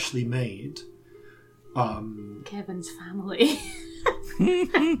freshly made. Kevin's family.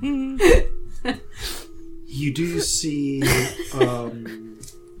 You do see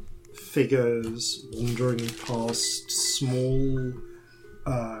figures wandering past small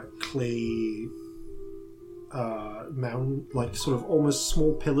clay mound, like sort of almost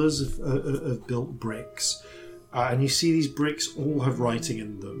small pillars of built bricks. And you see these bricks all have writing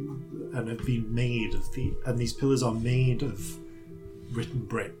in them and have been made and these pillars are made of written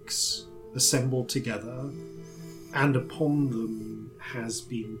bricks assembled together, and upon them has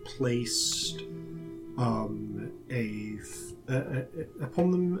been placed upon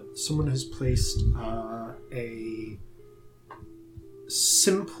them someone has placed a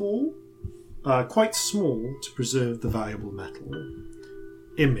simple, quite small to preserve the valuable metal,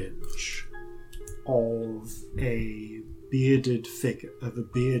 image of a bearded figure, of a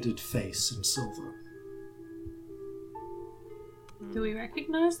bearded face in silver. Do we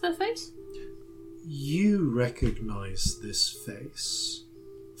recognise the face? You recognise this face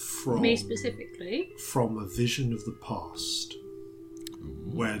from Me specifically? from a vision of the past,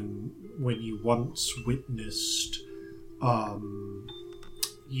 when you once witnessed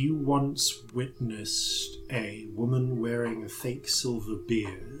a woman wearing a fake silver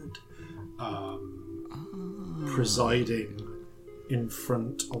beard presiding in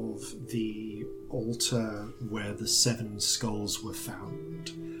front of the altar where the 7 skulls were found,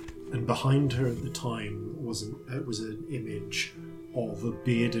 and behind her at the time was an image of a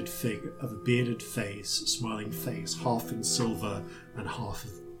bearded figure, of a bearded face, smiling face, half in silver and half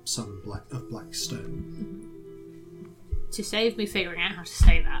of some black stone. To save me figuring out how to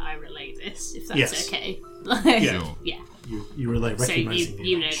say that, I relay this, if that's Yes. okay. Yeah. Yeah. You relay So recognizing the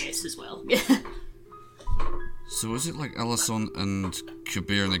you know image. this as well. So is it like Ellison and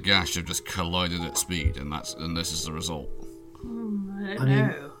Kabir Nagash have just collided at speed, and this is the result? I don't I mean-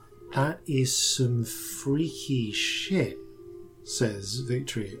 know. That is some freaky shit, says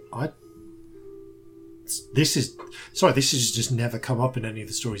Victory. This has just never come up in any of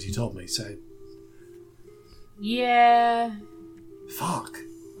the stories you told me, so Yeah. fuck.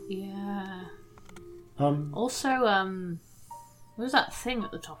 Yeah. Also, What was that thing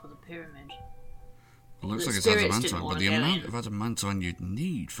at the top of the pyramid? It looks The like it's spirits didn't adamantine, but wanna the go amount in. of adamantine you'd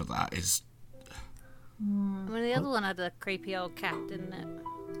need for that is... I mean, the other one had a creepy old cat, didn't it?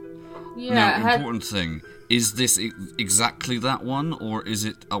 Yeah, Now, it had- important thing, is this exactly that one, or is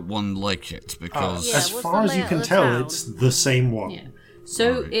it a one like it? Because... Yeah, as what's far the as you layout can of the tell, town? it's the same one. Yeah.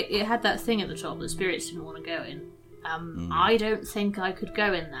 So Right. it had that thing at the top that spirits didn't want to go in. I don't think I could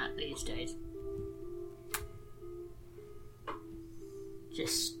go in that these days.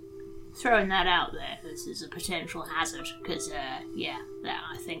 Just throwing that out there. This is a potential hazard because, that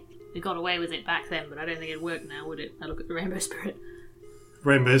I think we got away with it back then, but I don't think it'd work now, would it? I look at the Rainbow Spirit.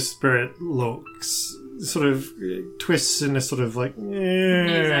 Rainbow Spirit looks, sort of twists in a sort of like, He's like,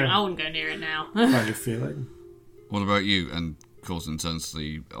 I eh, wouldn't go near it now. kind of feeling. What about you? And Coulson turns to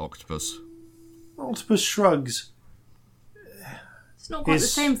the octopus. Octopus shrugs. It's not quite the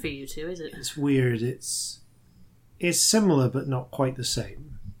It's- same for you two, is it? It's weird. It's similar, but not quite the same.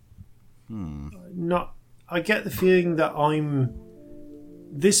 Not. I get the feeling that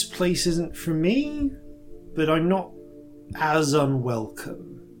this place isn't for me, but I'm not as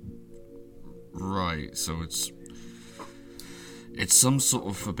unwelcome. Right, so It's some sort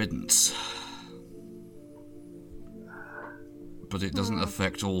of forbiddance. But it doesn't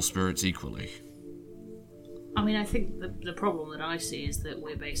affect all spirits equally. I mean, I think the problem that I see is that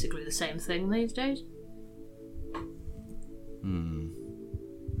we're basically the same thing these days.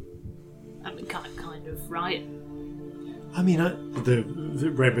 I mean, kind of, right? I mean,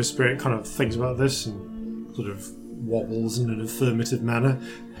 the Rainbow Spirit kind of thinks about this and sort of wobbles in an affirmative manner.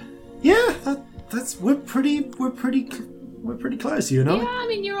 Yeah, we're pretty close, you know. Yeah, I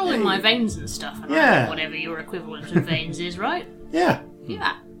mean, you're all in my veins and stuff, and Yeah. whatever your equivalent of veins is, right? Yeah.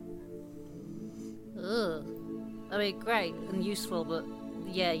 Yeah. Ugh. I mean, great and useful, but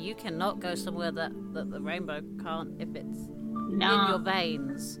yeah, you cannot go somewhere that the rainbow can't if it's in your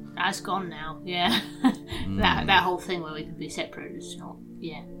veins. That's gone now. Yeah. that whole thing where we could be separate is not.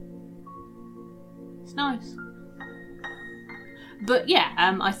 Yeah. It's nice. But yeah,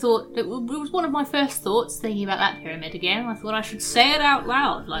 I thought it was one of my first thoughts thinking about that pyramid again. I thought I should say it out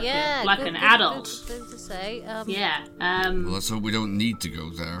loud, like an adult. Good to say. Yeah. Well, let's hope we don't need to go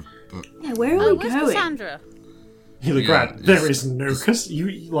there. But Yeah. Where are we where's going? Cassandra? You look Yeah, around. There it's- is no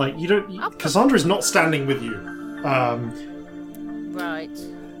you don't. Cassandra's not standing with you. Right.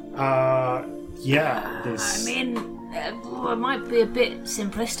 Yeah. This. I mean, it might be a bit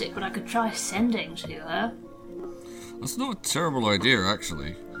simplistic, but I could try sending to her. that's not a terrible idea,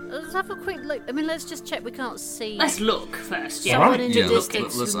 actually. Let's have a quick look. I mean, let's just check we can't see Let's look first. Yeah. someone Right. in Yeah, the let's-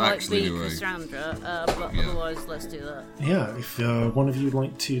 distance let's who might actually be do a- Cassandra, but Yeah. otherwise, let's do that. Yeah. If one of you would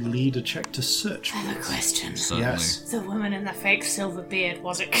like to lead a check to search. I have a question. Certainly. Yes. The woman in the fake silver beard,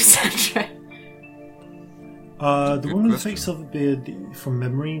 was it Cassandra? The Good woman with the question. fake silver beard, from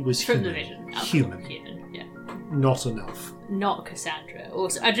memory, was From human. the vision. Okay, Human, Human, yeah. not an elf. Not Cassandra.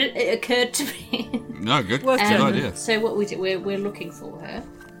 Also, it occurred to me. No, good. Well, Good um, idea. So what we do, we're looking for her.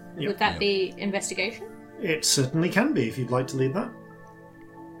 Yep. Would that be investigation? It certainly can be if you'd like to lead that.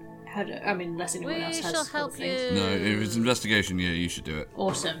 Unless anyone We else has shall help things. you. No, if it's investigation, yeah, you should do it.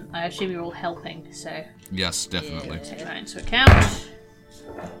 Awesome. I assume you're all helping, so Yes, definitely. take that into account.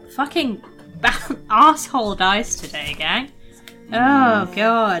 Fucking asshole dice today, gang. Oh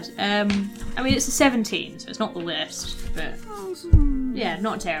god. I mean it's a 17, so it's not the worst, but yeah,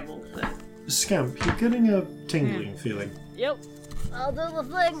 not terrible. But Scamp, you're getting a tingling feeling. Yep. I'll do the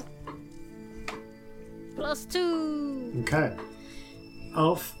thing. +2. Okay.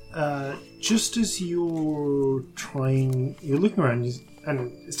 Alf, just as you're looking around,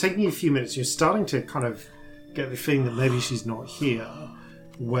 and it's taking you a few minutes, you're starting to kind of get the feeling that maybe she's not here,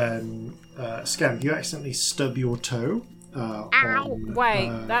 when, Scamp, you accidentally stub your toe. Ow! Wait,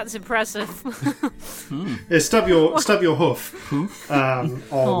 that's impressive. Stub your hoof on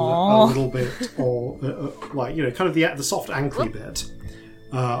a little bit, or kind of the soft ankly bit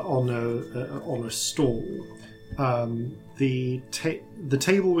on a stall. The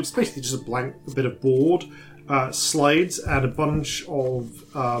table, which is basically just a bit of board, slides, and a bunch of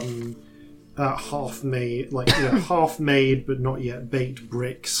half-made but not yet baked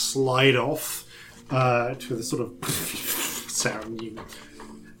bricks slide off to the sort of sound. You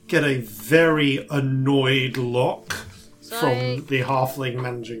get a very annoyed look from the halfling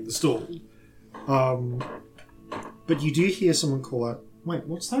managing the stall. But you do hear someone call out, "Wait,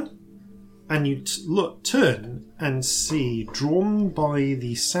 what's that?" And you turn and see, drawn by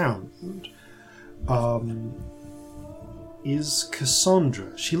the sound, is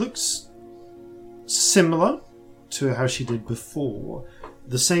Cassandra. She looks similar to how she did before.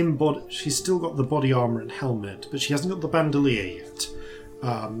 The same body. She's still got the body armor and helmet, but she hasn't got the bandolier yet.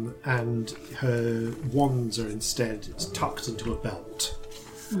 And her wands are instead tucked into a belt.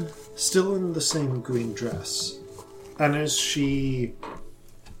 Still in the same green dress. And as she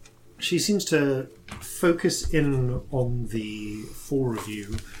seems to focus in on the four of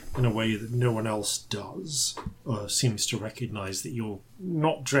you in a way that no one else does, or seems to recognise that you're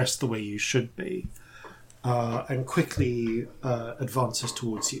not dressed the way you should be, and quickly advances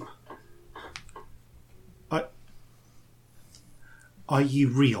towards you. Are you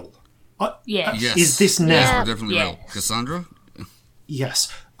real? yeah. Yes. Is this now? Yes, Yeah. we're definitely real. Yes. Cassandra?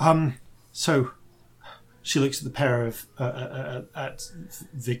 Yes. So she looks at the pair of at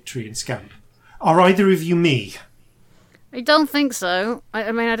Victory and Scamp. Are either of you me? I don't think so.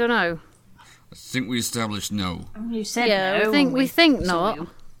 I mean, I don't know. I think we established no. You said Yeah, no. we think saw not. you.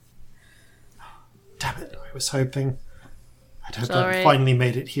 Damn it! I was hoping. I'd hoped Sorry. I'd finally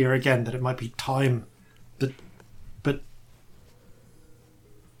made it here again. That it might be time, but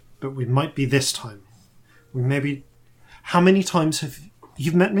we might be this time. We maybe. How many times have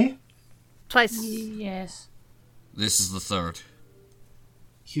you met me? Twice. Yes. This is the third.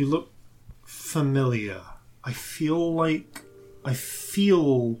 You look familiar. I feel like I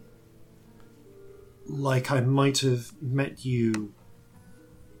feel like I might have met you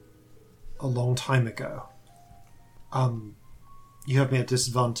a long time ago. You have me at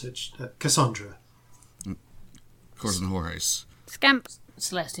disadvantage. Cassandra. Corzin Jorge. Scamp.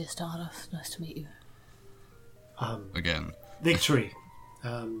 Celestia Stardust, nice to meet you. Again. Victory.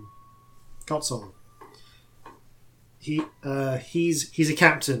 Gotson. He's a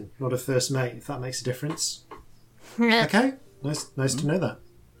captain, not a first mate, if that makes a difference. Okay. Nice to know that.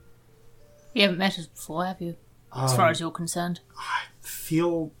 You haven't met us before, have you? As far as you're concerned. I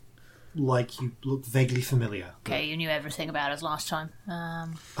feel like you look vaguely familiar. Okay, you knew everything about us last time.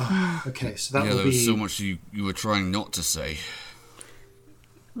 Okay, so that Yeah, will there be... was so much you were trying not to say.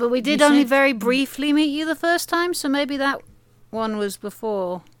 But we did only very briefly meet you the first time, so maybe that one was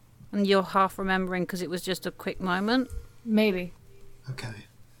before. And you're half remembering because it was just a quick moment. Maybe. Okay.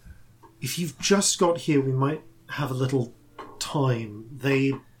 If you've just got here, we might have a little time.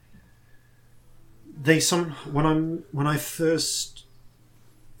 When I first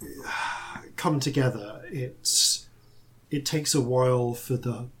come together, it takes a while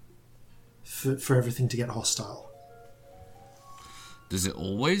for everything to get hostile. Does it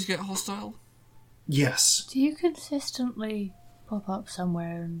always get hostile? Yes. Do you consistently pop up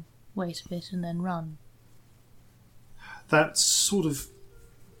somewhere and wait a bit and then run? That's sort of...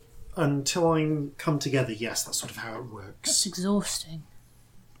 Until I come together, yes, that's sort of how it works. That's exhausting.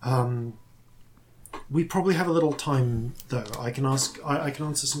 We probably have a little time, though. I can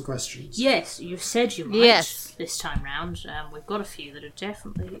answer some questions. Yes, you said you might. Yes. This time round, we've got a few that are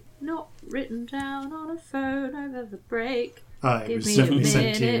definitely not written down on a phone over the break. It Give was me a definitely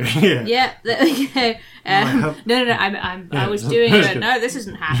sent to you. minute. Yeah, there we go. No. I was doing it. No, this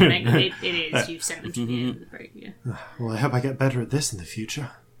isn't happening. It is. You've sent them to me over the break. Yeah. Well, I hope I get better at this in the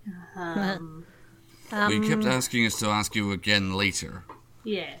future. You kept asking us to ask you again later.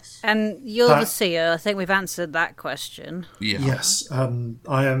 Yes. And you're the seer. I think we've answered that question. Yeah. Yes.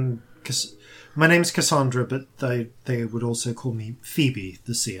 I am... My name's Cassandra, but they would also call me Phoebe,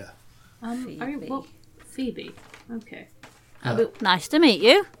 the seer. Phoebe. Okay. Nice to meet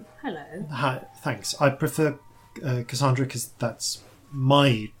you. Hello. Hi, thanks. I prefer Cassandra because that's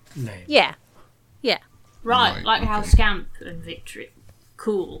my name. Yeah. Right, like how Scamp and Victory.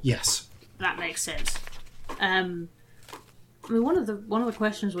 Cool. Yes. That makes sense. I mean, one of the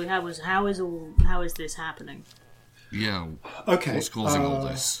questions we had was how is this happening? Yeah. Okay. What's causing all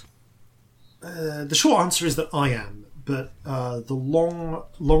this? The short answer is that I am, but the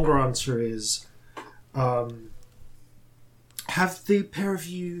longer answer is, have the pair of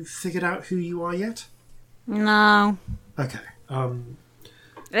you figured out who you are yet? No. Okay.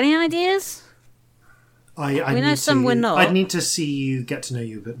 Any ideas? I We know need some to, we're not. I'd need to see you, get to know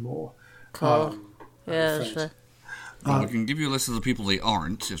you a bit more. Cool. Yeah, afraid. sure. Well, we can give you a list of the people they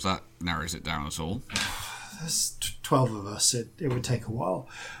aren't, if that narrows it down at all. There's 12 of us. It would take a while.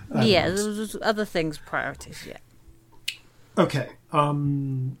 Yeah, there's other things, priorities, yeah. Okay.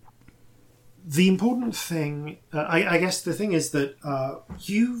 The important thing, I guess the thing is that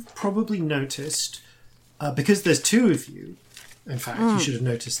you've probably noticed, because there's two of you, in fact, you should have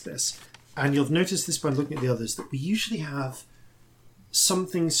noticed this, and you'll have noticed this by looking at the others, that we usually have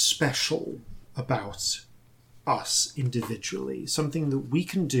something special about us individually, something that we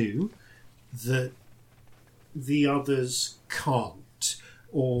can do that the others can't,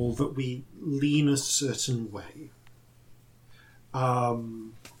 or that we lean a certain way.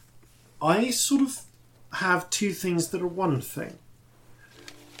 I sort of have two things that are one thing.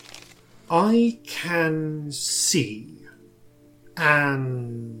 I can see,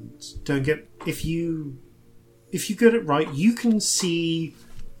 and if you get it right, you can see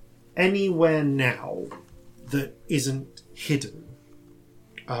anywhere now that isn't hidden.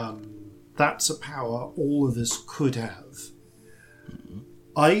 That's a power all of us could have.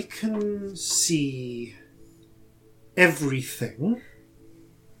 I can see everything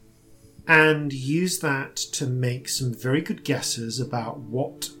and use that to make some very good guesses about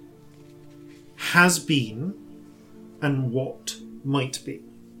what has been and what might be.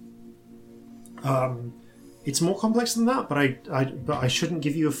 It's more complex than that, but I shouldn't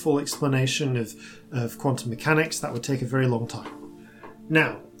give you a full explanation of quantum mechanics. That would take a very long time.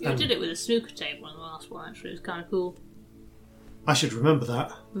 Now, I did it with a snooker table on the last one. Actually, it was kind of cool. I should remember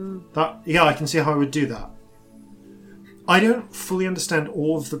that. I can see how I would do that. I don't fully understand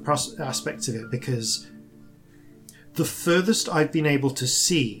all of the aspects of it because the furthest I've been able to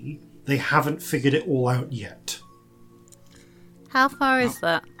see, they haven't figured it all out yet. How far is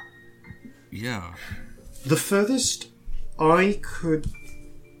that? Yeah. The furthest I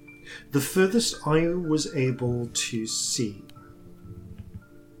was able to see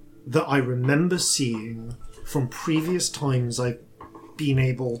that I remember seeing from previous times I've been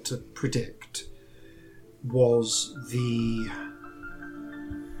able to predict was the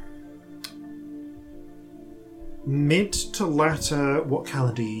mid to latter... What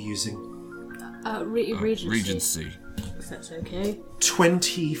calendar are you using? Regency. Regency. If that's okay.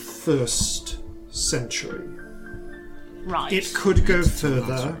 21st century. Right. It could go Mid to further,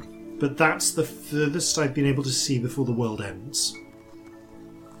 latter. but that's the furthest I've been able to see before the world ends.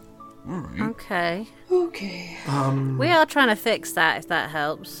 Alright. Okay. Okay. We are trying to fix that, if that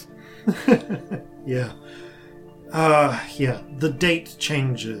helps. Yeah. Yeah, the date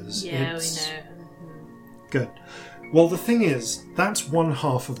changes. Yeah, It's- we know. Good. Well, the thing is, that's one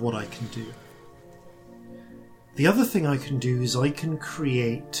half of what I can do. The other thing I can do is I can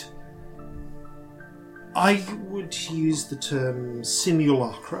create... I would use the term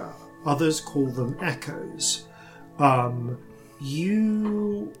simulacra. Others call them echoes.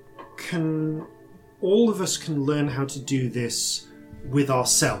 You can... All of us can learn how to do this with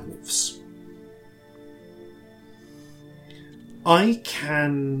ourselves. I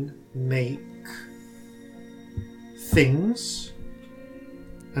can make things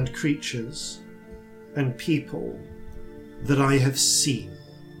and creatures and people that I have seen.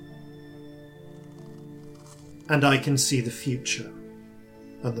 And I can see the future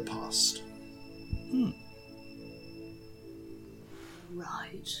and the past.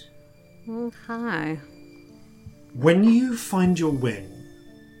 Right. Okay. When you find your wing,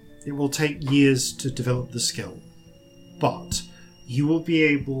 it will take years to develop the skill, but you will be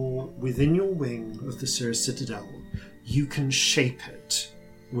able, within your wing of the Cirrus Citadel, you can shape it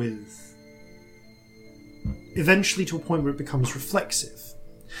with... eventually to a point where it becomes reflexive.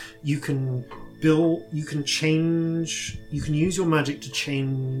 You can build, you can change, you can use your magic to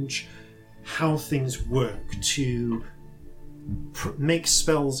change how things work, to make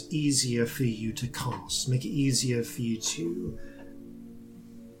spells easier for you to cast, make it easier for you to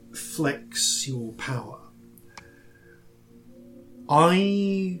flex your power.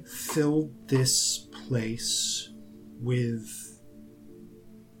 I filled this place with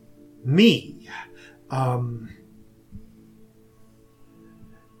me. I'm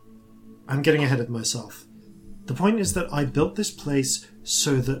getting ahead of myself. The point is that I built this place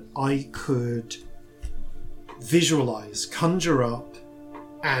so that I could visualize, conjure up,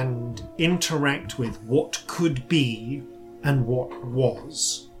 and interact with what could be and what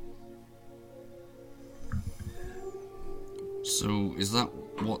was. So, is that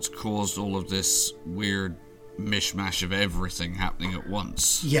what's caused all of this weird mishmash of everything happening at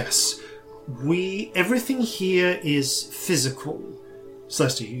once? Yes. Everything here is physical.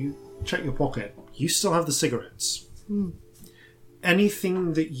 Celestia, you check your pocket. You still have the cigarettes.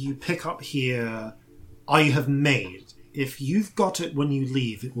 Anything that you pick up here, I have made. If you've got it when you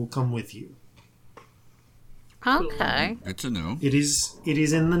leave, it will come with you. Okay. Good to know. It is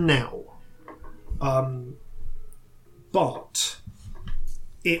in the now. But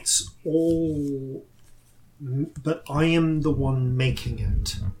it's all... But I am the one making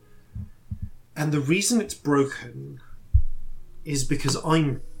it. And the reason it's broken is because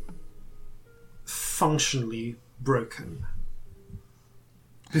I'm functionally broken.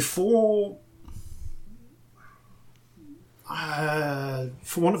 Before...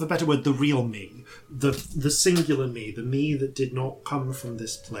 for want of a better word, the real me, the singular me, the me that did not come from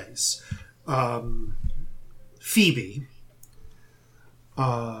this place. Phoebe,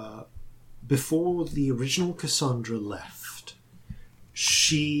 before the original Cassandra left,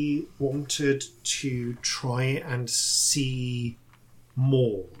 she wanted to try and see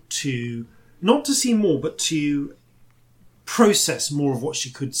more, not to see more, but to process more of what she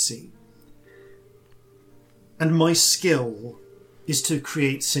could see. And my skill is to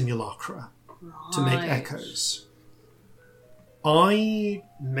create simulacra, to make echoes. I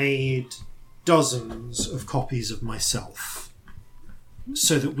made dozens of copies of myself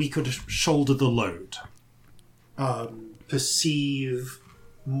so that we could shoulder the load, perceive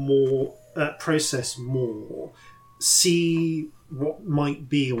more, process more, see what might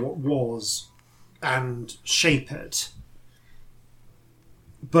be or what was, and shape it.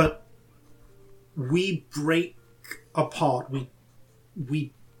 But we break apart,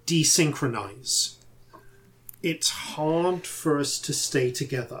 we desynchronize. It's hard for us to stay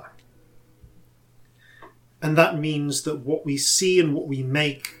together. And that means that what we see and what we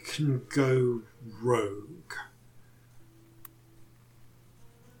make can go rogue.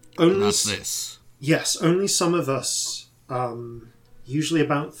 And that's this. Yes, only some of us, usually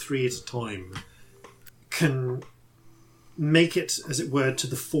about 3 at a time, can make it, as it were, to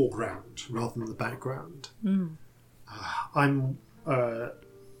the foreground rather than the background.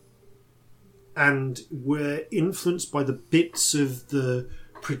 and were influenced by the bits of the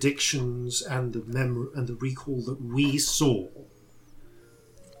predictions and the memory and the recall that we saw.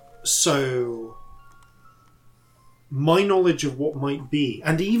 So my knowledge of what might be,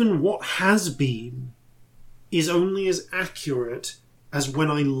 and even what has been, is only as accurate as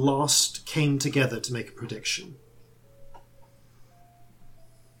when I last came together to make a prediction.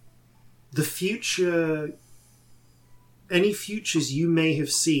 The future, any futures you may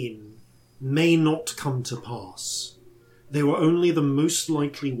have seen, may not come to pass. They were only the most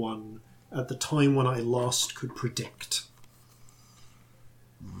likely one at the time when I last could predict.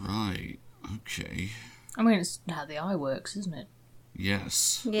 Right, okay. I mean, it's how the eye works, isn't it?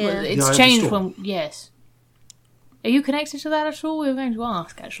 Yes. Yeah. Well, The Eye it's of the changed Storm. when... Yes. Are you connected to that at all? We were going to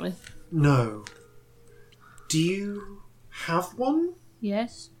ask, actually. No. Do you have one?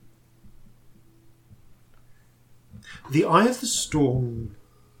 Yes. The Eye of the Storm.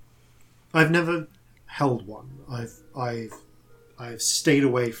 I've never held one. I've stayed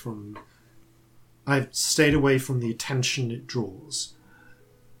away from. I've stayed away from the attention it draws.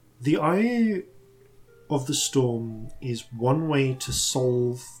 The Eye of the Storm is one way to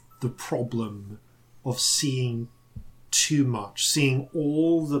solve the problem of seeing too much, seeing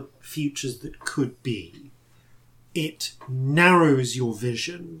all the futures that could be. It narrows your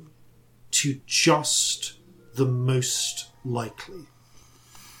vision to just the most likely.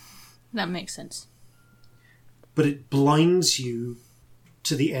 That makes sense. But it blinds you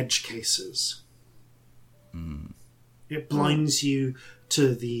to the edge cases. It blinds you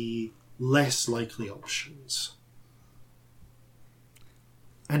to the less likely options.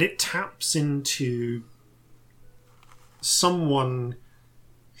 And it taps into someone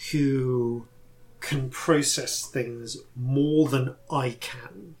who can process things more than I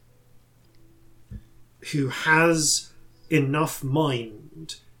can, who has enough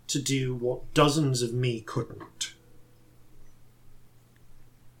mind to do what dozens of me couldn't.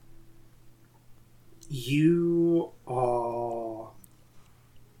 You are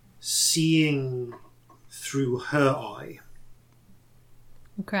seeing through her eye.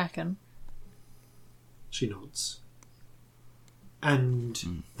 Kraken. She nods.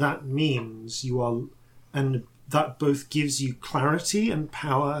 And that means you are... And that both gives you clarity and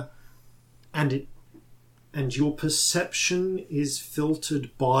power, and your perception is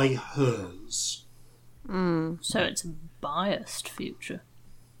filtered by hers. So it's a biased future.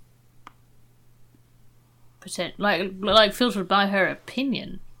 Like filtered by her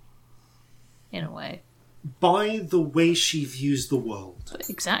opinion, in a way. By the way she views the world. But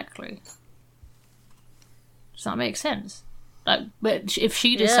exactly. Does that make sense? Like, but if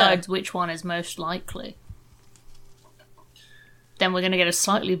she decides which one is most likely, then we're going to get a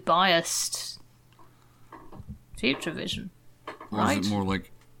slightly biased future vision, Or right? is it more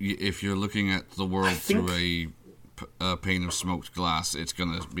like if you're looking at the world think- through a pane of smoked glass, it's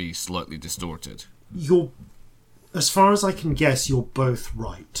going to be slightly distorted? As far as I can guess, you're both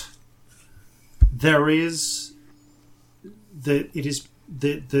right. There is the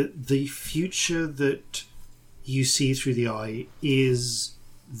future that you see through the eye is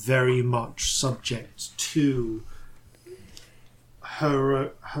very much subject to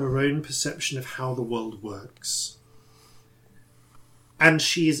her own perception of how the world works. And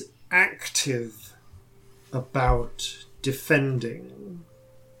she is active about defending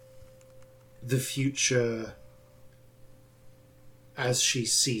the future as she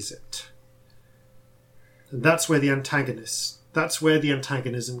sees it. And that's where the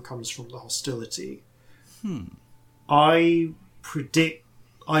antagonism comes from, the hostility. There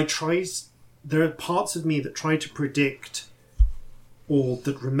are parts of me that try to predict or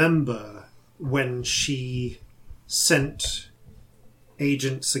that remember when she sent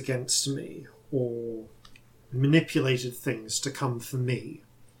agents against me or manipulated things to come for me.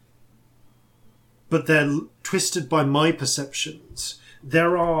 But they're twisted by my perceptions.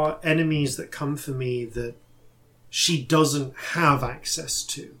 There are enemies that come for me that she doesn't have access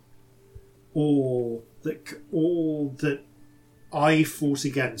to, or that I fought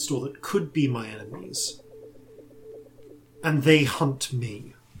against, or that could be my enemies. And they hunt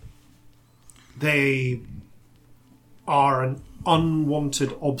me. They are an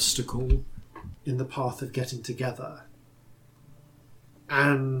unwanted obstacle in the path of getting together.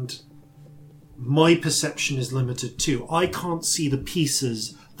 And my perception is limited too. I can't see the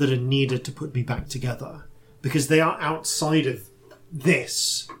pieces that are needed to put me back together because they are outside of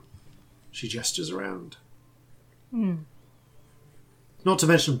this. She gestures around. Not to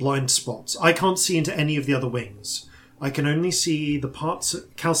mention blind spots. I can't see into any of the other wings. I can only see the parts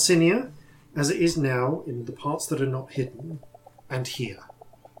at Calcinia as it is now in the parts that are not hidden, and here.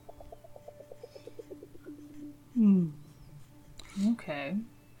 Okay.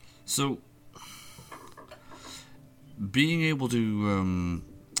 So, being able to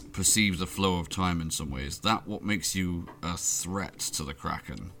perceive the flow of time in some ways, that what makes you a threat to the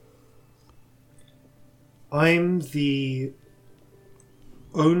Kraken? I'm the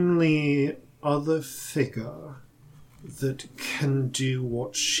only other figure that can do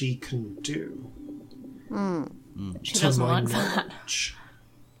what she can do. She doesn't like that. knowledge.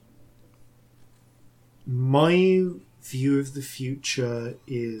 My view of the future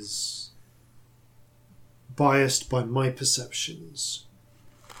is biased by my perceptions,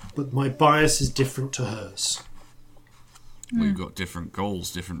 but my bias is different to hers. We've got different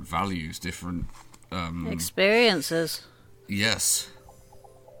goals, different values, different... Experiences. Yes.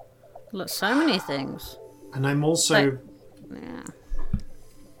 Look, so many things. And I'm also... Yeah.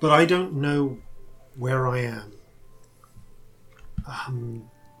 But I don't know where I am.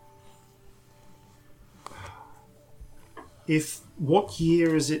 What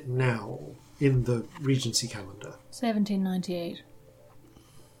year is it now in the Regency calendar? 1798.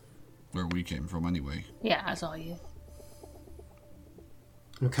 Where we came from, anyway. Yeah, that's all you.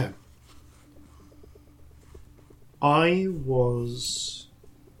 Okay. I was...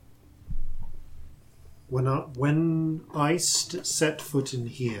 When I set foot in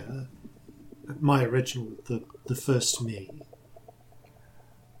here, my original, the first me,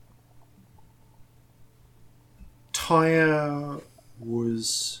 Tyre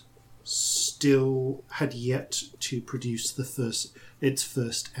had yet to produce its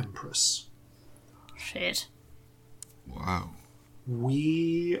first empress. Shit. Wow.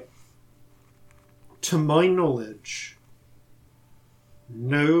 To my knowledge,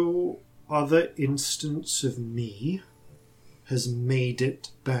 no other instance of me has made it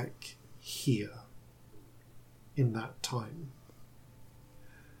back here in that time.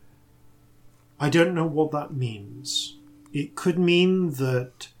 I don't know what that means. It could mean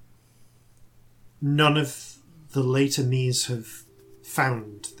that none of the later me's have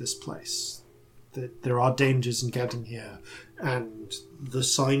found this place. That there are dangers in getting here, and the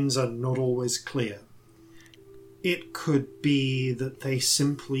signs are not always clear. It could be that they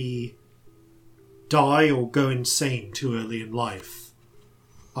simply die or go insane too early in life.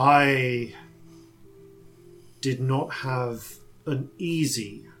 I did not have an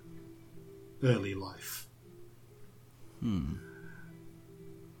easy early life.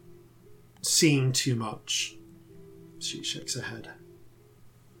 Seeing too much. She shakes her head.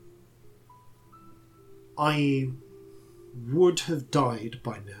 I would have died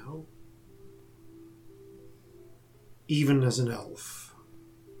by now, even as an elf,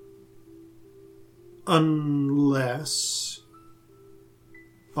 unless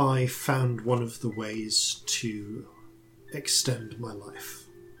I found one of the ways to extend my life.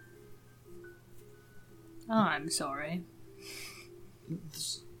 Oh, I'm sorry.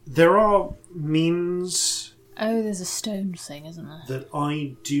 There are means Oh, there's a stone thing, isn't there? that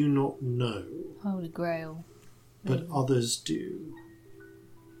I do not know, Holy Grail. but others do.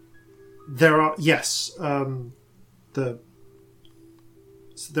 There are, yes, there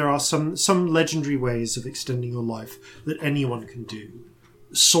are some legendary ways of extending your life that anyone can do.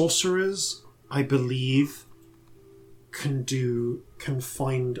 Sorcerers, I believe, can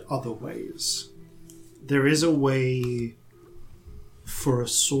find other ways. There is a way for a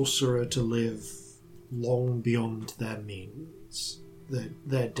sorcerer to live long beyond their means,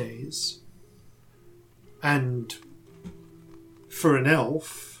 their days. And for an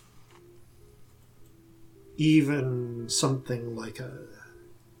elf, even something like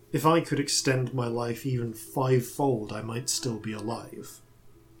if I could extend my life even 5-fold, I might still be alive.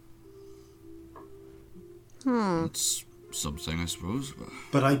 That's something, I suppose.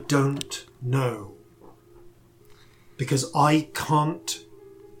 But I don't know. Because I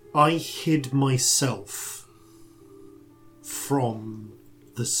hid myself from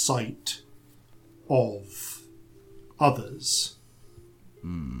the sight of others.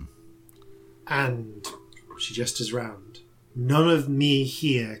 And she gestures round. None of me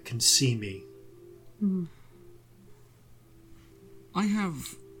here can see me. I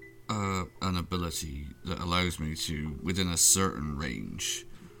have an ability that allows me to, within a certain range,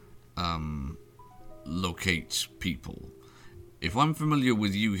 locate people. If I'm familiar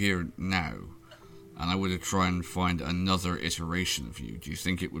with you here now, and I were to try and find another iteration of you, do you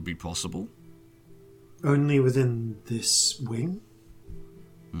think it would be possible? Only within this wing?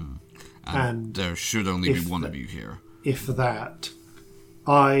 And there should only be one of you here. If that,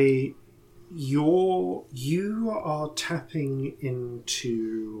 you are tapping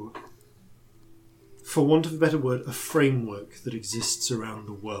into, for want of a better word, a framework that exists around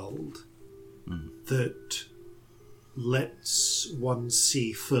the world that lets one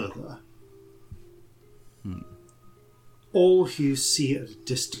see further. All who see at a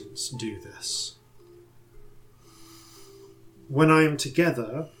distance do this. When I am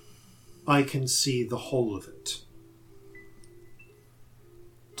together, I can see the whole of it.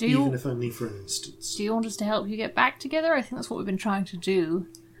 Even if only for an instance. Do you want us to help you get back together? I think that's what we've been trying to do.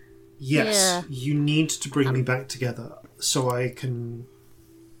 Yes, you need to bring me back together so I can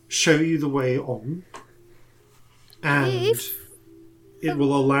show you the way on, and it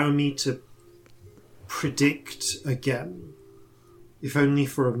will allow me to predict again, if only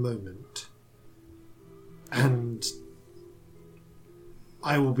for a moment, and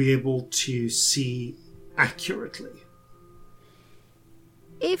I will be able to see accurately.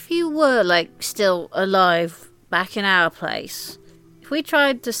 If you were, still alive back in our place, if we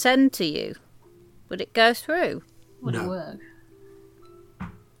tried to send to you, would it go through? Would it work?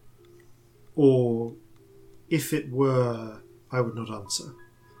 Or, if it were, I would not answer.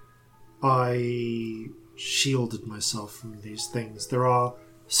 I shielded myself from these things. There are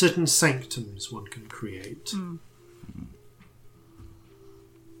certain sanctums one can create.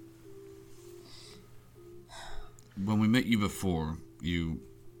 When we met you before, you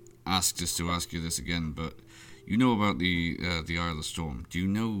asked us to ask you this again, but you know about the Eye of the Storm. Do you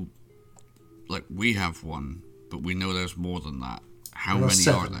know, we have one, but we know there's more than that. How many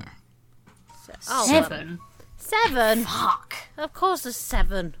 7. are there? 7? 7? Fuck. Of course there's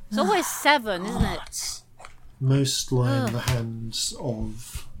 7. It's always 7, isn't it? Most lie in the hands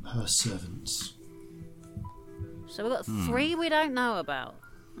of her servants. So we've got 3 we don't know about.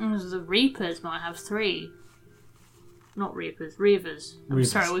 The Reapers might have 3. Not Reapers, Reavers. I'm Reavers.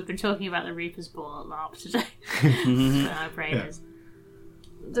 sorry, we've been talking about the Reapers ball at LARP today. My brain is.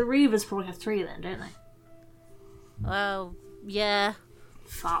 The Reavers probably have 3 then, don't they? Well, yeah,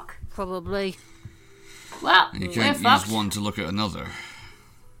 Fuck. probably. Well, And you we're can't fucked. use one to look at another.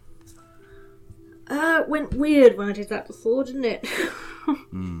 It went weird when I did that before, didn't it?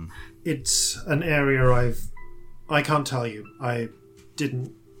 It's an area I can't tell you. I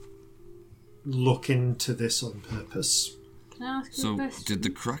didn't look into this on purpose. Can I ask you a So, question? did the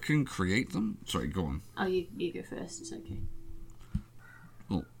Kraken create them? Sorry, go on. Oh, you go first, it's okay.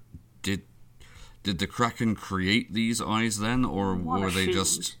 Well, did the Kraken create these eyes then, or What were a they shoot.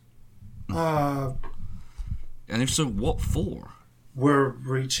 just... Uh, And if so, what for? we're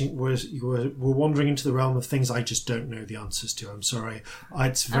wandering into the realm of things I just don't know the answers to. I'm sorry. I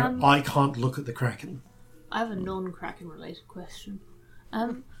can't look at the Kraken. I have a non-Kraken related question.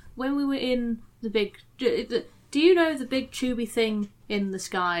 When we were in the big... Do you know the big tubey thing in the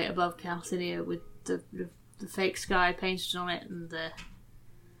sky above Calcinia with the fake sky painted on it and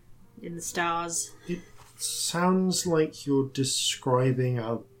in the stars? It sounds like you're describing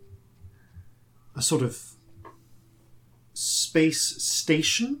a sort of space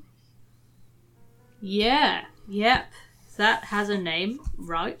station? Yeah, yep. That has a name,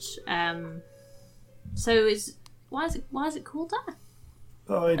 right. So why is it called that?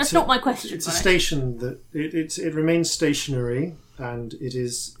 That's not my question. It's a but station that it remains stationary, and it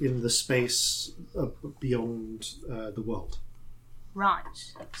is in the space beyond the world. Right.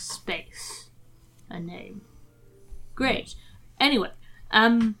 Space. A name. Great. Anyway,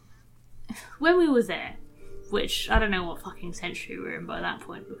 when we were there, which I don't know what fucking century we were in by that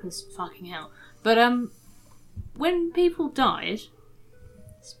point, because fucking hell. But when people died,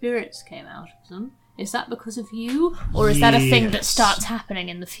 spirits came out of them. Is that because of you, or is that a thing that Yes. starts happening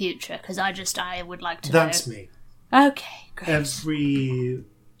in the future? Because I would like to That's know. me. Okay, great.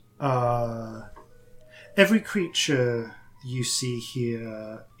 Every creature you see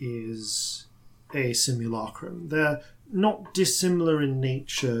here is a simulacrum. They're not dissimilar in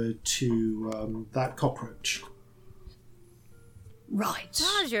nature to that cockroach. Right.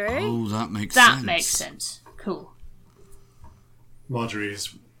 Marjorie? Oh, that makes That sense. makes sense. Cool.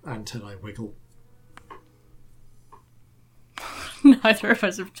 Marjorie's antennae wiggle. Neither of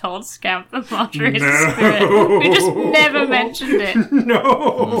us have told Scamp that Marjorie is No. a spirit. We just never mentioned it.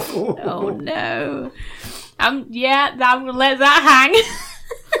 No! Oh no. Yeah, I'm gonna let that hang.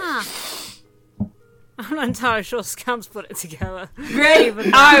 I'm not entirely sure Scamp's put it together. Great.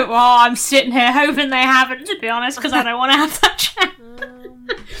 Oh, well, I'm sitting here hoping they haven't, to be honest, because I don't want to have that chat.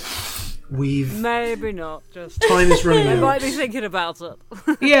 Maybe not. Just Time is running I might out. be thinking about it.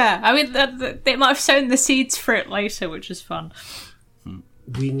 Yeah, I mean, they might have sown the seeds for it later, which is fun.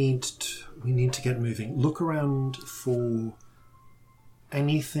 We need to get moving. Look around for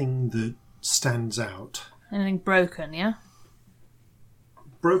anything that stands out. Anything broken, yeah?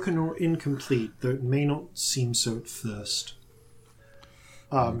 Broken or incomplete, though it may not seem so at first.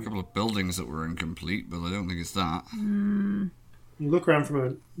 A couple of buildings that were incomplete, but I don't think it's that. You look around for a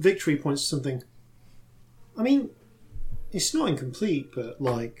moment. Victory points to something. I mean, it's not incomplete, but,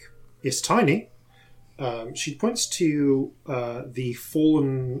 it's tiny. She points to the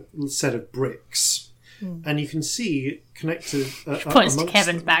fallen set of bricks. And you can see connected... She points to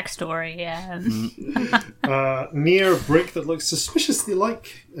Kevin's backstory, yeah. Near a brick that looks suspiciously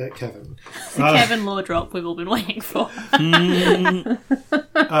like Kevin. The Kevin lore drop we've all been waiting for.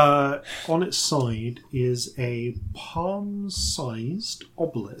 On its side is a palm-sized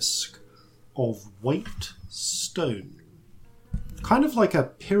obelisk of white stone. Kind of like a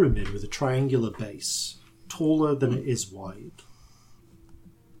pyramid with a triangular base. Taller than it is wide.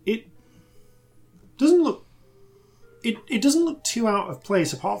 It doesn't look... It doesn't look too out of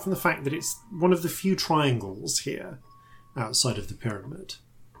place, apart from the fact that it's one of the few triangles here outside of the pyramid.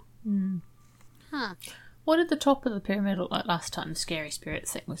 Huh. What did the top of the pyramid look like last time? The scary spirit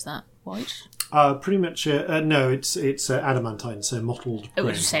thing, was that white? Pretty much. No, it's adamantine, so mottled. It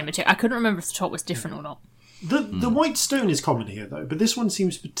was the same material. I couldn't remember if the top was different or not. The white stone is common here, though, but this one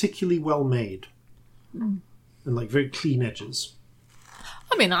seems particularly well made and very clean edges.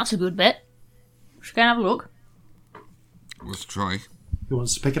 I mean, that's a good bit. Should we go and have a look? Let's try. Who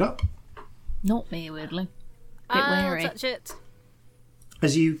wants to pick it up? Not me, weirdly. Bit I'll wary. touch it.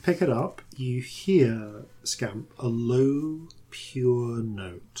 As you pick it up, you hear, Scamp, a low, pure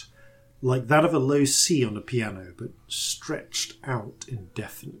note. Like that of a low C on a piano, but stretched out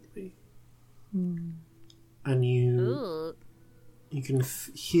indefinitely. And you can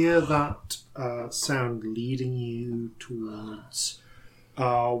hear that sound leading you towards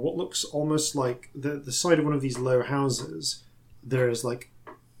what looks almost like the side of one of these low houses. There is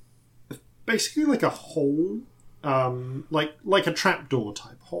basically like a hole, like a trapdoor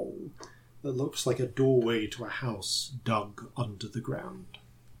type hole that looks like a doorway to a house dug under the ground.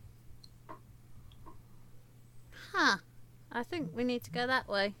 Huh. I think we need to go that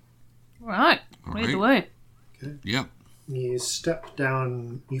way. Right. Lead the way. Okay. Yep. You step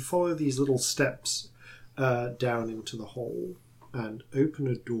down, you follow these little steps down into the hole and open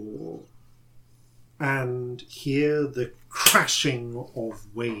a door and hear the crashing of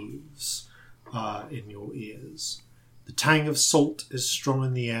waves in your ears. The tang of salt is strong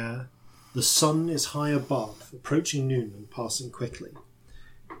in the air. The sun is high above, approaching noon and passing quickly.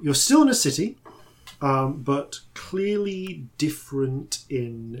 You're still in a city, but clearly different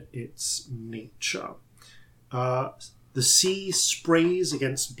in its nature. The sea sprays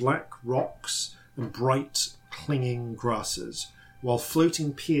against black rocks and bright, clinging grasses, while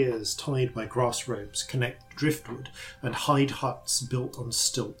floating piers tied by grass ropes connect driftwood and hide huts built on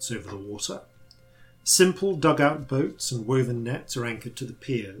stilts over the water. Simple dugout boats and woven nets are anchored to the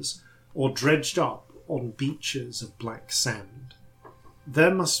piers, or dredged up on beaches of black sand.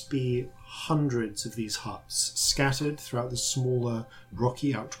 There must be hundreds of these huts scattered throughout the smaller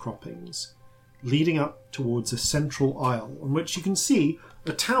rocky outcroppings, leading up towards a central aisle on which you can see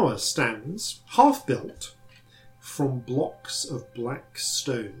a tower stands, half-built, from blocks of black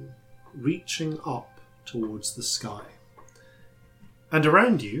stone, reaching up towards the sky. And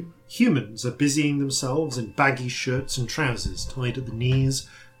around you, humans are busying themselves in baggy shirts and trousers tied at the knees,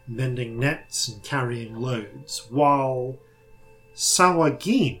 mending nets and carrying loads, while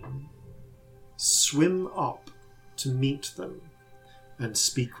Sawagin swim up to meet them and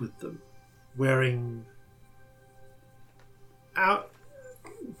speak with them, wearing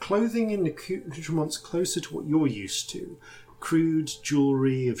clothing and accoutrements closer to what you're used to. Crude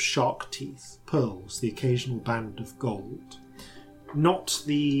jewellery of shark teeth, pearls, the occasional band of gold. Not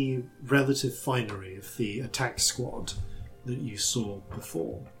the relative finery of the attack squad that you saw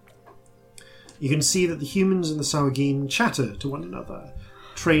before. You can see that the humans and the Sawagin chatter to one another,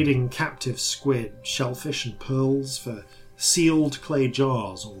 trading captive squid, shellfish and pearls for sealed clay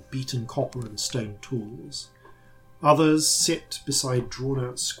jars or beaten copper and stone tools. Others sit beside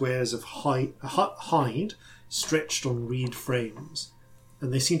drawn-out squares of hide stretched on reed frames,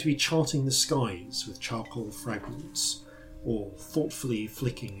 and they seem to be charting the skies with charcoal fragments or thoughtfully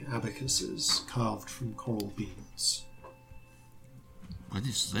flicking abacuses carved from coral beads. What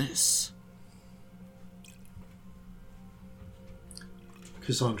is this?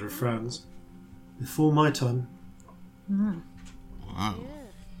 Cassandra frowns. Before my time. Wow.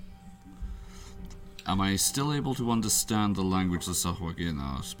 Am I still able to understand the language the Sawagin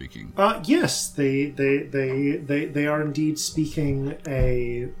are speaking? Yes, they are indeed speaking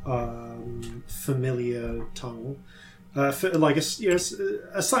a familiar tongue, a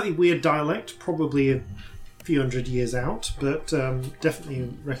slightly weird dialect, probably a few hundred years out, but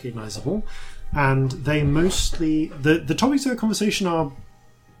definitely recognisable. And they mostly the topics of the conversation are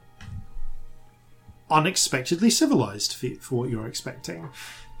unexpectedly civilized for what you're expecting.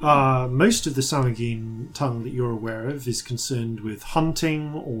 Most of the Samagine tongue that you're aware of is concerned with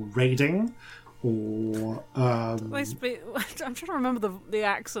hunting or raiding, or I'm trying to remember the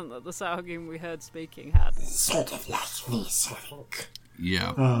accent that the Sahuagin we heard speaking had. Sort of like this, I think.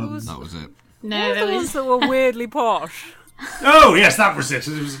 Yeah, that was it. No, The ones that were weirdly posh. oh yes, that was it.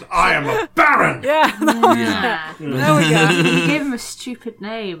 It was, I am a baron. Yeah, yeah. there we go. You gave him a stupid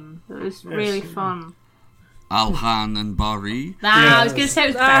name. It was really fun. Alhan and Bari. I was going to say it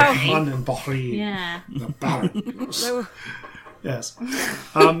was Barry. Han and Bahri, Yeah. the baron. They were- Yes.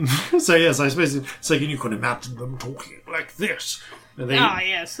 So yes, I suppose you can imagine them talking like this. And they,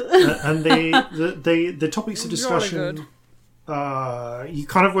 yes. and the topics of discussion, you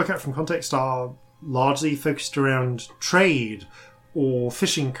kind of work out from context, are largely focused around trade or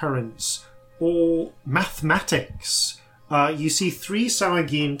fishing currents or mathematics. You see 3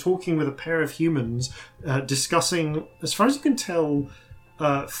 Sahuagin talking with a pair of humans, discussing, as far as you can tell,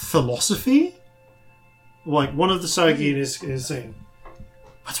 philosophy. Like, one of the Sahuagin is saying,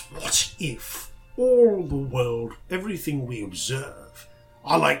 but what if all the world, everything we observe,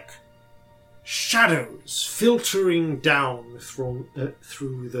 are like shadows filtering down through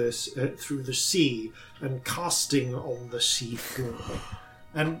the sea and casting on the sea floor,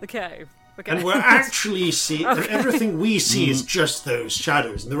 and the cave. Okay. and we're actually and everything we see is just those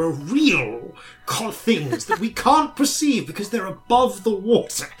shadows, and there are real things that we can't perceive because they're above the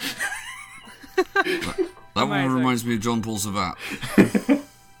water. That one reminds me of John Paul Savat.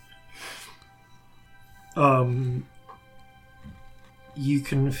 You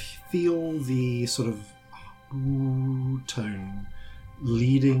can feel the sort of tone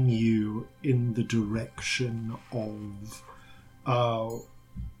leading you in the direction of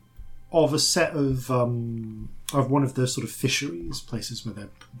a set of one of the sort of fisheries places where they're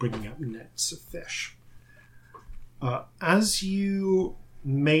bringing up nets of fish. As you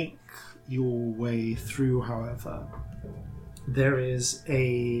make your way through, however, there is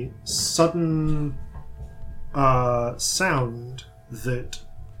a sudden sound that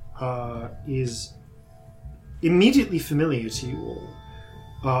is immediately familiar to you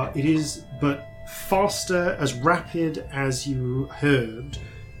all. It is but faster, as rapid as you heard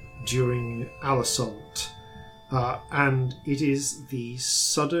during Alassault, and it is the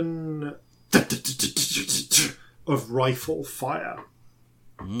sudden of rifle fire.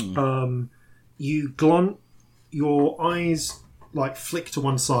 You glunt, your eyes like flick to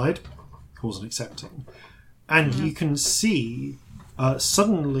one side, cause and accepting, and you can see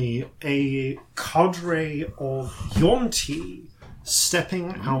suddenly a cadre of Yuan-ti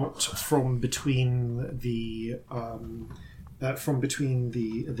stepping out from between the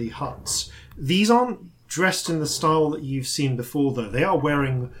huts. These aren't dressed in the style that you've seen before, though. They are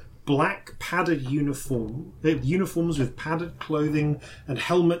wearing black padded uniforms with padded clothing and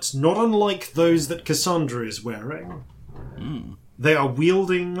helmets not unlike those that Cassandra is wearing. They are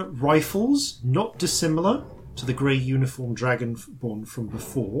wielding rifles, not dissimilar to the grey uniform Dragonborn from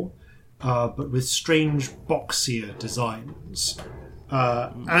before, but with strange boxier designs.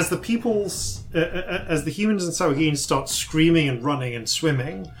 As the humans and Sahuagin start screaming and running and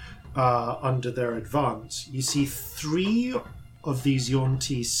swimming under their advance, you see 3 of these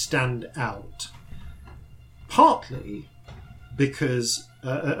Yuan-ti stand out. Partly because,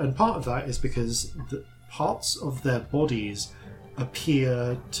 and part of that is because the parts of their bodies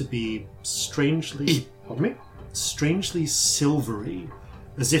appear to be strangely silvery,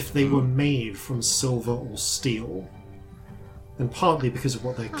 as if they were made from silver or steel, and partly because of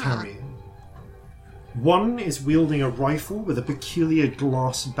what they're carrying. One is wielding a rifle with a peculiar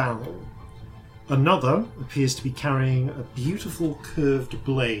glass barrel. Another appears to be carrying a beautiful curved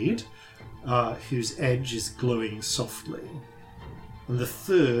blade, whose edge is glowing softly. And the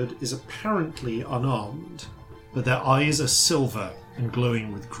third is apparently unarmed, but their eyes are silver and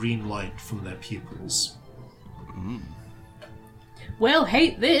glowing with green light from their pupils. Well,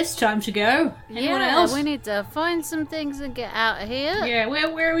 hate this. Time to go. Anyone else? We need to find some things and get out of here. Yeah,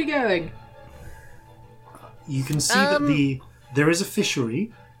 where are we going? You can see that there is a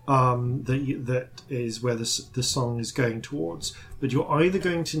fishery that is where the song is going towards, but you're either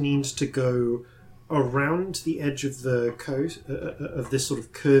going to need to go around the edge of the coast of this sort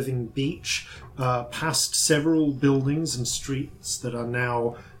of curving beach, past several buildings and streets that are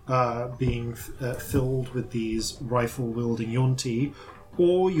now being filled with these rifle-wielding Yuan-ti,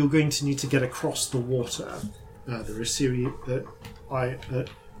 or you're going to need to get across the water. There are a series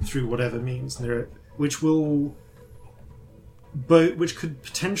through whatever means, which could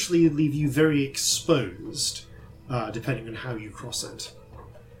potentially leave you very exposed, depending on how you cross it.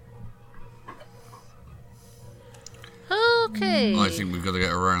 Okay. I think we've got to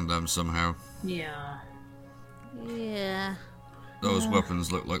get around them somehow. Yeah. Yeah. Those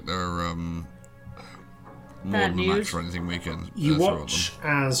weapons look like they're more Bad than a match news. for anything we can You throw at watch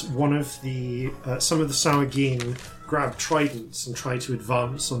as one of the some of the Sawagin grab tridents and try to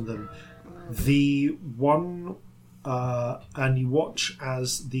advance on them. The one, and you watch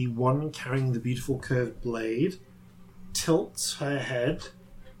as the one carrying the beautiful curved blade tilts her head,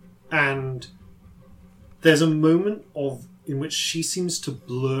 and there's a moment in which she seems to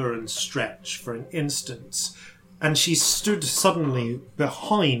blur and stretch for an instant, and she stood suddenly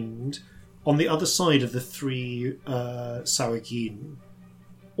behind, on the other side of the three Sawagin,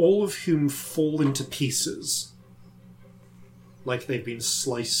 all of whom fall into pieces, like they've been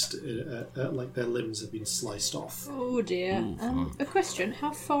sliced, like their limbs have been sliced off. Oh dear. A question: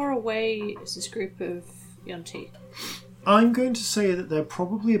 how far away is this group of Yunti? I'm going to say that they're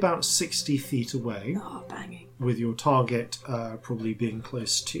probably about 60 feet away, Oh, banging. with your target probably being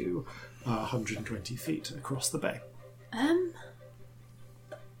close to 120 feet across the bay.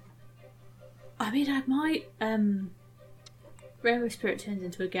 I mean, I might. Rainbow Spirit turns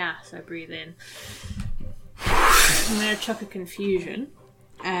into a gas I breathe in. I'm going to chuck a confusion.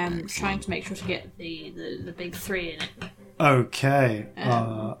 Trying to make sure to get the big three in it. Okay.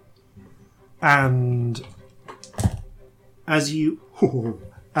 And as you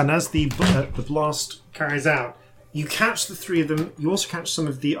as the blast carries out, you catch the three of them. You also catch some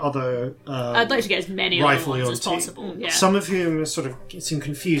of the other. I'd like to get as many other ones as Yonti. possible. Yeah. Some of whom sort of seem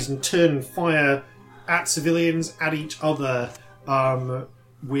confused and turn and fire at civilians, at each other,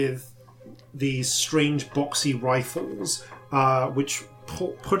 with these strange boxy rifles, which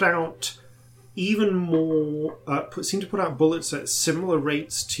put out even more. Seem to put out bullets at similar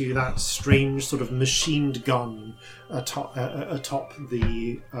rates to that strange sort of machined gun atop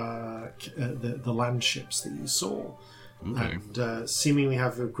the land ships that you saw. Okay. And seemingly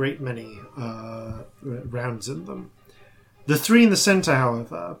have a great many rounds in them. The three in the centre,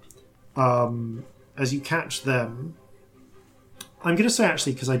 however, as you catch them, I'm going to say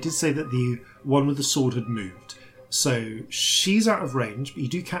actually, because I did say that the one with the sword had moved, so she's out of range, but you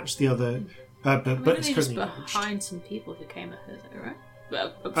do catch the other. But it's just currently behind some people who came at her, though, right?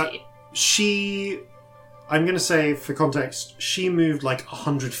 Well, obviously. She, I'm going to say for context, she moved like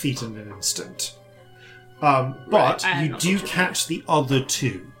 100 feet in an instant. But I you do catch the other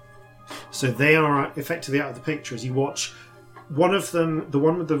two. So they are effectively out of the picture as you watch one of them, the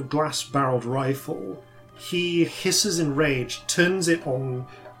one with the glass-barreled rifle, he hisses in rage, turns it on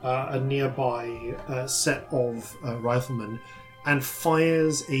a nearby set of riflemen, and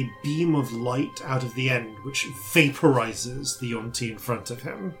fires a beam of light out of the end, which vaporizes the Yonti in front of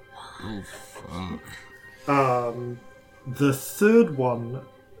him. Oh, fuck. The third one,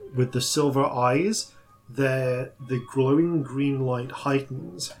 with the silver eyes, the glowing green light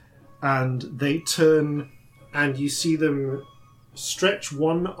heightens, and they turn, and you see them stretch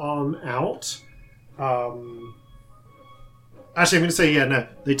one arm out. Actually, I'm going to say,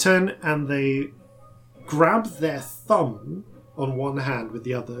 they turn and they grab their thumb on one hand with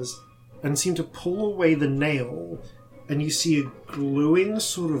the others and seem to pull away the nail, and you see a glowing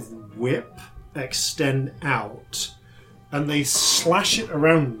sort of whip extend out, and they slash it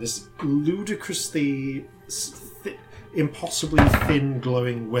around this ludicrously impossibly thin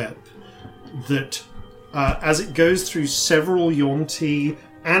glowing whip that as it goes through several Yonti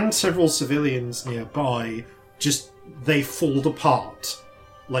and several civilians nearby, just they fall apart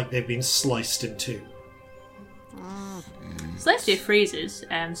like they've been sliced in two. Celestia freezes,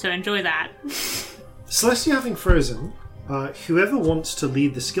 so enjoy that. Celestia having frozen, whoever wants to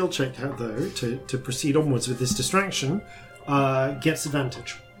lead the skill check, though, to proceed onwards with this distraction, gets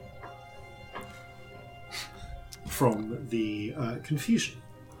advantage from the confusion.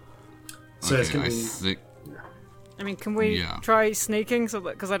 So it's going to be... I mean, can we try sneaking?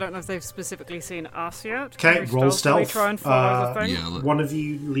 Because I don't know if they've specifically seen us yet. Okay, roll stealth. Try and follow the thing? One of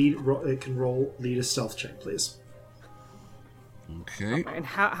you lead a stealth check, please. Okay. And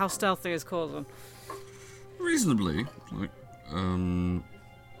how stealthy is Corzin? Reasonably. Like, +5?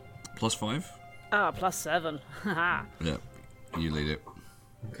 Ah, +7. Haha. Yeah, you lead it.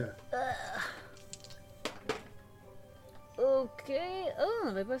 Okay. Okay.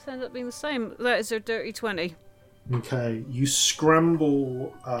 Oh, they both end up being the same. That is a dirty 20. Okay, you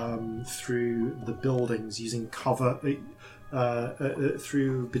scramble through the buildings using cover,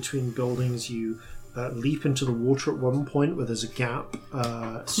 through between buildings. You leap into the water at one point where there's a gap,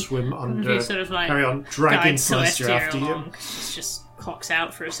 swim under, Sort of like carry on, dragging guide Celestia after you. It's just clocks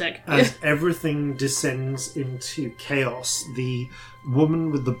out for a sec. As everything descends into chaos, the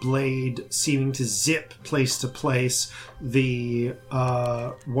woman with the blade seeming to zip place to place, the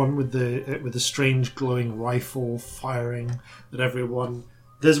one with the strange glowing rifle firing at everyone.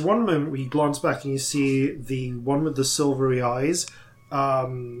 There's one moment where you glance back and you see the one with the silvery eyes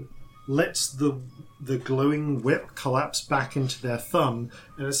lets the glowing whip collapse back into their thumb,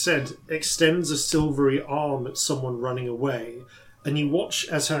 and instead extends a silvery arm at someone running away. And you watch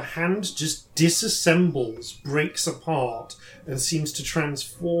as her hand just disassembles, breaks apart, and seems to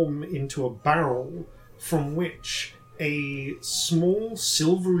transform into a barrel from which a small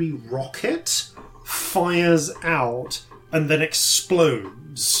silvery rocket fires out and then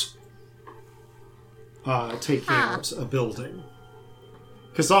explodes, taking out a building.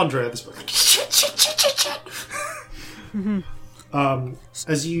 Cassandra at this point, like, shit.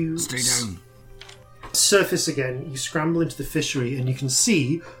 As you Stay down. Surface again, you scramble into the fishery, and you can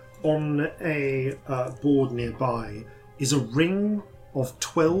see on a board nearby is a ring of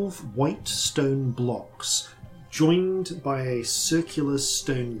 12 white stone blocks joined by a circular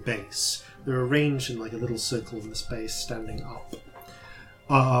stone base. They're arranged in like a little circle in the space, standing up.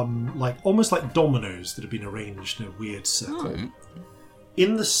 Like almost like dominoes that have been arranged in a weird circle. Right.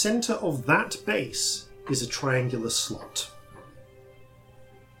 In the centre of that base is a triangular slot.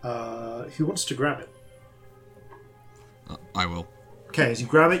 Who wants to grab it? I will. Okay, as you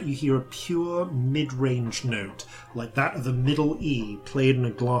grab it, you hear a pure mid-range note, like that of a middle E played in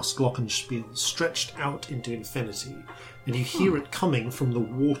a glass glockenspiel, stretched out into infinity, and you hear it coming from the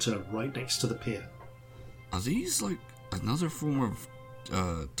water right next to the pier. Are these like another form of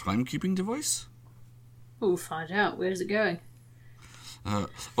timekeeping device? We'll find out. Where's it going?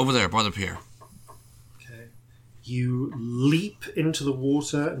 Over there, by the pier. Okay. You leap into the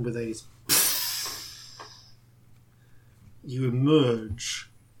water, and with a... you emerge,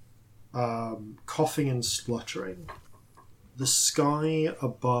 coughing and spluttering. The sky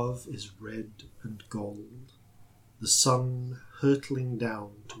above is red and gold, the sun hurtling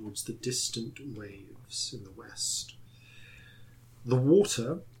down towards the distant waves in the west. The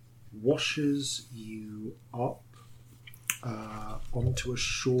water washes you up onto a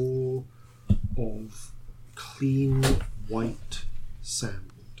shore of clean white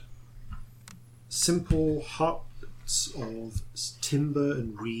sand. Simple huts of timber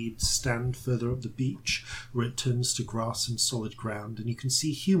and reeds stand further up the beach, where it turns to grass and solid ground, and you can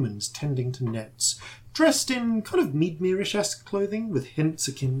see humans tending to nets, dressed in kind of Meadmere-esque clothing, with hints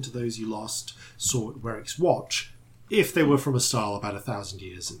akin to those you last saw at Werrick's Watch, if they were from a style about 1,000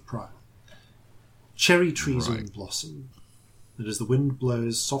 years in prior. Cherry trees are in blossom, and as the wind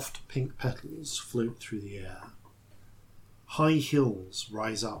blows, soft pink petals float through the air. High hills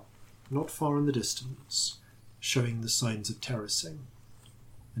rise up, not far in the distance, showing the signs of terracing,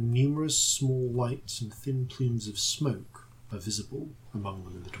 and numerous small lights and thin plumes of smoke are visible among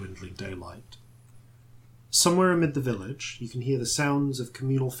them in the dwindling daylight. Somewhere amid the village, you can hear the sounds of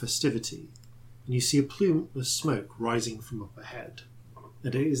communal festivity, and you see a plume of smoke rising from up ahead,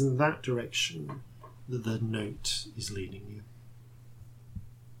 and it is in that direction that the note is leading you.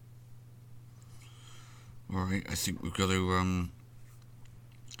 Alright, I think we've got to,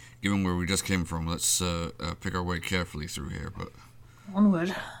 given where we just came from, let's pick our way carefully through here, but...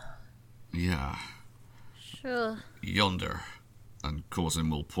 Onward. Yeah. Sure. Yonder. And Corzin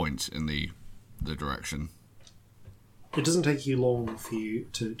will point in the direction. It doesn't take you long for you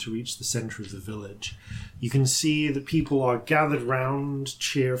to reach the centre of the village. You can see that people are gathered round,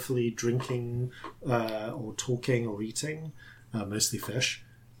 cheerfully drinking or talking or eating, mostly fish.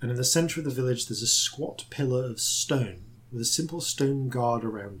 And in the centre of the village there's a squat pillar of stone with a simple stone guard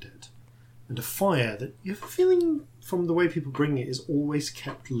around it, and a fire that you have a feeling from the way people bring it is always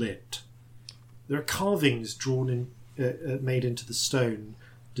kept lit. There are carvings drawn in, made into the stone,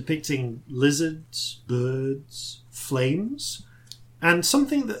 depicting lizards, birds, flames, and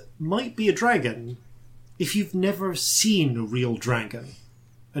something that might be a dragon if you've never seen a real dragon,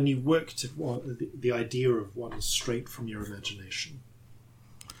 and you worked the idea of one straight from your imagination.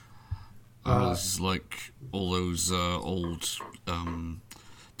 This is like all those old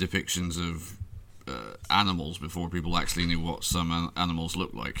depictions of animals before people actually knew what some animals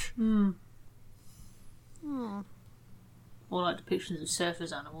looked like. Or like depictions of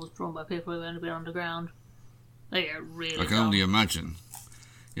surface animals drawn by people who've only been underground. They get really I can only imagine.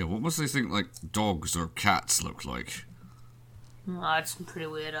 Yeah, what must they think like dogs or cats look like? I had some pretty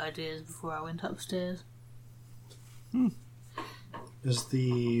weird ideas before I went upstairs. As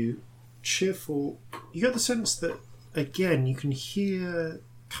the cheerful... You get the sense that, again, you can hear,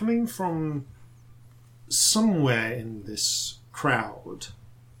 coming from somewhere in this crowd,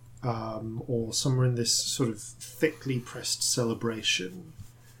 or somewhere in this sort of thickly pressed celebration,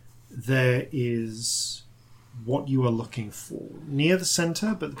 there is what you are looking for. Near the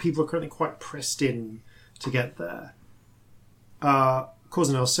centre, but the people are currently quite pressed in to get there.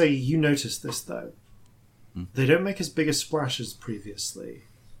 Corzin, I'll say you noticed this, though. They don't make as big a splash as previously,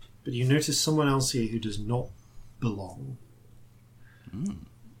 but you notice someone else here who does not belong.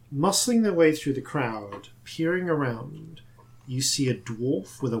 Muscling their way through the crowd, peering around, you see a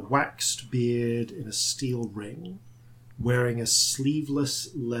dwarf with a waxed beard in a steel ring, wearing a sleeveless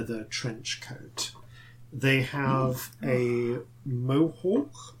leather trench coat. They have a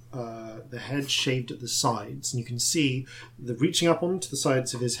mohawk, the head shaved at the sides, and you can see that reaching up onto the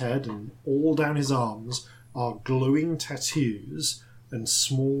sides of his head and all down his arms are glowing tattoos and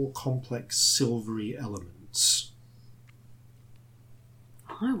small, complex, silvery elements.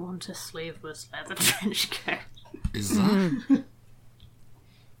 I want a sleeveless leather trench coat. Is that?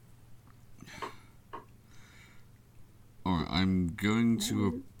 Alright, I'm going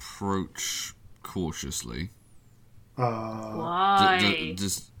to approach cautiously. Why?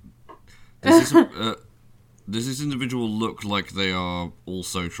 Does this individual look like they are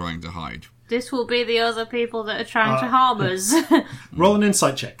also trying to hide? This will be the other people that are trying to harm us. Roll an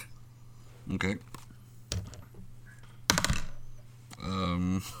insight check. Okay.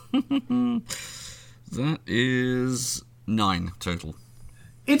 That is 9 total.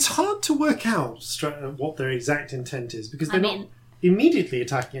 It's hard to work out what their exact intent is, because they're not immediately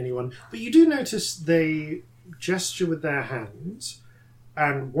attacking anyone, but you do notice they gesture with their hands,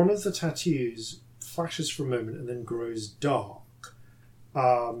 and one of the tattoos flashes for a moment and then grows dark.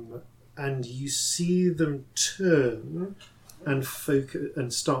 And you see them turn and focus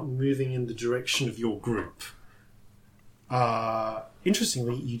and start moving in the direction of your group.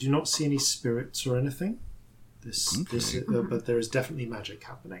 Interestingly, you do not see any spirits or anything. But there is definitely magic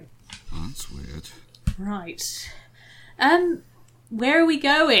happening. Oh, that's weird. Right. Where are we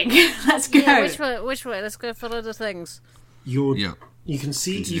going? Let's go. Yeah, which way? Let's go follow the things. You can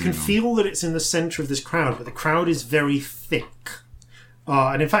feel that it's in the centre of this crowd, but the crowd is very thick.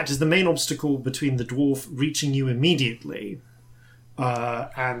 And in fact, is the main obstacle between the dwarf reaching you immediately,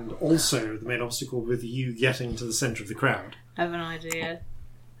 and also the main obstacle with you getting to the centre of the crowd. I have an idea.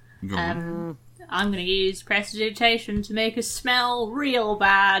 Go on. I'm going to use prestidigitation to make us smell real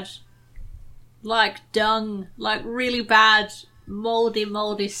bad. Like dung. Like really bad,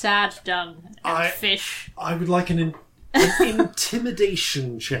 mouldy, sad dung. And fish. I would like an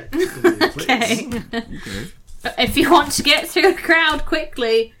intimidation check, from you, please. Okay. If you want to get through a crowd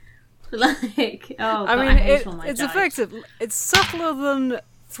quickly, it's effective. It's subtler than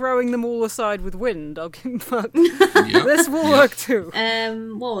throwing them all aside with wind. But this will work too.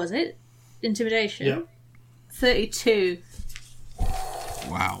 What was it? Intimidation. Yeah. 32.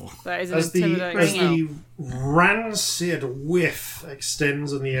 Wow. That is As intimidating. the rancid whiff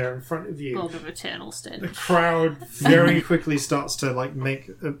extends in the air in front of you, Lord of eternal stench. the crowd very quickly starts to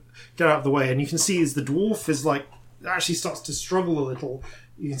get out of the way, and you can see as the dwarf is actually starts to struggle a little.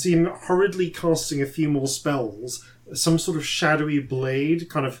 You can see him hurriedly casting a few more spells. Some sort of shadowy blade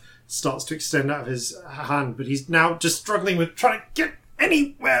kind of starts to extend out of his hand, but he's now just struggling with trying to get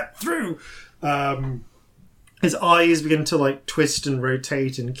anywhere through. His eyes begin to twist and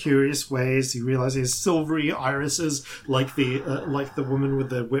rotate in curious ways. You realise he has silvery irises like the woman with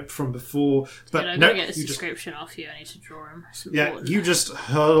the whip from before. But I'm going to get a subscription off you. I need to draw him. You just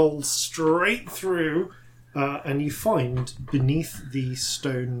hurl straight through, and you find beneath the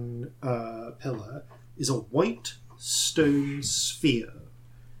stone pillar is a white stone sphere,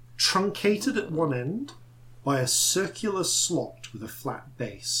 truncated at one end by a circular slot with a flat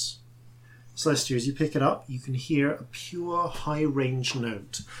base. Celestia, as you pick it up, you can hear a pure high-range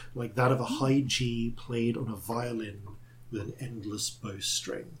note, like that of a high G played on a violin with an endless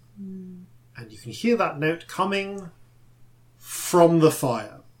bowstring. And you can hear that note coming from the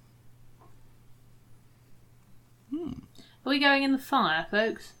fire. Are we going in the fire,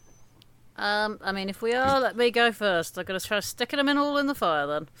 folks? If we are, let me go first. I'm going to try sticking them all in the fire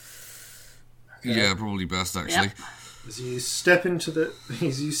then. Okay. Yeah, probably best actually. Yep. As you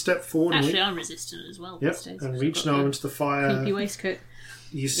step forward, Actually, I'm resistant as well. Yep, and reach an arm into the fire. Pinky waistcoat.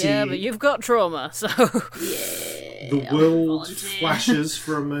 You see, Yeah, but you've got trauma, so the world flashes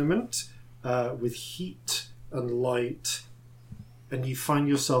for a moment with heat and light, and you find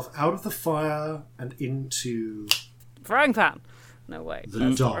yourself out of the fire and into frying pan. No way.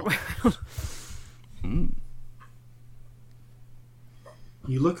 the dark.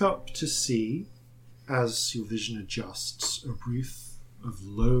 You look up to see, as your vision adjusts, a roof of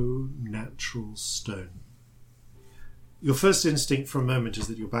low natural stone. Your first instinct for a moment is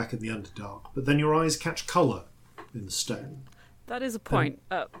that you're back in the Underdark, but then your eyes catch colour in the stone. That is a point.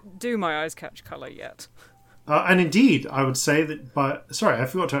 Do my eyes catch colour yet? And indeed, I would say that sorry, I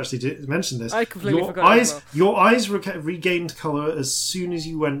forgot to actually mention this. I completely forgot as well. Your eyes regained colour as soon as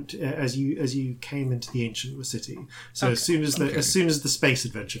you went, as you came into the ancient city. So Okay. as soon as the space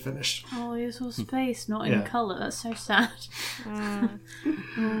adventure finished. Oh, you saw space, not in Yeah. colour. That's so sad.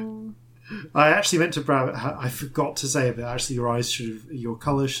 I actually meant to brag. I forgot to say that actually your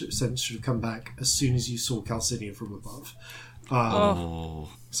colour sense should have come back as soon as you saw Calcinia from above.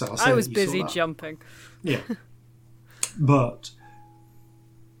 So I'll say I was that you saw busy that. jumping. Yeah. But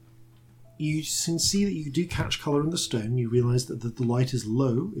you can see that you do catch colour in the stone. You realise that the light is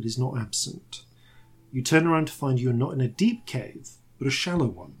low, it is not absent. You turn around to find you are not in a deep cave, but a shallow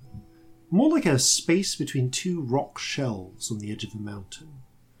one. More like a space between two rock shelves on the edge of a mountain.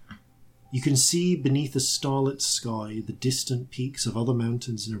 You can see beneath a starlit sky the distant peaks of other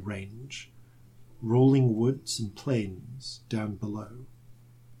mountains in a range, rolling woods and plains down below,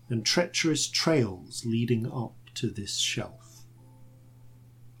 and treacherous trails leading up to this shelf.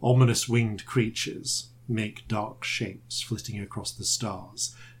 Ominous winged creatures make dark shapes flitting across the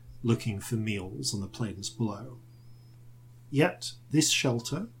stars, looking for meals on the plains below. Yet this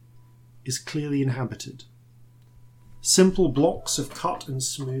shelter is clearly inhabited. Simple blocks of cut and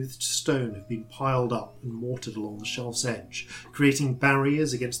smoothed stone have been piled up and mortared along the shelf's edge, creating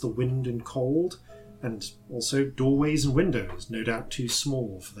barriers against the wind and cold, and also doorways and windows, no doubt too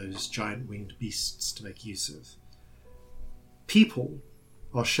small for those giant winged beasts to make use of. People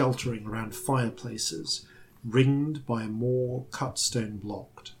are sheltering around fireplaces, ringed by more cut stone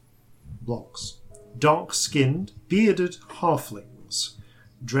blocks. Dark-skinned, bearded halflings,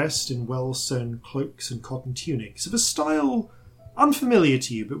 dressed in well-sewn cloaks and cotton tunics of a style unfamiliar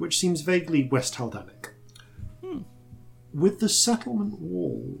to you, but which seems vaguely West Haldanic. With the settlement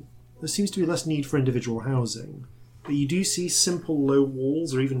wall, there seems to be less need for individual housing, but you do see simple low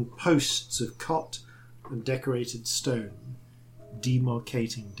walls or even posts of cut and decorated stone,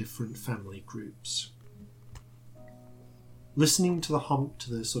 demarcating different family groups. Listening to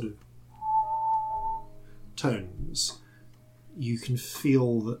the sort of tones, you can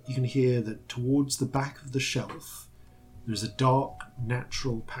hear that towards the back of the shelf there's a dark,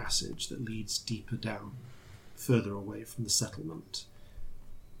 natural passage that leads deeper down, further away from the settlement.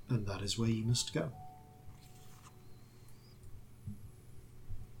 And that is where you must go.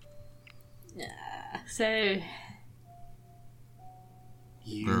 So,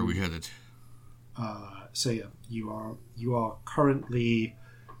 Where are we headed? You are currently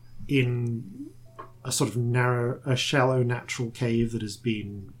in a sort of shallow natural cave that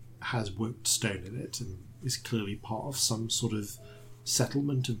has worked stone in it and is clearly part of some sort of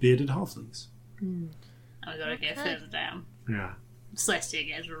settlement of bearded halflings. I've got to go further down. Yeah. Celestia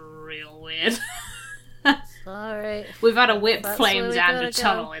gets real weird. Alright. We've had a whip That's where flames we and gotta a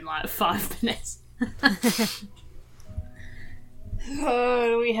tunnel in like 5 minutes.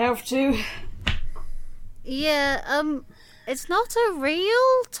 Do we have to? Yeah, it's not a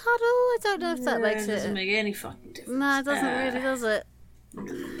real tunnel. I don't know if that makes It doesn't it. make any fucking difference. No, it doesn't really, does it?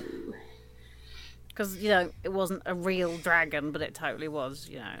 Because, it wasn't a real dragon, but it totally was,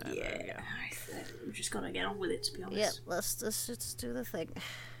 Yeah, I said we've just got to get on with it, to be honest. Yep, let's just do the thing.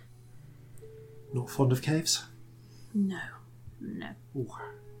 Not fond of caves? No. Ooh.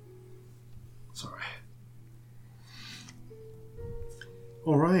 Sorry.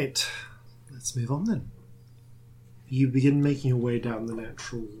 Alright, let's move on then. You begin making your way down the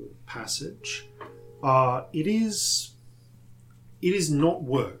natural passage. It is not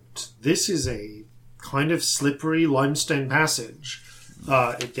worked. This is a kind of slippery limestone passage.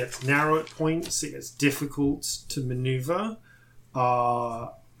 It gets narrow at points, it gets difficult to maneuver,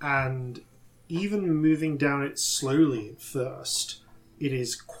 and even moving down it slowly at first, it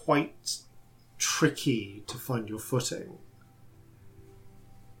is quite tricky to find your footing.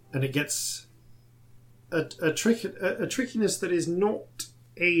 And it gets a trickiness that is not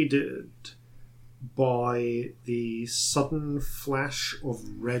aided by the sudden flash of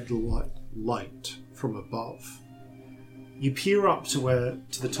red light from above. You peer up to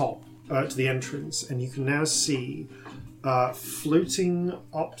the top, to the entrance, and you can now see floating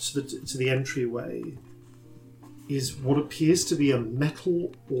up to the entryway is what appears to be a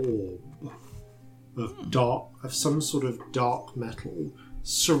metal orb of some sort of dark metal,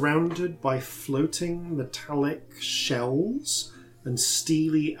 surrounded by floating metallic shells and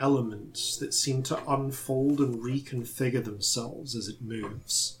steely elements that seem to unfold and reconfigure themselves as it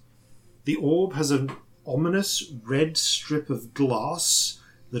moves. The orb has an ominous red strip of glass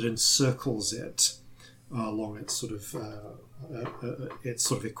that encircles it, along its sort of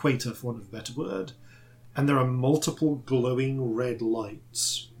equator, for want of a better word, and there are multiple glowing red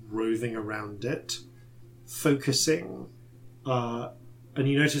lights roving around it, focusing. And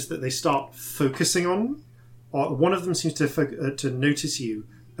you notice that they start focusing on. One of them seems to notice you,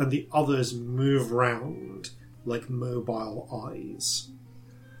 and the others move round like mobile eyes.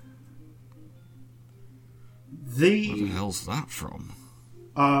 Where the hell's that from?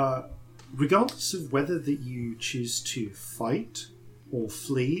 Regardless of whether that you choose to fight or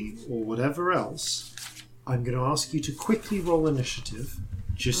flee or whatever else, I'm going to ask you to quickly roll initiative,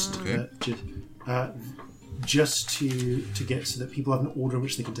 just to get so that people have an order in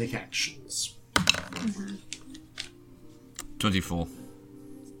which they can take actions. 24.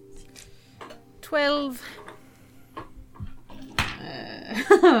 12.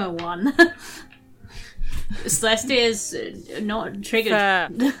 1. Celestia's not triggered.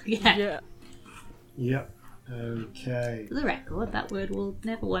 Yeah. Yep. Okay. For the record, that word will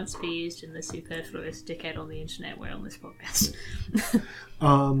never once be used in the superfluous dickhead on the internet way on this podcast.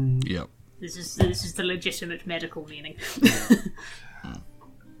 Yep. This is the legitimate medical meaning.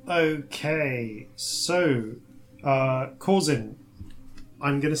 Okay, so, Corzin,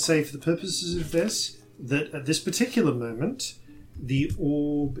 I'm going to say for the purposes of this, that at this particular moment, the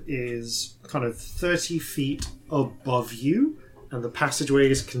orb is kind of 30 feet above you, and the passageway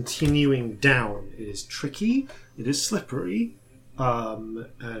is continuing down. It is tricky, it is slippery, a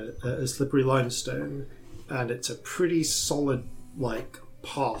slippery limestone, and it's a pretty solid,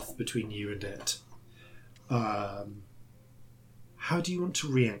 path between you and it. How do you want to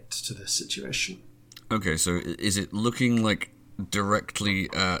react to this situation? Okay, so is it looking directly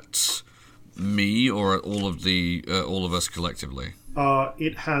at me or at all of us collectively?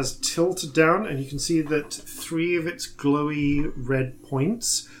 It has tilted down, and you can see that 3 of its glowy red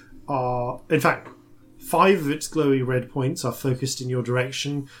points are... In fact, 5 of its glowy red points are focused in your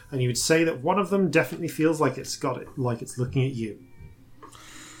direction, and you would say that one of them definitely feels like it's got it, like it's looking at you.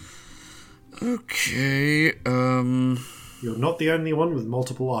 Okay, You're not the only one with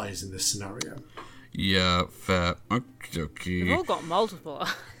multiple eyes in this scenario. Yeah, fair. Okay. We've all got multiple.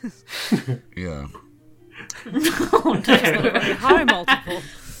 Yeah. Very high multiple.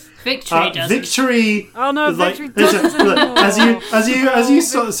 Victory doesn't. Victory. Oh no, is like- victory doesn't anymore. as you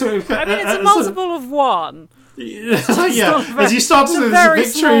sort of. I mean, it's a multiple of 1. Yeah, as you start to it's a see very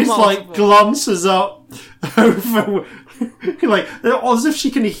Victory's small multiple. glances up over, as if she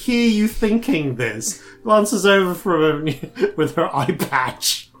can hear you thinking this. Glances over for a moment with her eye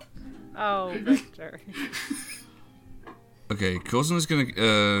patch. Oh, Victor. Okay, Corzin is going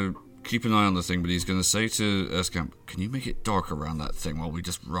to keep an eye on the thing, but he's going to say to Erskamp, can you make it dark around that thing while we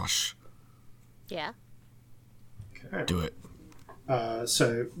just rush? Yeah. Okay. Do it.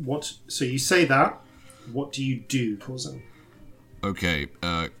 So you say that. What do you do, Corzin? Okay,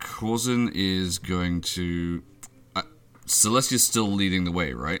 Corzin is going to... Celestia's still leading the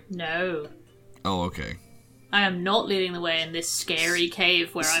way, right? No. Oh, okay. I am not leading the way in this scary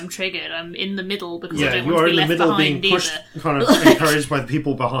cave where I'm triggered. I'm in the middle because I Yeah, don't you want are to be in the left middle being behind pushed, either. kind of encouraged by the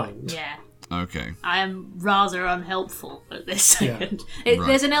people behind. Yeah. Okay. I am rather unhelpful at this Yeah. second. Right,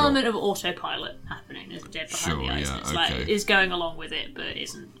 There's an cool. element of autopilot happening. There's dead behind Sure, the eyes. yeah, It's okay. it is going along with it, but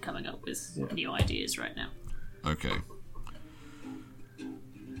isn't coming up with new ideas right now. Okay.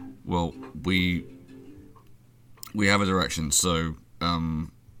 Well, we have a direction, so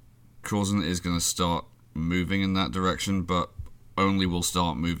Corzin is going to start moving in that direction, but only will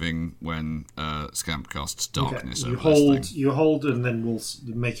start moving when Scamp casts darkness Okay. over this thing. You hold, and then we'll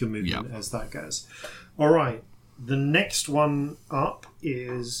make your movement Yeah. as that goes. All right. The next one up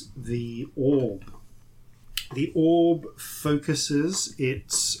is the orb. The orb focuses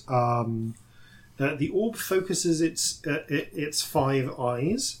its its 5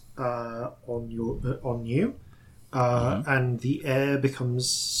 eyes on you, and the air becomes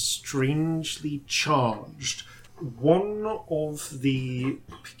strangely charged. One of the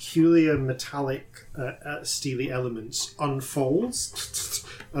peculiar metallic steely elements unfolds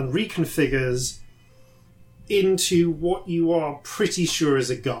and reconfigures into what you are pretty sure is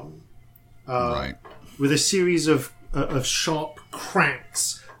a gun. Right. With a series of sharp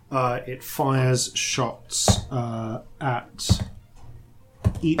cracks, it fires shots at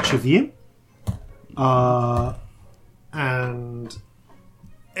each of you, and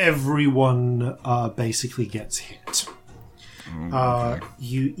everyone basically gets hit. Okay.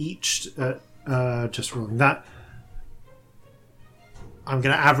 You each, just rolling that, I'm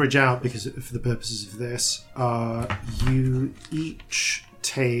going to average out because for the purposes of this, you each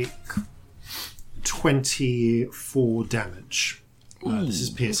take 24 damage. This is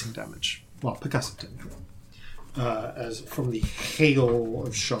piercing damage. percussive territory. As from the hail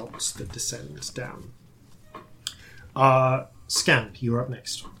of shots that descends down. Scamp, you're up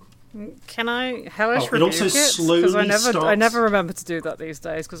next. Can I hellish it rebuke also it? slowly I starts... never remember to do that these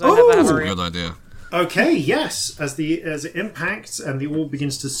days because I never have That's a a re- good idea. Okay, yes. As it impacts and the orb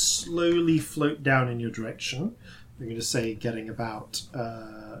begins to slowly float down in your direction, I'm going to say getting about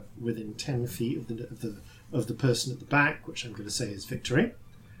within 10 feet of the person at the back, which I'm going to say is Victory.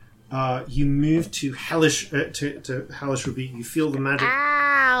 You move to hellish to hellish rebuke. You feel the magic.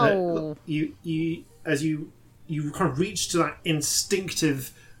 Ow! You kind of reach to that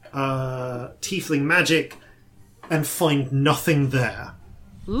instinctive tiefling magic and find nothing there.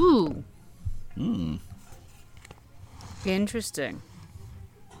 Ooh. Interesting.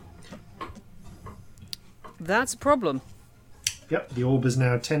 That's a problem. Yep, the orb is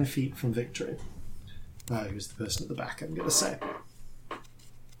now 10 feet from Victory. Who's the person at the back, I'm going to say.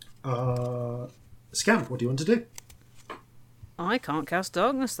 Scamp, what do you want to do? I can't cast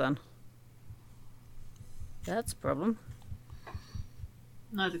darkness then. That's a problem.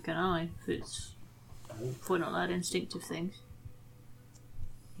 Neither can I, if we're not that instinctive things.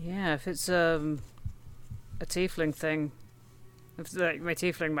 Yeah, if it's a tiefling thing, if it's, like, my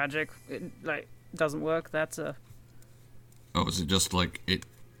tiefling magic doesn't work, that's a... Oh, is it just like it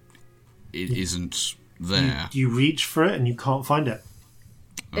isn't there? You reach for it and you can't find it.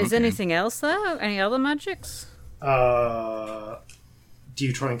 Is anything else there? Any other magics? Do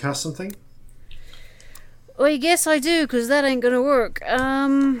you try and cast something? Well, I guess I do, because that ain't gonna work.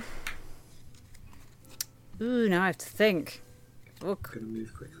 Ooh, now I have to think. Look. I'm going to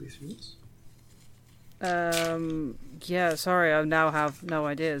move quickly through this. Yeah, sorry, I now have no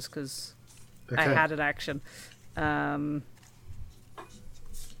ideas, because I Okay. had an action.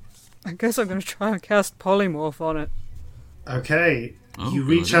 I guess I'm gonna try and cast Polymorph on it. Okay. Oh, You good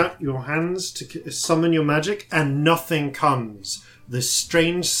reach idea. out your hands to summon your magic, and nothing comes. The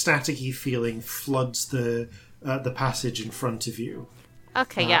strange staticky feeling floods the passage in front of you.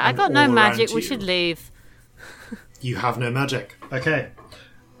 Okay, yeah, I and got no all magic. around We you. should leave. You have no magic. Okay.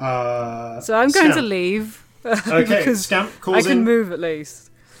 So I'm going to Scamp. leave. Okay, because Scamp I calls can in. move at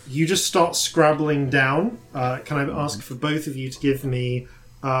least. You just start scrabbling down. Can I ask for both of you to give me...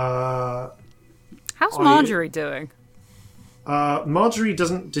 How's I- Marjorie doing? Marjorie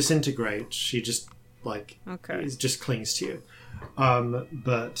doesn't disintegrate. She just, Okay. just clings to you.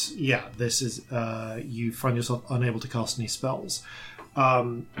 But, yeah, this is... you find yourself unable to cast any spells.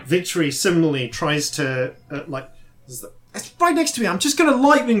 Victory similarly tries to, it's right next to me. I'm just going to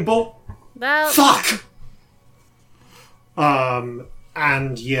lightning bolt. No. Fuck!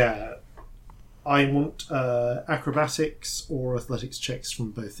 And yeah, I want acrobatics or athletics checks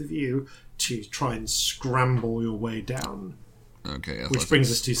from both of you to try and scramble your way down. Okay, Which athletics.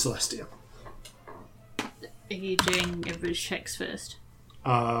 brings us to Celestia. Are you doing everybody's checks first?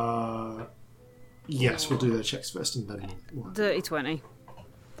 Yes, we'll do the checks first and then we'll... Dirty 20.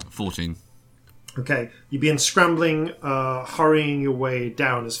 14. Okay, you begin scrambling, hurrying your way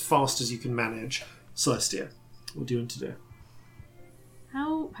down as fast as you can manage. Celestia, what do you want to do?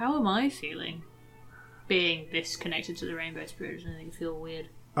 How am I feeling? Being this connected to the Rainbow Spirit, does anything feel weird?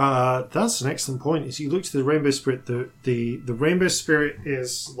 That's an excellent point. As you look to the Rainbow Spirit, the Rainbow Spirit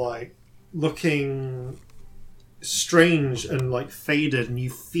is like looking strange and like faded, and you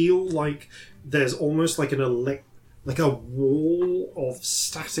feel like there's almost like like a wall of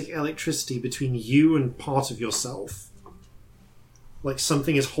static electricity between you and part of yourself. Like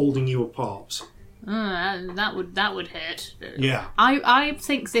something is holding you apart. That would hurt. Yeah. I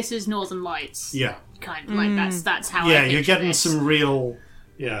think this is Northern Lights. Yeah. Kind of like that's how. Yeah, I you're picture getting this. some real.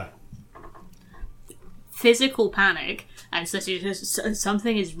 Yeah. Physical panic, and so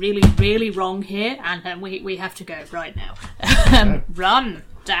something is really, really wrong here, and we have to go right now. Run,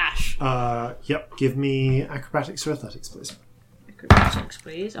 dash. Yep. Give me acrobatics or athletics, please. Acrobatics,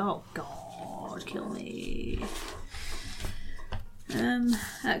 please. Oh God, kill me.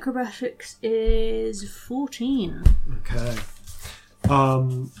 Acrobatics is 14. Okay.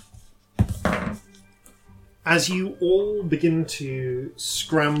 As you all begin to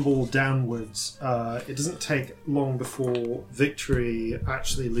scramble downwards, it doesn't take long before Victory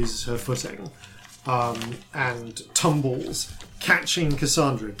actually loses her footing and tumbles, catching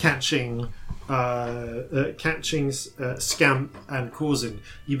Cassandra, catching Scamp and Corzin.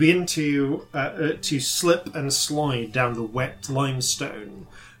 You begin to slip and slide down the wet limestone.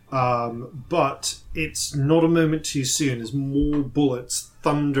 But it's not a moment too soon as more bullets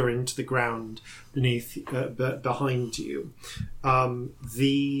thunder into the ground behind you.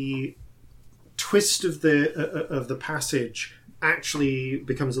 The twist of the passage actually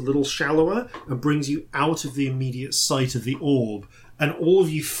becomes a little shallower and brings you out of the immediate sight of the orb. And all of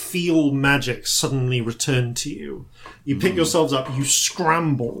you feel magic suddenly return to you. You pick yourselves up, you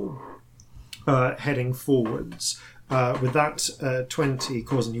scramble, heading forwards. With that 20,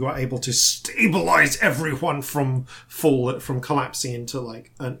 Corzin, you are able to stabilize everyone from collapsing into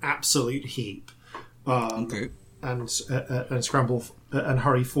like an absolute heap. And scramble and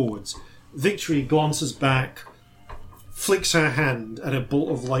hurry forwards. Victory glances back, flicks her hand, and a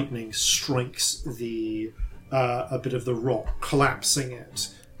bolt of lightning strikes a bit of the rock, collapsing it,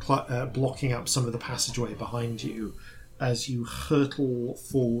 blocking up some of the passageway behind you as you hurtle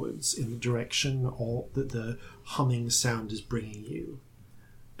forwards in the direction that the humming sound is bringing you.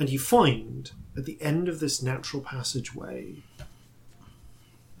 And you find, at the end of this natural passageway,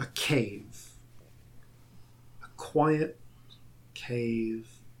 a cave. A quiet cave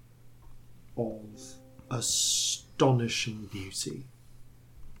of astonishing beauty.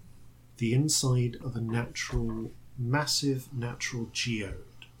 The inside of a massive natural geode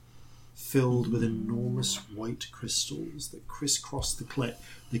filled with enormous white crystals that crisscross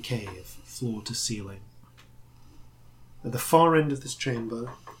the cave, floor to ceiling. At the far end of this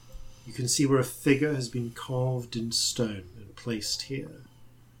chamber, you can see where a figure has been carved in stone and placed here.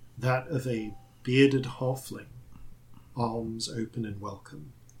 That of a bearded halfling, arms open in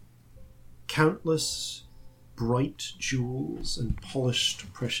welcome. Countless bright jewels and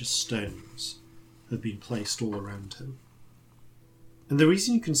polished precious stones have been placed all around him. And the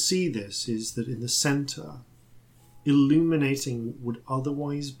reason you can see this is that in the centre, illuminating would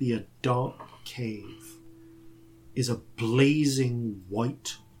otherwise be a dark cave, is a blazing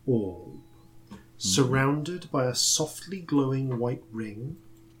white orb, surrounded by a softly glowing white ring,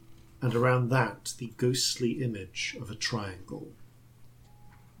 and around that the ghostly image of a triangle.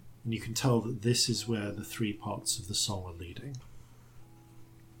 And you can tell that this is where the three parts of the song are leading.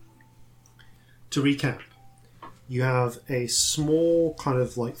 To recap, you have a small kind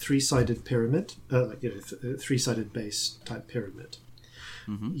of like three-sided pyramid, three-sided base type pyramid,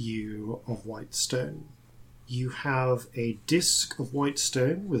 of white stone. You have a disc of white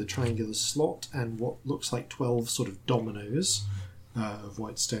stone with a triangular slot and what looks like 12 sort of dominoes of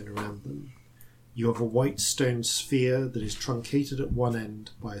white stone around them. You have a white stone sphere that is truncated at one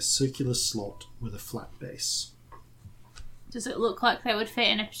end by a circular slot with a flat base. Does it look like they would fit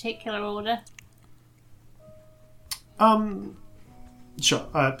in a particular order? Sure.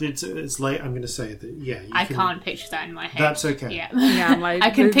 It's late. I'm going to say that, yeah. I can't picture that in my head. That's okay. Yeah, my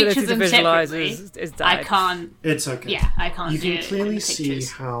I can ability picture to them visualize separately. is I died. can't. It's okay. Yeah, I can't. You do can it clearly in the see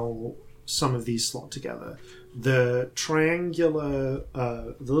pictures. how some of these slot together. The triangular,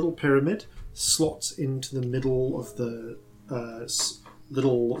 the little pyramid slots into the middle of the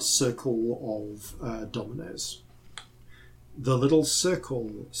little circle of dominoes. The little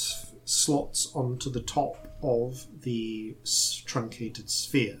circle slots onto the top of the truncated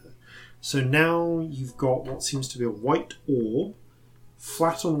sphere. So now you've got what seems to be a white orb,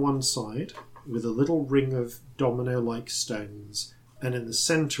 flat on one side, with a little ring of domino-like stones, and in the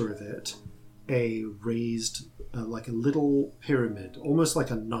centre of it, a raised, like a little pyramid, almost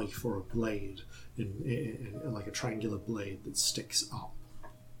like a knife or a blade, in like a triangular blade that sticks up.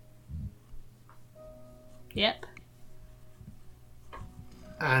 Yep.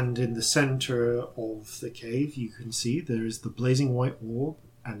 And in the centre of the cave, you can see there is the blazing white orb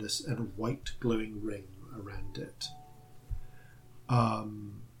and a white glowing ring around it.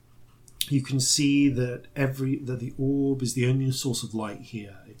 You can see that the orb is the only source of light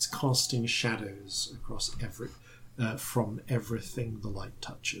here. It's casting shadows across from everything the light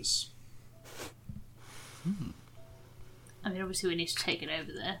touches. I mean, obviously we need to take it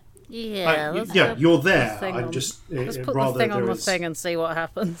over there. Yeah, you're there. Let's put the thing on the thing and see what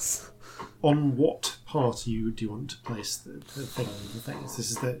happens. On what part do you want to place the thing on the things?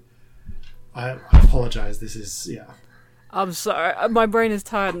 This is I apologise. This is I'm sorry, my brain is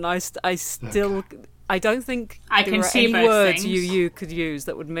tired, and I still. Okay. I don't think I there can are see any both words things. you could use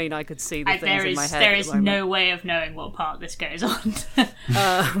that would mean I could see the things in my head. There is no way of knowing what part this goes on.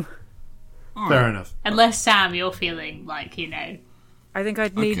 Fair enough. Unless, Sam, you're feeling like, I think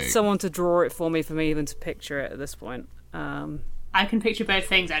I'd need someone to draw it for me even to picture it at this point. I can picture both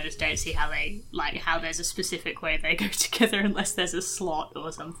things, I just don't see how there's a specific way they go together unless there's a slot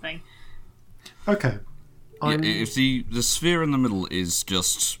or something. Okay. If the sphere in the middle is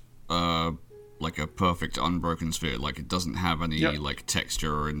just like a perfect unbroken sphere, like it doesn't have any like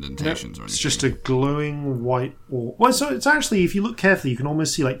texture or indentations or anything. It's just a glowing white orb. Well, so it's actually, if you look carefully, you can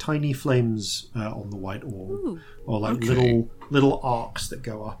almost see like tiny flames on the white orb, or like little arcs that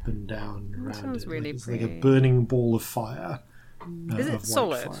go up and down around it. Really it's pretty. like a burning ball of fire Is it of white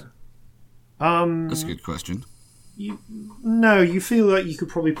solid? fire. That's a good question. No, you feel like you could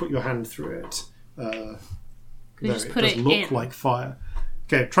probably put your hand through it. you Though just it put does it look in? like fire.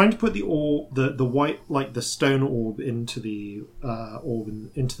 Okay, trying to put the orb, the white, like the stone orb, into the orb,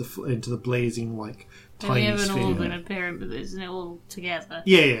 into the blazing like We tiny have an sphere. orb and a pyramid, isn't it all together?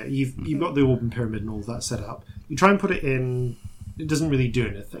 Yeah. You've got the orb and pyramid and all that set up. You try and put it in. It doesn't really do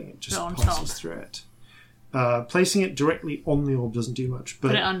anything. It just Put it on passes top. through it. Placing it directly on the orb doesn't do much. But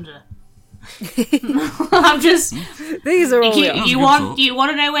Put it under. I'm just. These are all You, the That's a you good want thought. you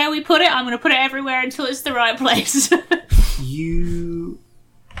want to know where we put it? I'm going to put it everywhere until it's the right place. you.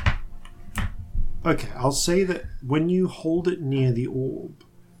 Okay, I'll say that when you hold it near the orb,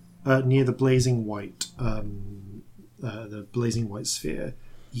 near the blazing white sphere,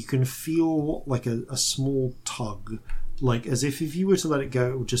 you can feel like a small tug, like as if you were to let it go,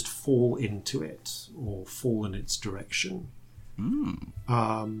 it would just fall into it or fall in its direction.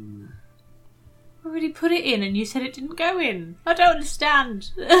 I already put it in, and you said it didn't go in. I don't understand.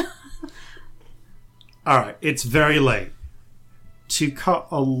 All right, it's very late. To cut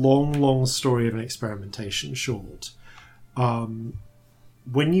a long story of an experimentation short,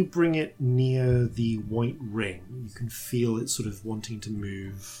 when you bring it near the white ring, you can feel it sort of wanting to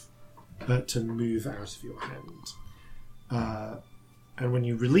move out of your hand. And when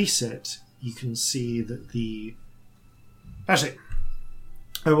you release it, you can see that the... Actually,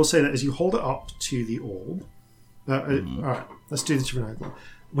 I will say that as you hold it up to the orb... Alright, let's do this from an angle.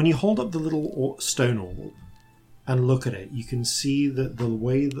 When you hold up the little stone orb and look at it, you can see that the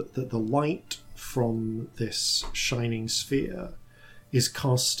way that the light from this shining sphere is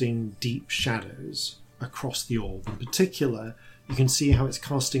casting deep shadows across the orb. In particular, you can see how it's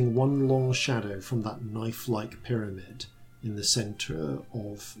casting one long shadow from that knife-like pyramid in the centre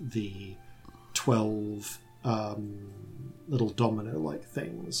of the 12 little domino-like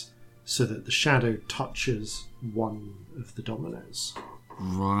things, so that the shadow touches one of the dominoes.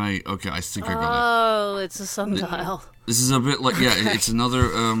 Right. Okay. I think I got Oh, it's a sundial. it. This is a bit like it's another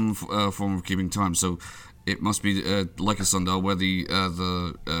form of keeping time. So it must be like a sundial, where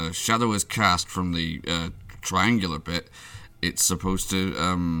the shadow is cast from the triangular bit. It's supposed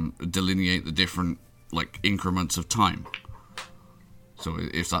to delineate the different like increments of time. So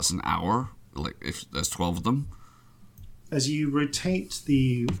if that's an hour, like if there's 12 of them. As you rotate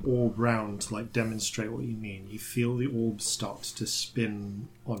the orb round to like demonstrate what you mean, you feel the orb start to spin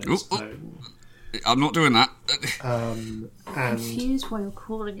on its own. I'm not doing that. And Confused why you're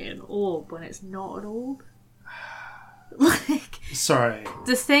calling it an orb when it's not an orb. Like, sorry,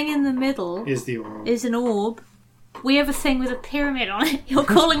 the thing in the middle is the orb. is an orb. We have a thing with a pyramid on it. You're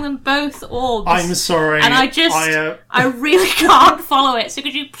calling them both orbs. I'm sorry. And I really can't follow it. So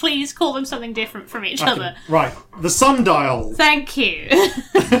could you please call them something different from each other? Right, the sundial. Thank you.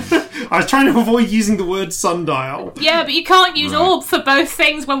 I was trying to avoid using the word sundial. Yeah, but you can't use Right. orb for both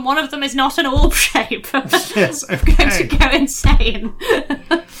things when one of them is not an orb shape. Yes, I'm going to okay. go insane.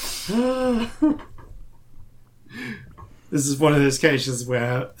 This is one of those cases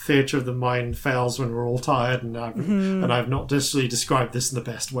where theatre of the mind fails when we're all tired, and I've not necessarily described this in the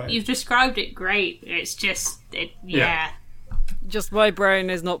best way. You've described it great. It's just, yeah. Yeah. Just my brain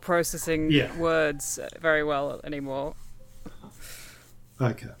is not processing Yeah. words very well anymore.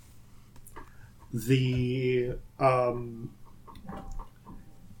 Okay. The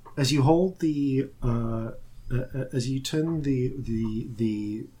as you hold the as you turn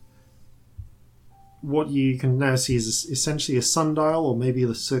the what you can now see is essentially a sundial, or maybe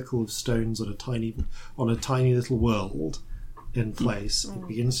a circle of stones on a tiny little world in place. It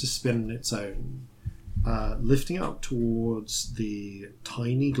begins to spin on its own, lifting up towards the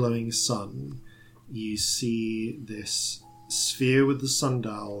tiny glowing sun. You see this sphere with the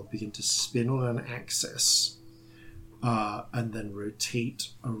sundial begin to spin on an axis, and then rotate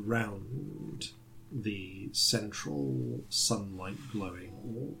around the central sunlight glowing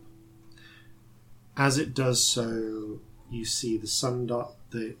orb. As it does so, you see the sundial,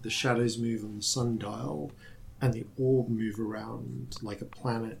 the shadows move on the sundial, and the orb move around like a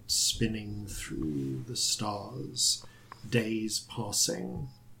planet spinning through the stars, days passing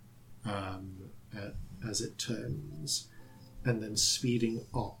as it turns, and then speeding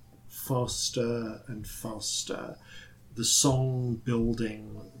up faster and faster, the song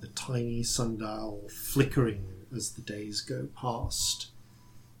building, the tiny sundial flickering as the days go past,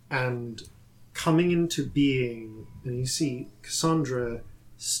 and coming into being. And you see Cassandra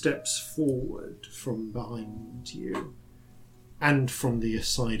steps forward from behind you, and from the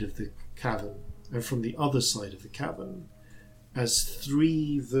side of the cavern, and from the other side of the cavern, as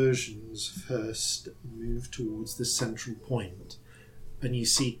 3 versions first move towards the central point, and you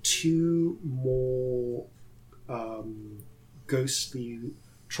see 2 more ghostly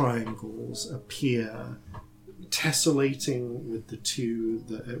triangles appear, tessellating with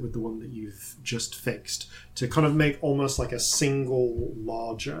with the one that you've just fixed, to kind of make almost like a single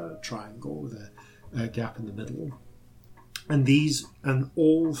larger triangle with a gap in the middle. And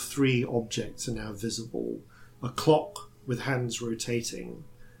all 3 objects are now visible: a clock with hands rotating,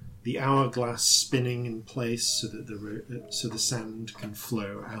 the hourglass spinning in place so that the sand can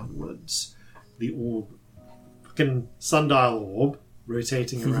flow outwards, the orb, fucking sundial orb,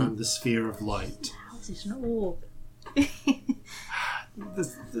 rotating around the sphere of light. How is this an orb?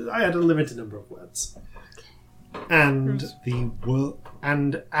 I had a limited number of words. And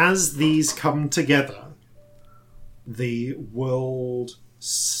and as these come together, the world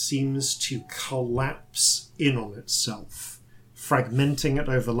seems to collapse in on itself, fragmenting and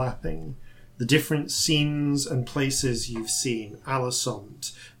overlapping. The different scenes and places you've seen,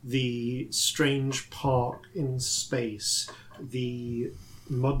 Alisont, the strange park in space, the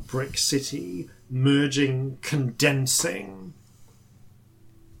mud brick city, merging, condensing,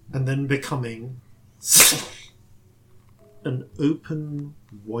 and then becoming an open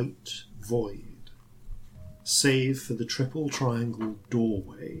white void, save for the triple triangle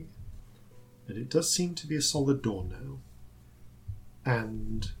doorway. And it does seem to be a solid door now.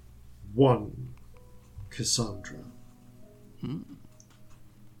 And one Cassandra.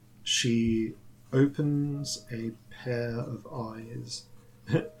 She opens a pair of eyes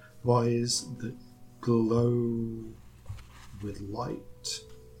that glow with light.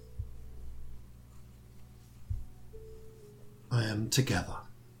 I am together.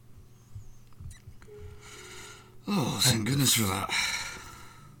 Oh, thank goodness for that.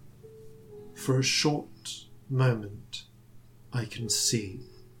 For a short moment, I can see.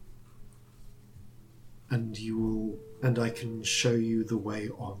 And I can show you the way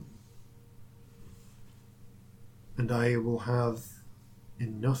on. And I will have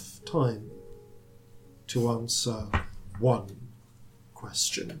enough time to answer one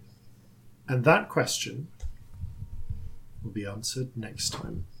question. And that question will be answered next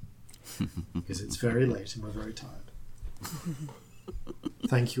time. Because it's very late and we're very tired.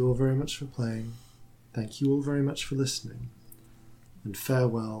 Thank you all very much for playing. Thank you all very much for listening. And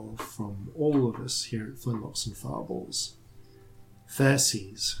farewell from all of us here at Flintlocks and Fireballs. Fair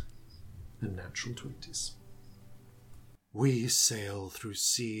seas and natural 20s. We sail through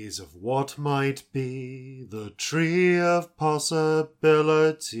seas of what might be, the tree of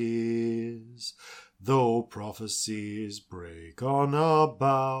possibilities. Though prophecies break on our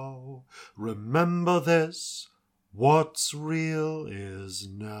bow, remember this, what's real is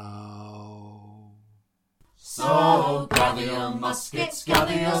now. So gather your muskets,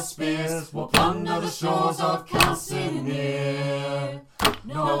 gather your spears, we'll plunder the shores of Calcinear.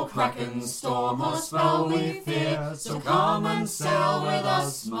 No kraken, storm or spell we fear, so come and sail with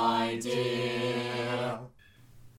us, my dear.